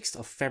the 6th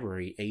of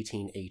February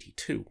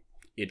 1882,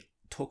 it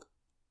took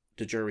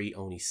the jury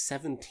only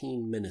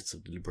 17 minutes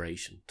of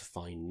deliberation to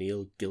find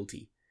Neil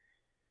guilty,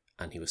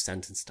 and he was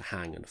sentenced to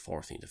hang on the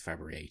 14th of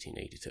February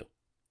 1882.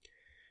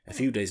 A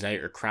few days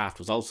later, Kraft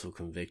was also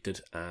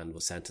convicted and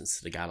was sentenced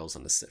to the gallows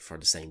for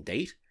the same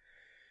date.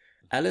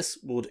 Ellis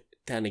would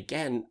then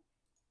again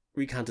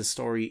recant his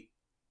story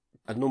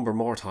a number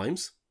more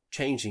times,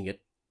 changing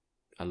it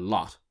a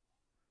lot.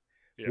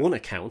 Yeah. One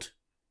account,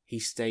 he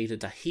stated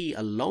that he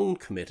alone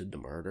committed the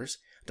murders,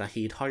 that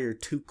he had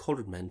hired 2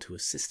 coloured men to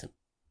assist him.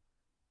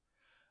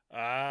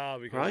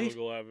 Because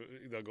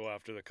they'll go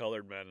after the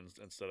coloured men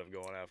instead of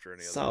going after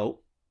any other.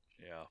 So,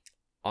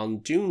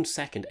 on June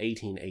 2nd,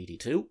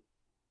 1882,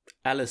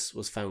 Ellis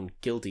was found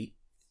guilty,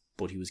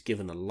 but he was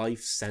given a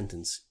life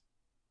sentence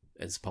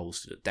as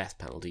opposed to the death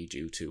penalty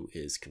due to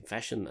his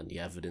confession and the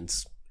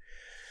evidence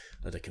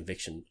of the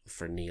conviction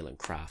for Neil and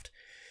Kraft.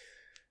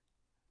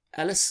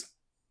 Ellis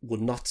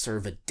would not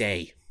serve a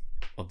day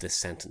of this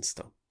sentence,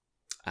 though,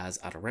 as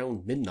at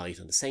around midnight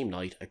on the same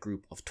night, a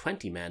group of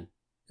 20 men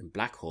in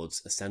black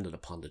hoods ascended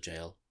upon the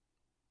jail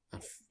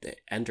and they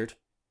entered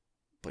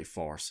by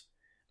force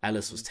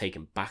Ellis was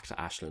taken back to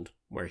Ashland,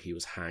 where he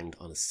was hanged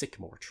on a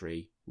sycamore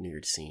tree near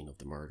the scene of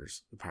the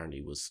murders. Apparently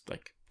it was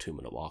like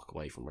 2-minute walk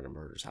away from where the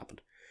murders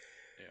happened.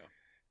 Yeah.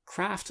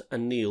 Kraft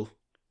and Neal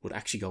would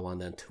actually go on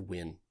then to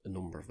win a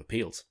number of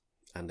appeals,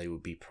 and they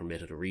would be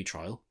permitted a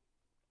retrial.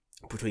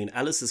 Between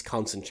Ellis's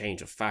constant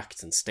change of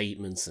facts and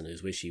statements and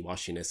his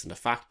wishy-washiness and the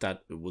fact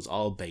that it was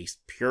all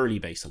purely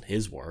based on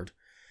his word,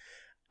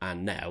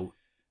 and now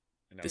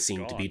this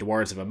seemed to be the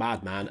words of a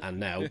madman, and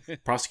now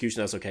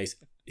prosecution has no case,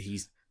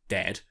 he's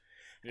dead.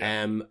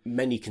 Yeah.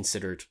 Many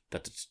considered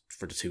that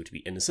for the two to be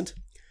innocent.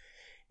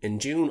 In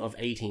June of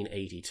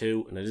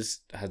 1882, and I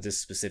just had this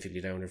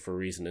specifically down there for a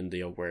reason in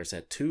the where it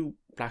said 2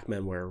 black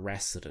men were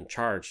arrested and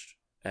charged,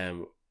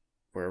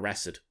 were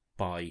arrested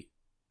by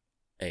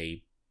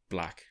a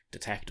black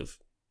detective.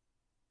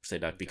 Say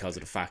that because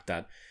of the fact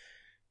that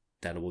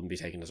then it wouldn't be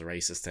taken as a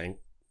racist thing,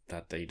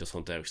 that they just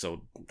hunt out.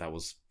 So that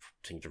was,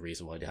 I think, the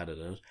reason why they had it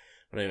in it.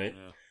 But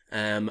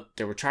anyway,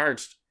 they were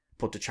charged,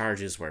 but the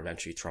charges were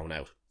eventually thrown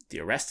out. The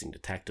arresting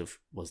detective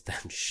was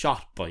then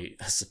shot by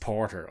a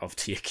supporter of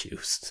the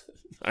accused.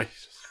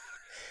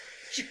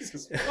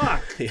 Jesus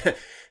fuck. Yeah.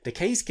 The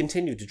case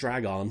continued to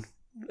drag on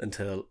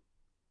until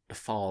the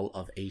fall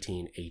of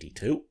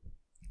 1882,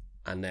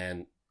 and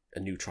then a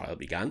new trial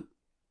began.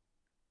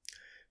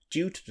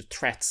 Due to the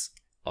threats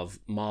of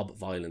mob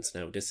violence,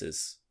 now this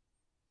is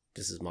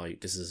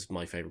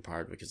my favorite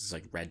part because it's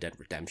like Red Dead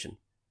Redemption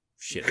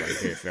shit right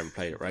here if you've ever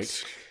played it,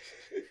 right?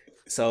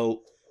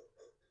 So,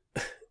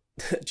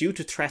 due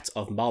to threats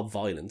of mob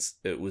violence,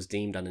 it was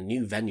deemed that a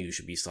new venue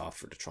should be sought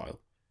for the trial.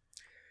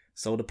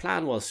 So the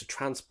plan was to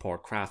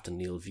transport Kraft and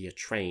Neal via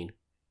train,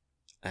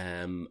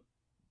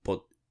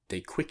 but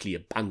they quickly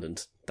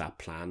abandoned that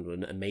plan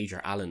when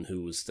Major Allen,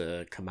 who was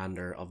the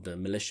commander of the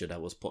militia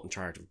that was put in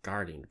charge of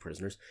guarding the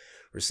prisoners,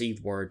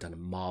 received word that a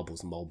mob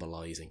was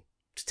mobilising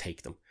to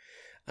take them,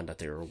 and that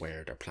they were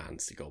aware of their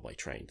plans to go by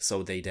train.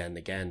 So they then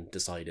again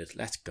decided,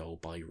 let's go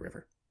by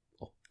river,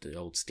 up the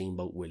old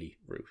Steamboat Willie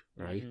route,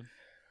 right? Mm-hmm.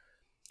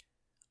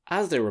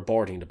 As they were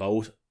boarding the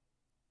boat,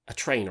 a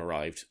train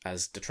arrived,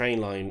 as the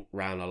train line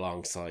ran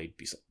along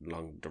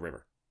the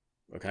river.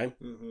 Okay?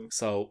 Mm-hmm.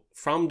 So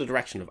from the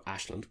direction of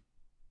Ashland,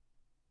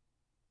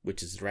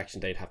 which is the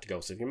direction they'd have to go.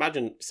 So if you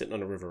imagine sitting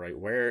on a river, right,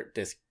 where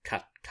this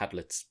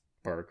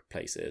Catlettsburg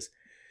place is,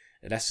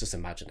 let's just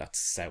imagine that's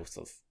south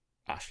of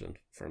Ashland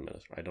for a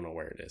minute. I don't know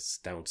where it is,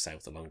 down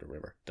south along the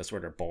river. That's where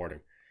they're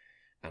boarding.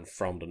 And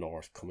from the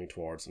north, coming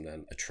towards them,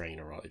 then a train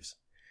arrives,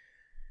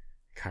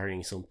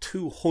 carrying some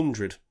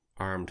 200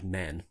 armed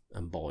men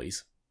and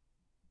boys,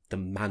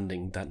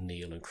 demanding that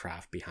Neal and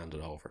Kraft be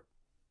handed over.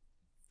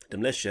 The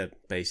militia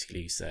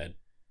basically said,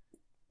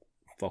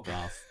 fuck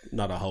off,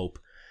 not a hope,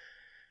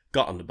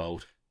 got on the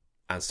boat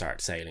and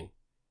started sailing.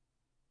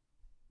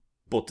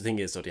 But the thing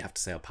is, though, they have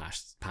to sail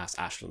past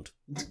Ashland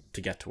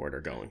to get to where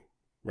they're going,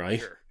 right?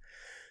 Sure.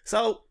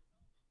 So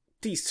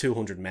these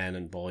 200 men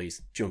and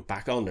boys jump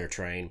back on their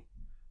train,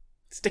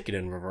 stick it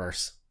in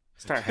reverse,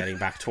 start heading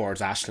back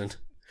towards Ashland.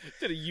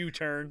 Did a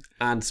U-turn.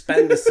 And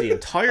spend the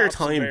entire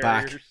time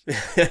back.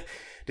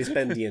 They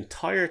spend the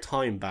entire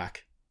time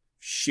back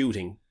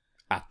shooting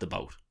at the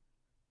boat.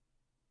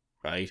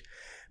 Right?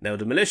 Now,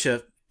 the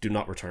militia do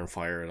not return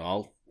fire at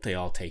all. They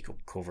all take up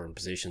cover and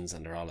positions,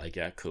 and they're all like,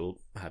 yeah, cool,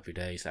 happy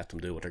days, let them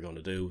do what they're going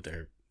to do.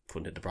 They're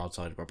putting it the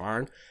broadside of a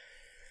barn.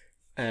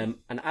 And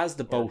as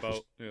the boat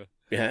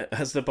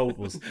as the boat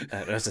was,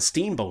 as a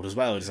steamboat as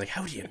well, it's like,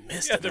 how do you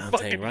miss the damn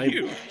thing, right?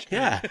 Huge.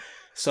 Yeah.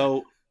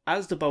 So,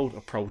 as the boat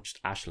approached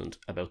Ashland,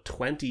 about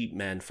 20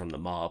 men from the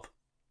mob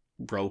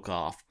broke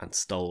off and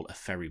stole a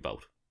ferry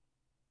boat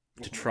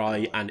to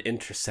try and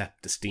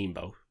intercept the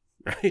steamboat,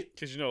 right?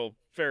 Because,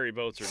 ferry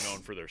boats are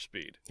known for their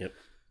speed. Yep.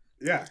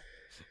 Yeah.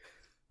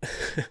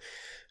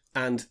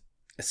 And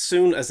as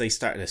soon as they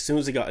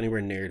got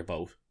anywhere near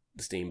the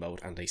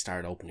steamboat, and they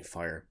started opening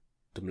fire,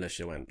 the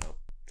militia went, no,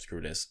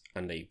 screw this,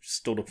 and they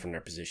stood up from their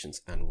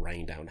positions and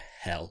rained down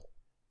hell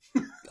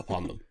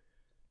upon them.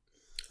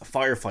 A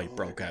firefight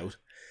broke out.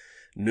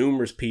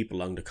 Numerous people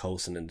along the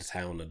coast and in the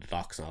town and the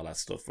docks and all that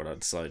stuff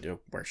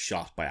were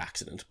shot by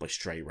accident by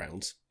stray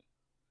rounds.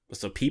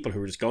 So people who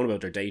were just going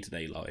about their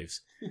day-to-day lives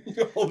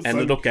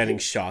ended up getting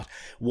shot.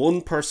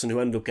 One person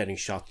who ended up getting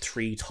shot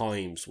 3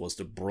 times was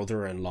the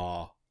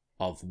brother-in-law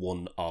of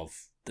one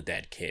of the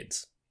dead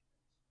kids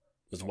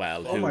as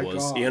well, who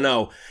was, God.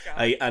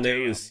 And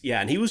it was,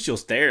 and he was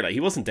just there, like, he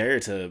wasn't there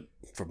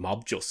for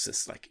mob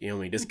justice, like,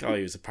 this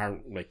guy was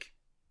apparently, like,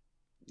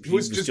 he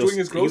was just doing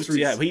his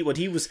groceries.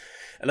 He was,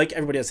 like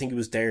everybody else, I think he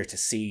was there to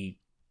see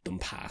them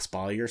pass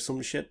by or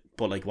some shit,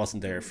 but like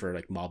wasn't there for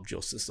like mob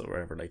justice or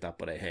whatever like that.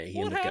 But hey, he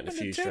ended up getting a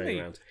few stray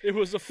rounds. It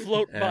was a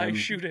float by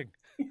shooting.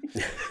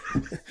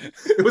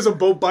 It was a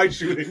boat by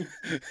shooting.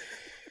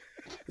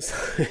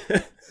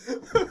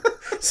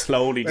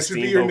 Slowly, that should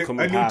be your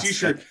new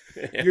T-shirt.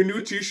 Your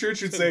new T-shirt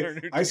should say,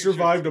 "I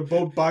survived a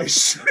boat by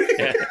shooting."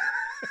 Yeah.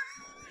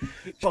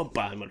 Boat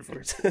by,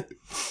 motherfuckers.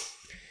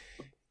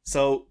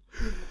 So,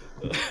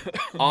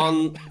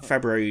 on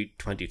February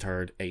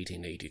 23rd,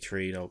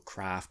 1883, though,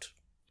 Kraft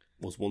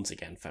was once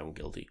again found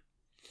guilty.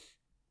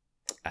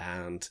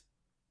 but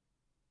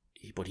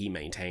he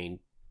maintained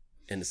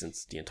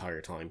innocence the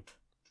entire time.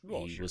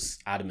 Well, He sure. was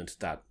adamant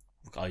that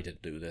I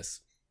didn't do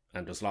this,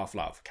 and there's an awful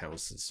lot of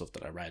accounts and stuff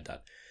that I read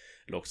that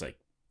looks like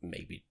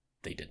maybe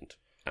they didn't,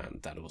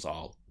 and that it was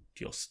all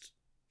just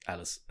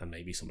Ellis and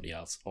maybe somebody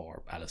else,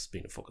 or Ellis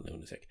being a fucking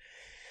lunatic.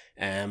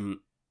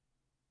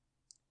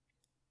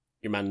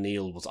 Your man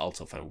Neil was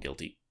also found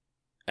guilty.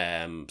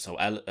 So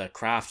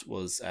Kraft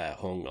was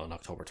hung on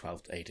October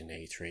 12th,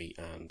 1883,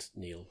 and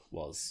Neil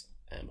was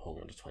hung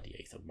on the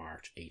 28th of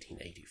March,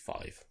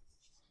 1885.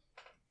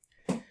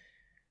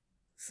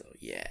 So,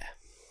 yeah.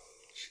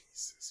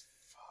 Jesus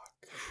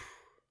fuck.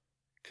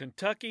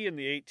 Kentucky in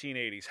the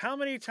 1880s. How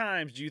many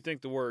times do you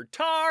think the word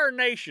Tar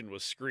Nation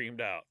was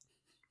screamed out?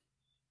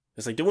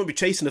 It's like, they wouldn't be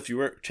chasing us if you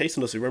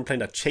weren't playing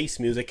that chase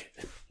music.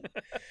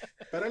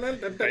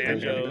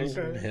 Banjos.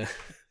 Yeah.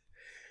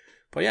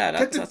 But yeah,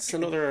 that's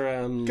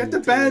another... Get the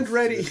band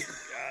ready.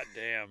 God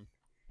damn.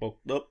 Woke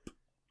up.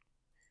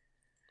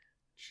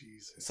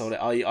 Jesus. So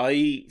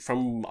I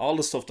from all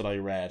the stuff that I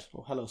read,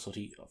 oh hello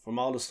Sooty, from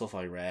all the stuff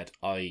I read,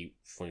 I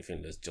funny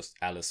feeling is just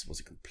Ellis was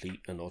a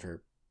complete and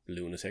utter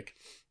lunatic.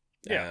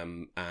 Yeah.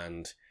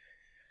 And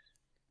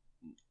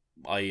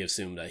I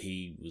assume that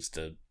he was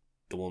the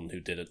one who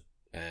did it,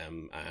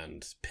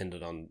 and pinned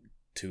it on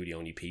two of the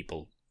only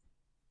people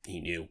he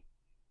knew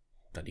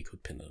that he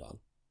could pin it on.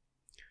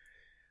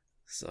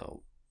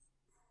 So,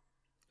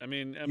 I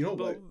mean, You know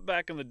what?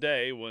 back in the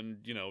day when,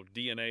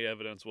 DNA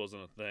evidence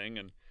wasn't a thing,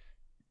 and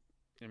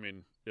I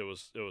mean, it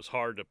was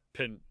hard to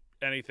pin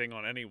anything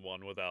on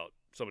anyone without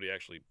somebody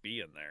actually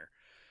being there.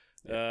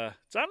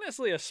 It's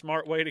honestly a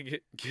smart way to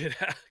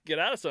get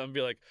out of something and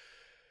be like,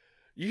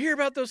 you hear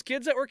about those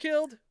kids that were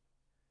killed?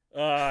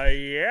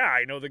 Yeah,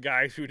 I know the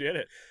guys who did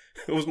it.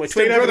 it was my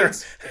State twin brother.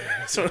 evidence.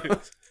 So,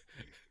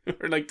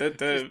 or like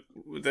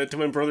the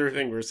twin brother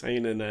thing we were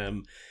saying in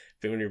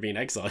when you're being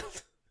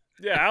exiled.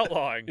 Yeah,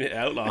 outlawing.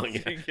 Yeah, outlawing.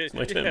 Yeah. It's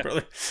my twin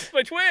brother. It's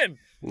my twin.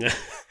 Yeah.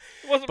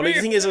 It wasn't But me. like,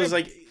 the thing is, it was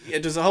like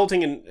there's a whole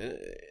thing in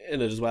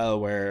it as well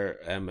where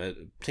I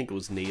think it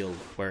was Neil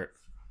where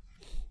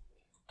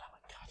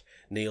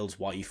Neil's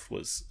wife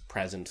was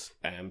present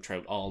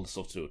throughout all the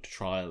stuff to do with the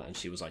trial, and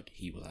she was like,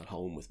 he was at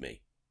home with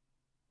me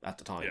at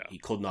the time. Yeah. He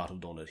could not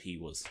have done it. She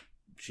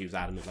was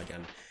adamant, like,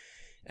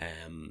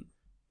 and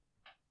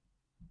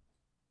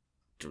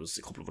there was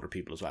a couple of other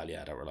people as well,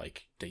 yeah, that were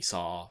like, they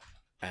saw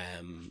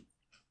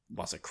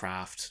was a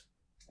Kraft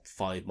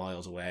 5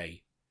 miles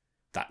away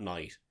that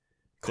night.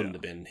 Couldn't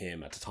have been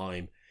him at the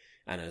time.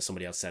 And then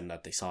somebody else said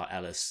that they saw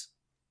Ellis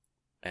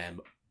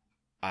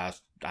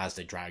as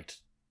they dragged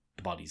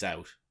the bodies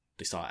out,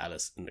 they saw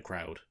Ellis in the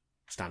crowd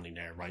standing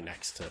there right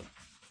next to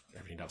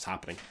everything that was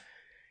happening,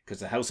 because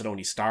the house had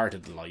only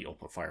started to light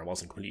up on fire. It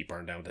wasn't completely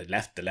burned down. They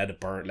left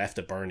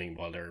it burning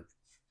while they're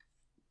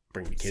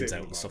bringing the kids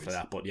Saving out and stuff like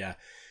bodies. that. But yeah,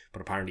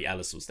 but apparently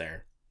Ellis was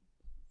there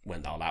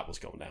when all that was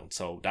going down.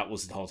 So that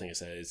was the whole thing. I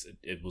said is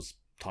it was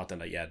thought then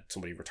that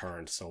somebody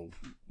returned. So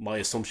my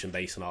assumption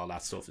based on all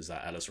that stuff is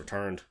that Ellis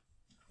returned,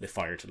 they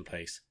fired to the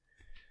place,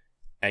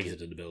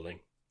 exited the building,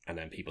 and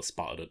then people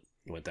spotted it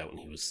and went out, and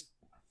he was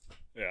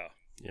Yeah.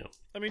 Yeah.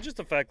 I mean, just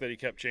the fact that he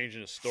kept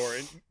changing his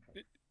story.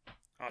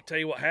 I'll tell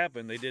you what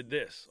happened. They did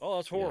this. Oh,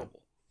 that's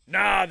horrible.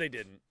 Nah, they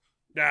didn't.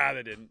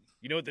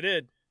 You know what they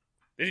did?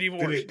 They did even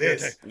They worse. did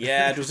this.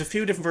 Yeah, there was a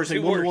few different versions.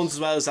 It One of the works. ones as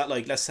well is that,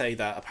 like, let's say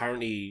that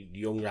apparently the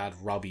young lad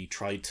Robbie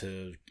tried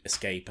to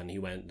escape,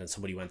 and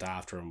somebody went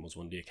after him, was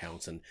one of the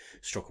accounts, and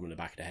struck him in the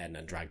back of the head and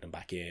then dragged him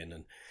back in.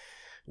 And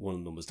one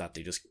of them was that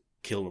they just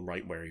killed him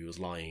right where he was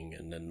lying,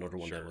 and then another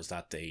one Sure. then was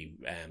that they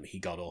he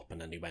got up and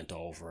then he went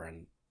over,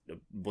 and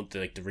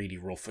the really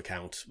rough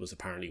account was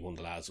apparently one of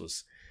the lads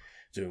was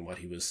doing what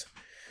he was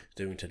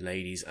doing to the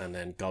ladies, and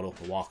then got up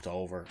and walked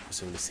over as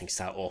soon as things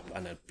sat up,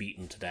 and then beat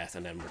him to death,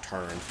 and then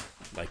returned.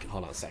 Like,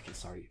 hold on a second,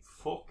 sorry.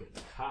 Fucking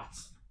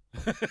cats.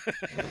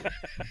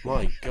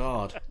 My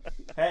God.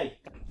 Hey.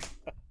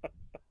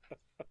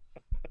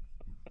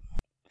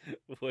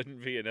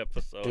 Wouldn't be an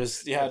episode.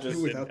 There's if just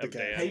we without didn't the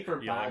have cat. Dan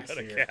Paper yelling bags at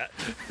a here. cat.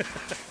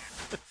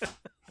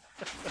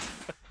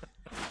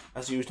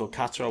 As usual,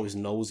 cats are always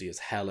nosy as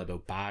hell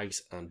about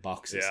bags and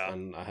boxes, Yeah.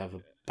 and I have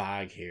a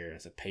bag here.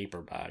 It's a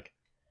paper bag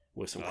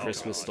with some Oh,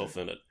 Christmas God. stuff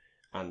in it,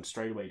 and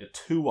straight away the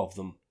two of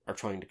them are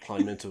trying to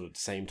climb into it at the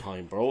same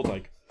time. They're all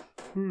like,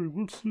 "Hey,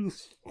 what's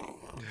this?"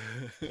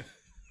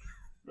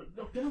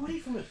 No, get away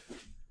from it.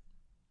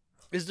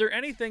 Is there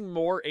anything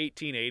more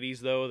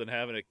 1880s though than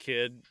having a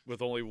kid with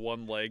only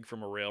one leg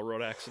from a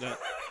railroad accident?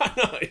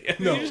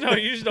 No. You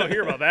just don't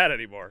hear about that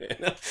anymore.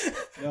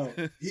 No,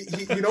 he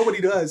you know what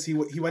he does? He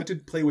went to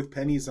play with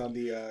pennies on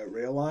the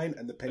rail line,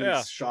 and the pennies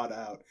Yeah. shot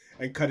out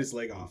and cut his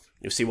leg off.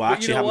 You see, what But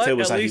actually happened to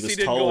was At that he least was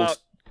didn't go told. out.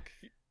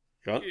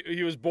 What?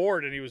 He was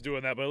bored and he was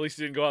doing that, but at least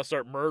he didn't go out and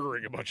start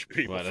murdering a bunch of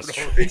people. Well, that's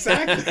for no true. reason.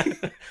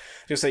 Exactly.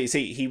 Just say, you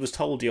see, he was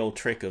told the old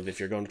trick of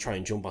if you're going to try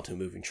and jump onto a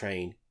moving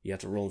train, you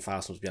have to run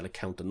fast enough to be able to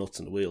count the nuts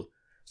in the wheel.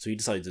 So he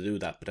decided to do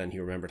that, but then he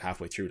remembered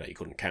halfway through that he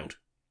couldn't count.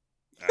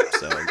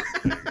 So,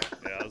 Yeah,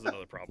 that was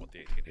another problem with the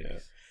 1880s. yeah,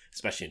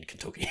 especially in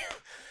Kentucky.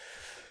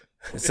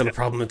 It's still a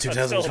problem in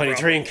That's still a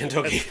 2023 in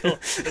problem. Kentucky.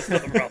 That's still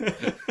a problem.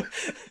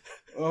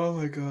 Oh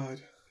my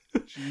god.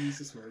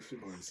 Jesus Murphy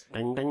boys.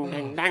 Ding, ding,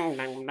 ding, ding,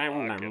 ding,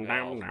 ding, Fucking ding,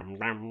 hell. ding,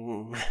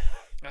 ding.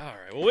 All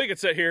right. Well, we could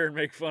sit here and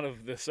make fun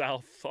of the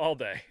South all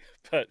day,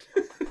 but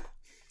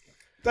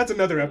That's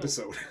another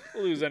episode.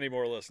 we'll lose any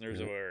more listeners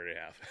than we already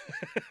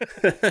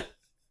have.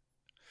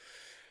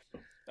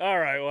 All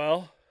right.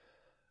 Well,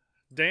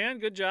 Dan,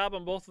 good job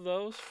on both of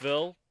those.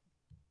 Phil,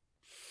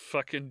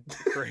 fucking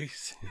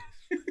crazy.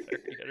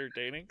 Very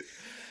entertaining.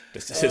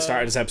 The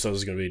start of this episode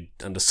is going to be,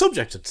 and the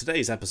subject of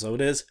today's episode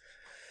is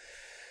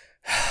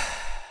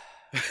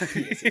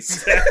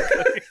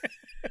Exactly.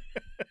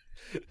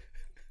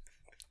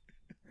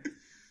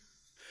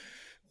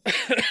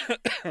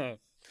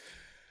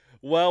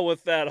 Well,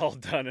 with that all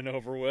done and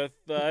over with,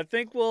 I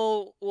think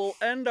we'll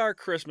end our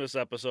Christmas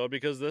episode,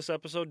 because this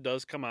episode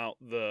does come out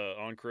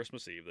on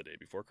Christmas Eve, the day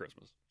before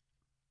Christmas.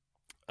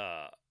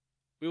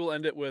 We will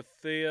end it with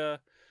the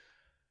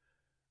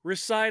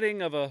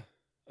reciting of a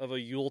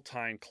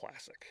Yuletide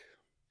classic.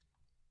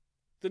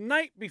 The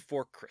Night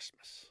Before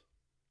Christmas.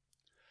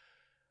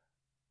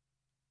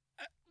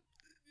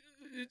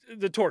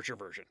 The torture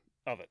version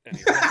of it,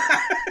 anyway.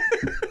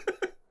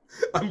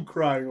 I'm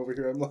crying over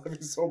here. I'm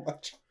laughing so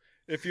much.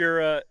 If you're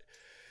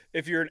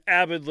an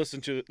avid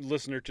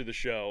listener to the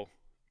show,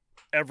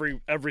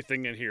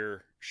 everything in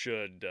here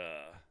should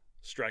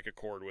strike a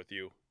chord with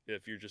you.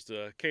 If you're just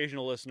an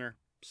occasional listener,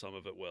 some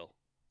of it will.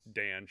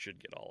 Dan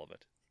should get all of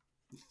it.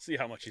 See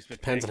how much he's been.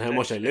 depends on how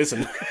much I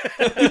listen.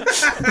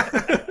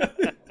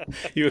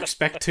 You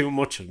expect too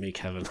much of me,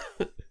 Kevin.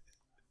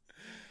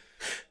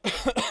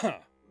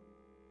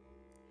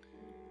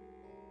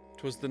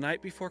 'Twas the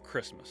night before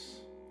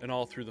Christmas, and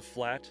all through the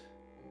flat,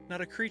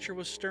 not a creature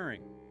was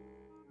stirring,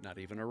 not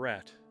even a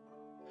rat.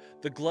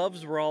 The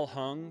gloves were all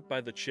hung by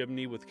the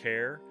chimney with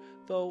care,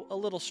 though a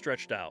little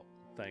stretched out,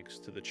 thanks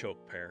to the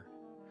choke pear.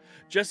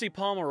 Jesse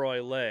Pomeroy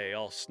lay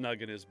all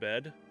snug in his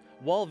bed,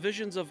 while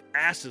visions of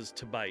asses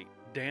to bite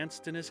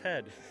danced in his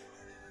head.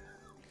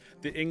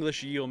 The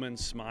English yeoman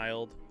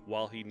smiled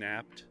while he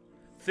napped,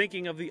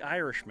 thinking of the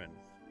Irishman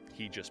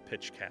he just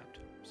pitch-capped.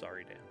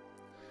 Sorry, Dan.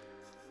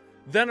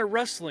 Then a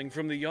rustling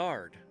from the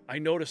yard. I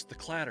noticed the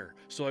clatter,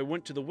 so I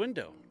went to the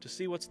window to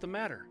see what's the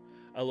matter.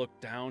 I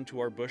looked down to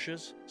our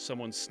bushes,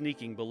 someone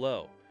sneaking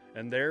below,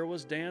 and there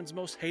was Dan's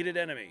most hated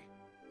enemy,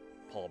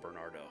 Paul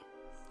Bernardo.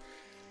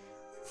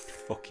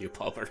 Fuck you,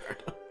 Paul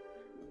Bernardo.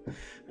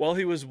 While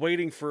he was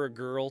waiting for a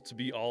girl to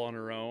be all on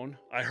her own,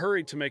 I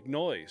hurried to make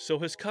noise, so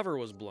his cover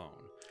was blown.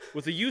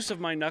 With the use of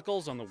my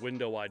knuckles on the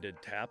window I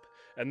did tap,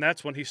 and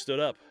that's when he stood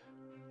up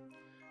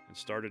and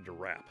started to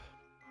rap.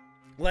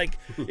 Like,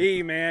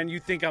 hey man, you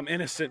think I'm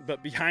innocent,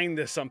 but behind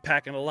this I'm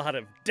packing a lot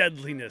of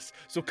deadliness.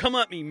 So come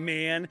at me,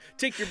 man.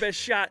 Take your best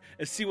shot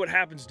and see what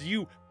happens to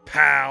you,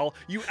 pal.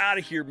 You out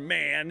of here,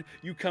 man.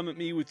 You come at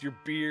me with your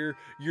beer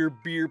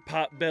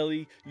pot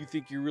belly. You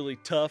think you're really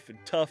tough,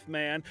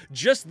 man.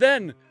 Just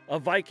then, a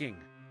Viking,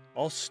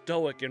 all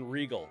stoic and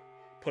regal,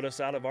 put us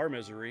out of our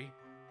misery.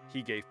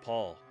 He gave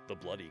Paul the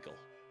blood eagle.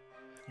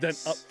 Then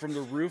up from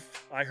the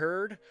roof I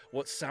heard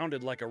what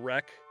sounded like a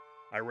wreck.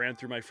 I ran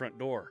through my front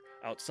door,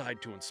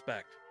 outside to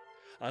inspect.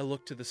 I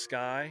looked to the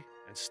sky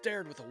and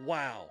stared with a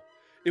wow.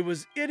 It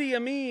was Idi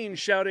Amin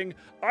shouting,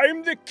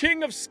 "I'm the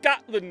King of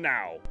Scotland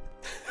now."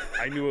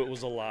 I knew it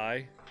was a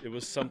lie. It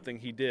was something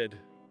he did.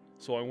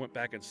 So I went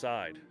back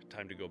inside.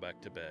 Time to go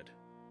back to bed.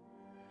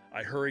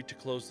 I hurried to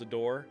close the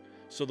door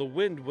so the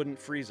wind wouldn't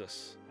freeze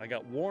us. I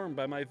got warmed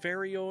by my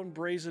very own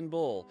brazen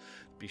bull.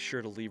 Be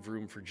sure to leave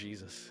room for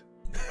Jesus.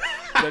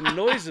 Then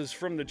noises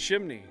from the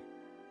chimney.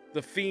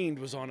 The fiend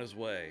was on his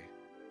way.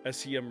 As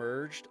he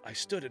emerged, I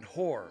stood in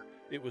horror.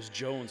 It was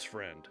Joan's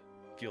friend,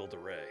 Gilda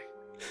Ray.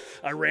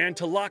 I ran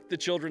to lock the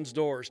children's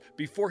doors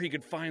before he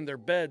could find their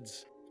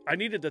beds. I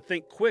needed to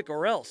think quick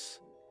or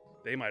else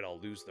they might all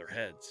lose their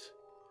heads.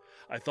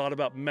 I thought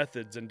about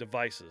methods and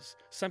devices,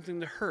 something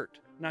to hurt,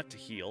 not to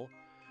heal,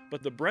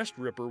 but the breast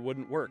ripper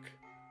wouldn't work,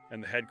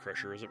 and the head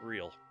crusher isn't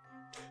real.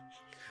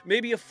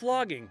 Maybe a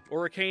flogging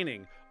or a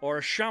caning or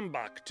a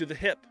sjambak to the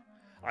hip.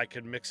 I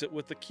could mix it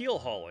with the keel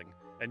hauling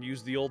and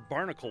use the old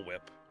barnacle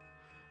whip.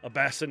 A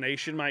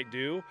bassination might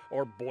do,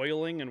 or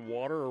boiling in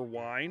water or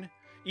wine.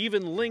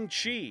 Even Ling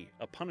Chi,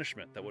 a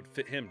punishment that would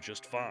fit him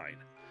just fine.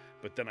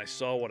 But then I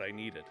saw what I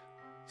needed.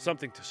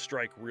 Something to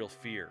strike real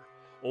fear.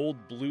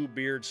 Old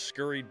Bluebeard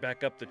scurried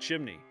back up the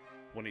chimney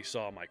when he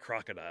saw my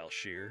crocodile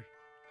sheared.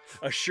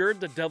 Assured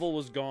the devil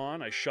was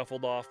gone, I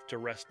shuffled off to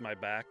rest my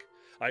back.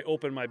 I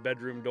opened my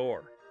bedroom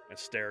door and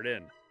stared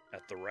in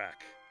at the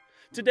rack.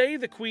 Today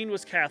the queen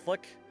was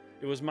Catholic.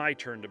 It was my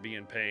turn to be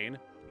in pain.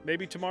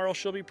 Maybe tomorrow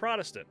she'll be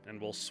Protestant, and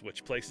we'll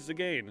switch places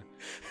again.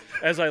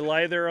 As I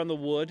lie there on the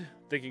wood,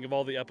 thinking of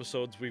all the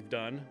episodes we've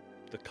done,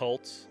 the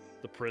cults,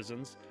 the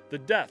prisons, the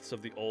deaths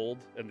of the old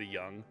and the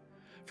young,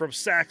 from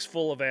sacks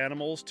full of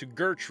animals to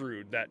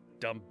Gertrude, that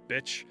dumb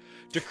bitch,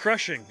 to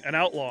crushing and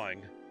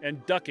outlawing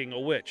and ducking a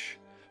witch,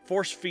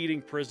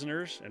 force-feeding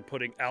prisoners and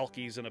putting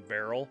alkies in a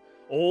barrel,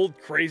 old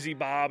Crazy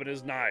Bob and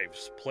his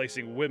knives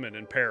placing women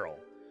in peril.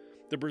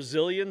 The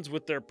Brazilians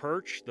with their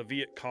perch, the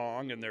Viet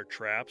Cong and their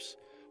traps,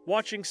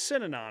 watching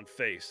Synanon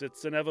face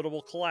its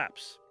inevitable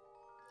collapse.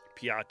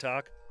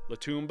 Piatak,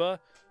 Latumba,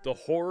 the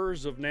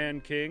horrors of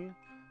Nanking,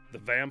 the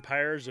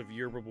vampires of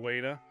Yerba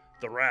Buena,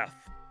 the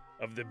wrath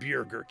of the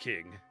Burger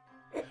King.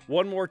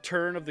 One more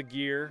turn of the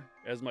gear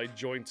as my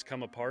joints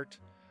come apart.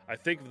 I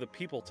think of the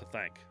people to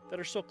thank that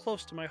are so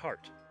close to my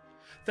heart.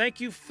 Thank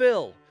you,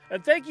 Phil,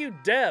 and thank you,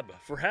 Deb,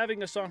 for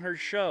having us on her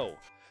show.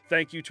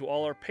 Thank you to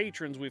all our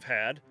patrons we've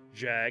had,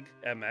 Jag,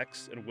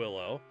 MX, and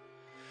Willow.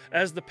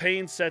 As the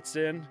pain sets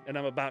in and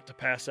I'm about to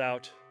pass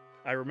out,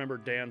 I remember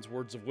Dan's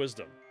words of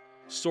wisdom.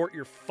 Sort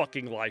your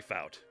fucking life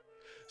out.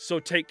 So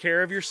take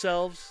care of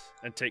yourselves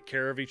and take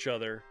care of each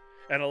other,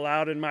 and a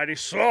loud and mighty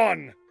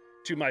Slán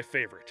to my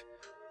favorite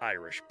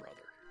Irish brother.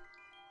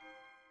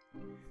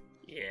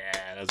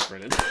 Yeah, that's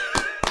brilliant.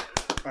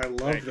 I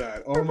love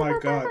that. Oh my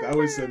god, that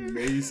was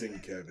amazing,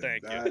 Kevin.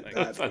 Thank you. That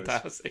was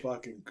Fantastic.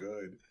 fucking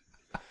good.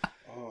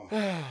 Oh.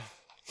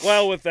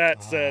 Well, with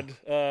that said,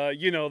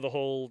 you know the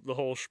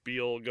whole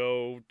spiel.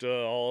 Go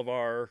to all of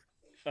our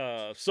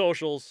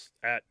socials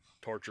at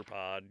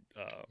TorturePod,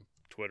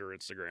 Twitter,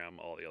 Instagram,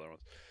 all the other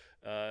ones.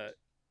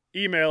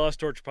 Email us,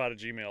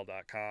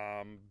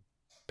 torturepod@gmail.com.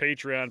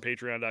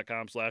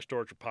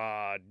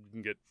 patreon.com/torturepod. You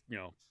can get,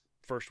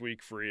 first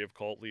week free of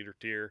Cult Leader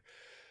tier.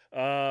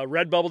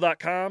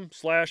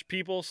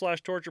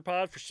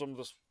 redbubble.com/people/torturepod for some of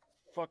this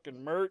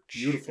fucking merch.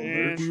 Beautiful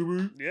and,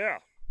 merch. Yeah.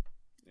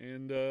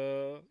 And,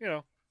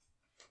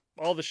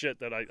 all the shit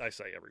that I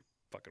say every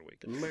fucking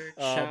week. Merch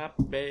shop,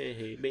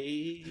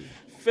 baby.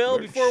 Phil,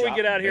 Merch before we shop,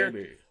 get out here,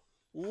 baby.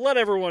 let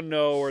everyone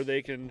know where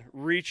they can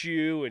reach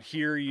you and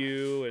hear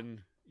you and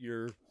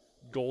your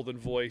golden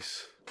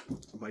voice.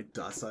 My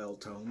docile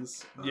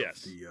tones of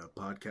Yes. the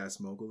podcast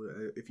mogul,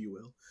 if you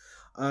will.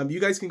 You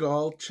guys can go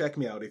all check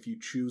me out if you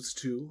choose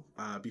to.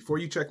 Before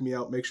you check me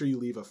out, make sure you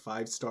leave a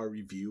 5-star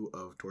review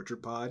of Torture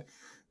Pod,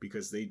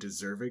 because they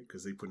deserve it,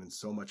 because they put in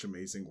so much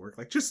amazing work.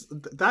 Like, just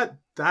that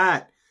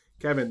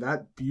Kevin,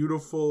 that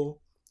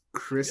beautiful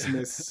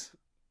Christmas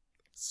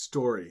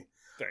story.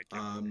 Thank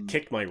you.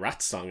 Kicked my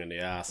rat song in the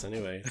ass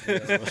anyway.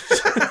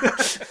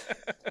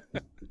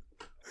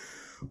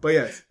 But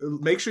yes,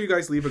 make sure you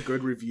guys leave a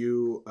good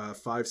review,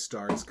 5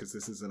 stars, because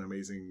this is an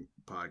amazing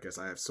podcast.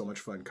 I have so much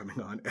fun coming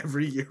on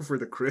every year for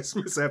the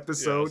Christmas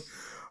episode.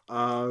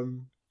 Yes.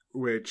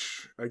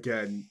 Which,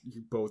 again,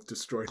 you both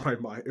destroyed my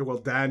mind. Well,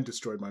 Dan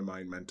destroyed my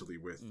mind mentally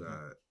with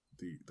the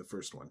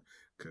first one,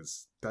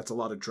 because that's a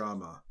lot of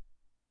drama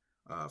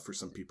for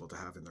some people to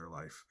have in their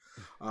life.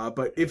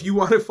 But if you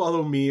want to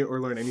follow me or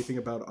learn anything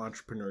about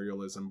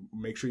entrepreneurialism,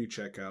 make sure you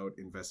check out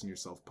Invest in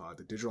Yourself Pod,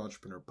 the digital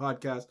entrepreneur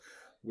podcast,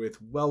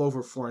 with well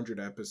over 400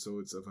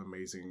 episodes of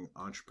amazing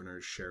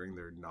entrepreneurs sharing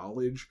their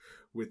knowledge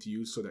with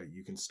you so that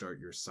you can start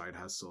your side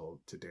hustle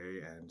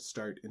today and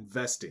start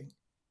investing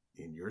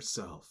in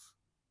yourself.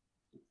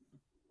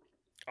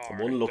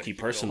 One lucky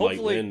person might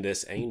win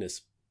this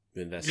anus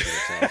investing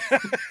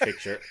yourself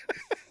picture.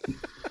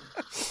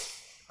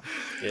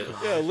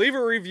 Yeah, leave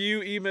a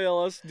review, email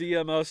us,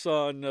 DM us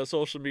on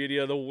social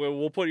media.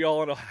 We'll put you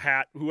all in a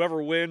hat.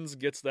 Whoever wins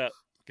gets the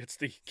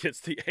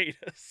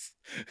anus.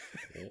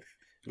 Yeah.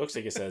 Looks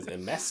like it says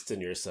invest in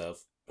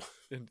yourself.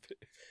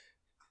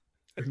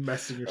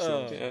 Invest in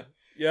yourself.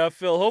 Yeah,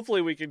 Phil,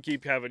 hopefully we can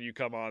keep having you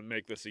come on,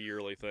 make this a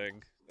yearly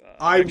thing.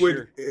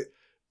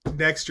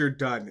 Next year,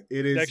 done.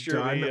 It is next year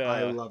done.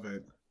 I love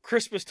it.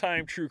 Christmas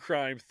time true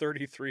crime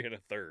 33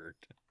 1/3.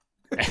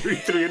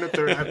 33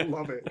 1/3. I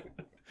love it.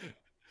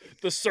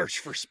 The Search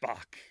for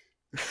Spock.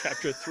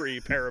 Chapter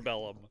 3,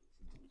 Parabellum.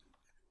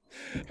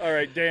 All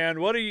right, Dan,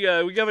 what do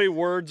you we got any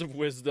words of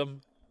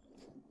wisdom?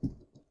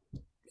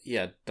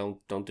 Yeah,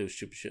 don't do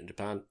stupid shit in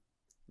Japan.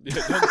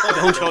 Yeah,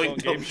 Don't join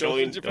game shows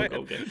in Japan.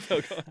 Don't go game.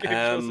 Don't go on game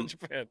shows in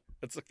Japan.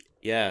 That's okay.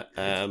 Yeah.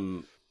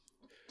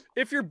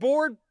 If you're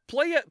bored,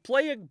 play a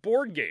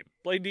board game.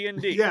 Play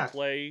D&D. Yeah.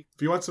 Play.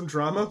 If you want some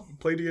drama,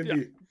 play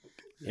D&D.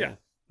 Yeah.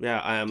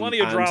 Yeah.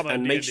 Plenty of drama.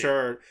 And in make D&D.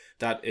 sure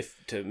that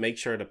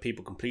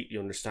people completely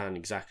understand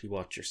exactly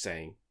what you're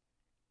saying.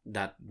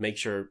 That make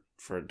sure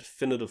for a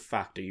definitive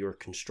fact that you're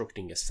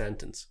constructing a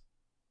sentence.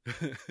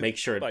 Make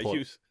sure to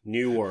put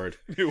new word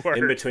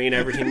in between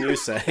everything you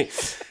say.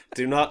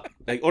 Do not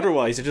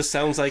otherwise it just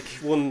sounds like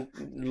one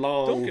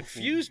long. Don't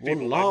confuse people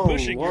one by long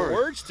pushing word.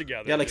 your words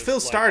together. Yeah, like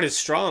Phil started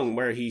strong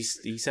where he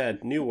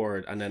said new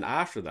word, and then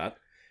after that,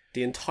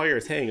 the entire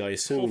thing I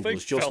assumed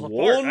was just one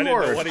word.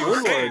 One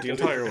word the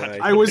entire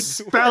way. I was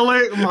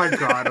spelling. Oh my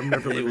god, I'm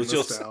never living it was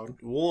this just down.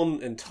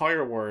 one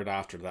entire word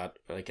after that.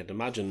 I can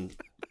imagine.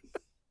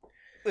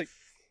 Like,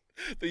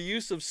 the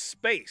use of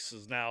space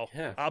is now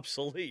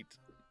obsolete.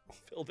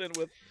 Filled in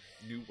with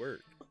new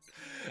word.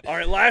 All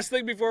right, last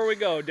thing before we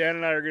go, Dan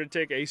and I are going to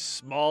take a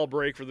small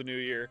break for the new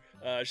year,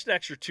 just an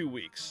extra 2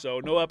 weeks. So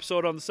no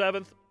episode on the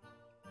 7th.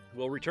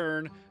 We'll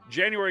return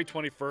January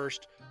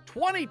 21st,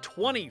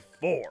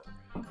 2024,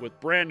 with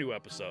brand new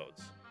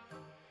episodes.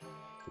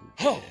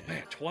 Oh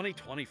man,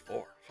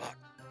 2024. Fuck.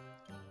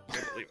 I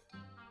can't believe it.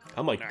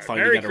 I might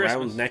finally Merry get around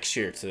Christmas. next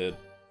year to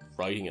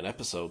writing an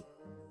episode.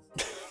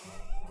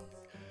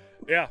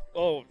 Yeah.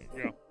 Oh,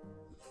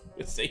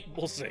 We'll see.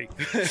 we'll see.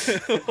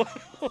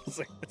 We'll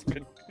see. It's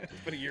been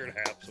a year and a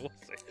half, so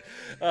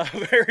we'll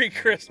see. Merry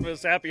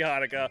Christmas, Happy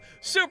Hanukkah,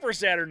 Super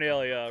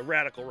Saturnalia,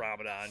 Radical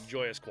Ramadan,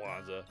 Joyous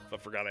Kwanzaa. If I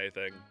forgot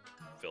anything,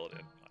 fill it in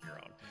on your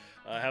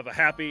own. Have a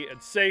happy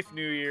and safe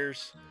New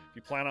Year's. If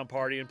you plan on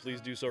partying, please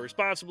do so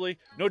responsibly.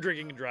 No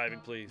drinking and driving,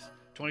 please.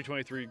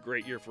 2023,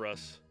 great year for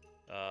us.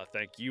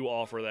 Thank you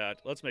all for that.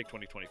 Let's make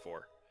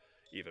 2024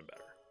 even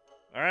better.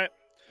 All right.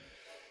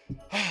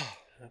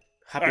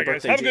 Happy All right,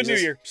 birthday, guys. Have a good Jesus.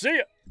 New Year. See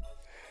ya.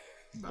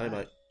 Bye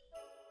bye.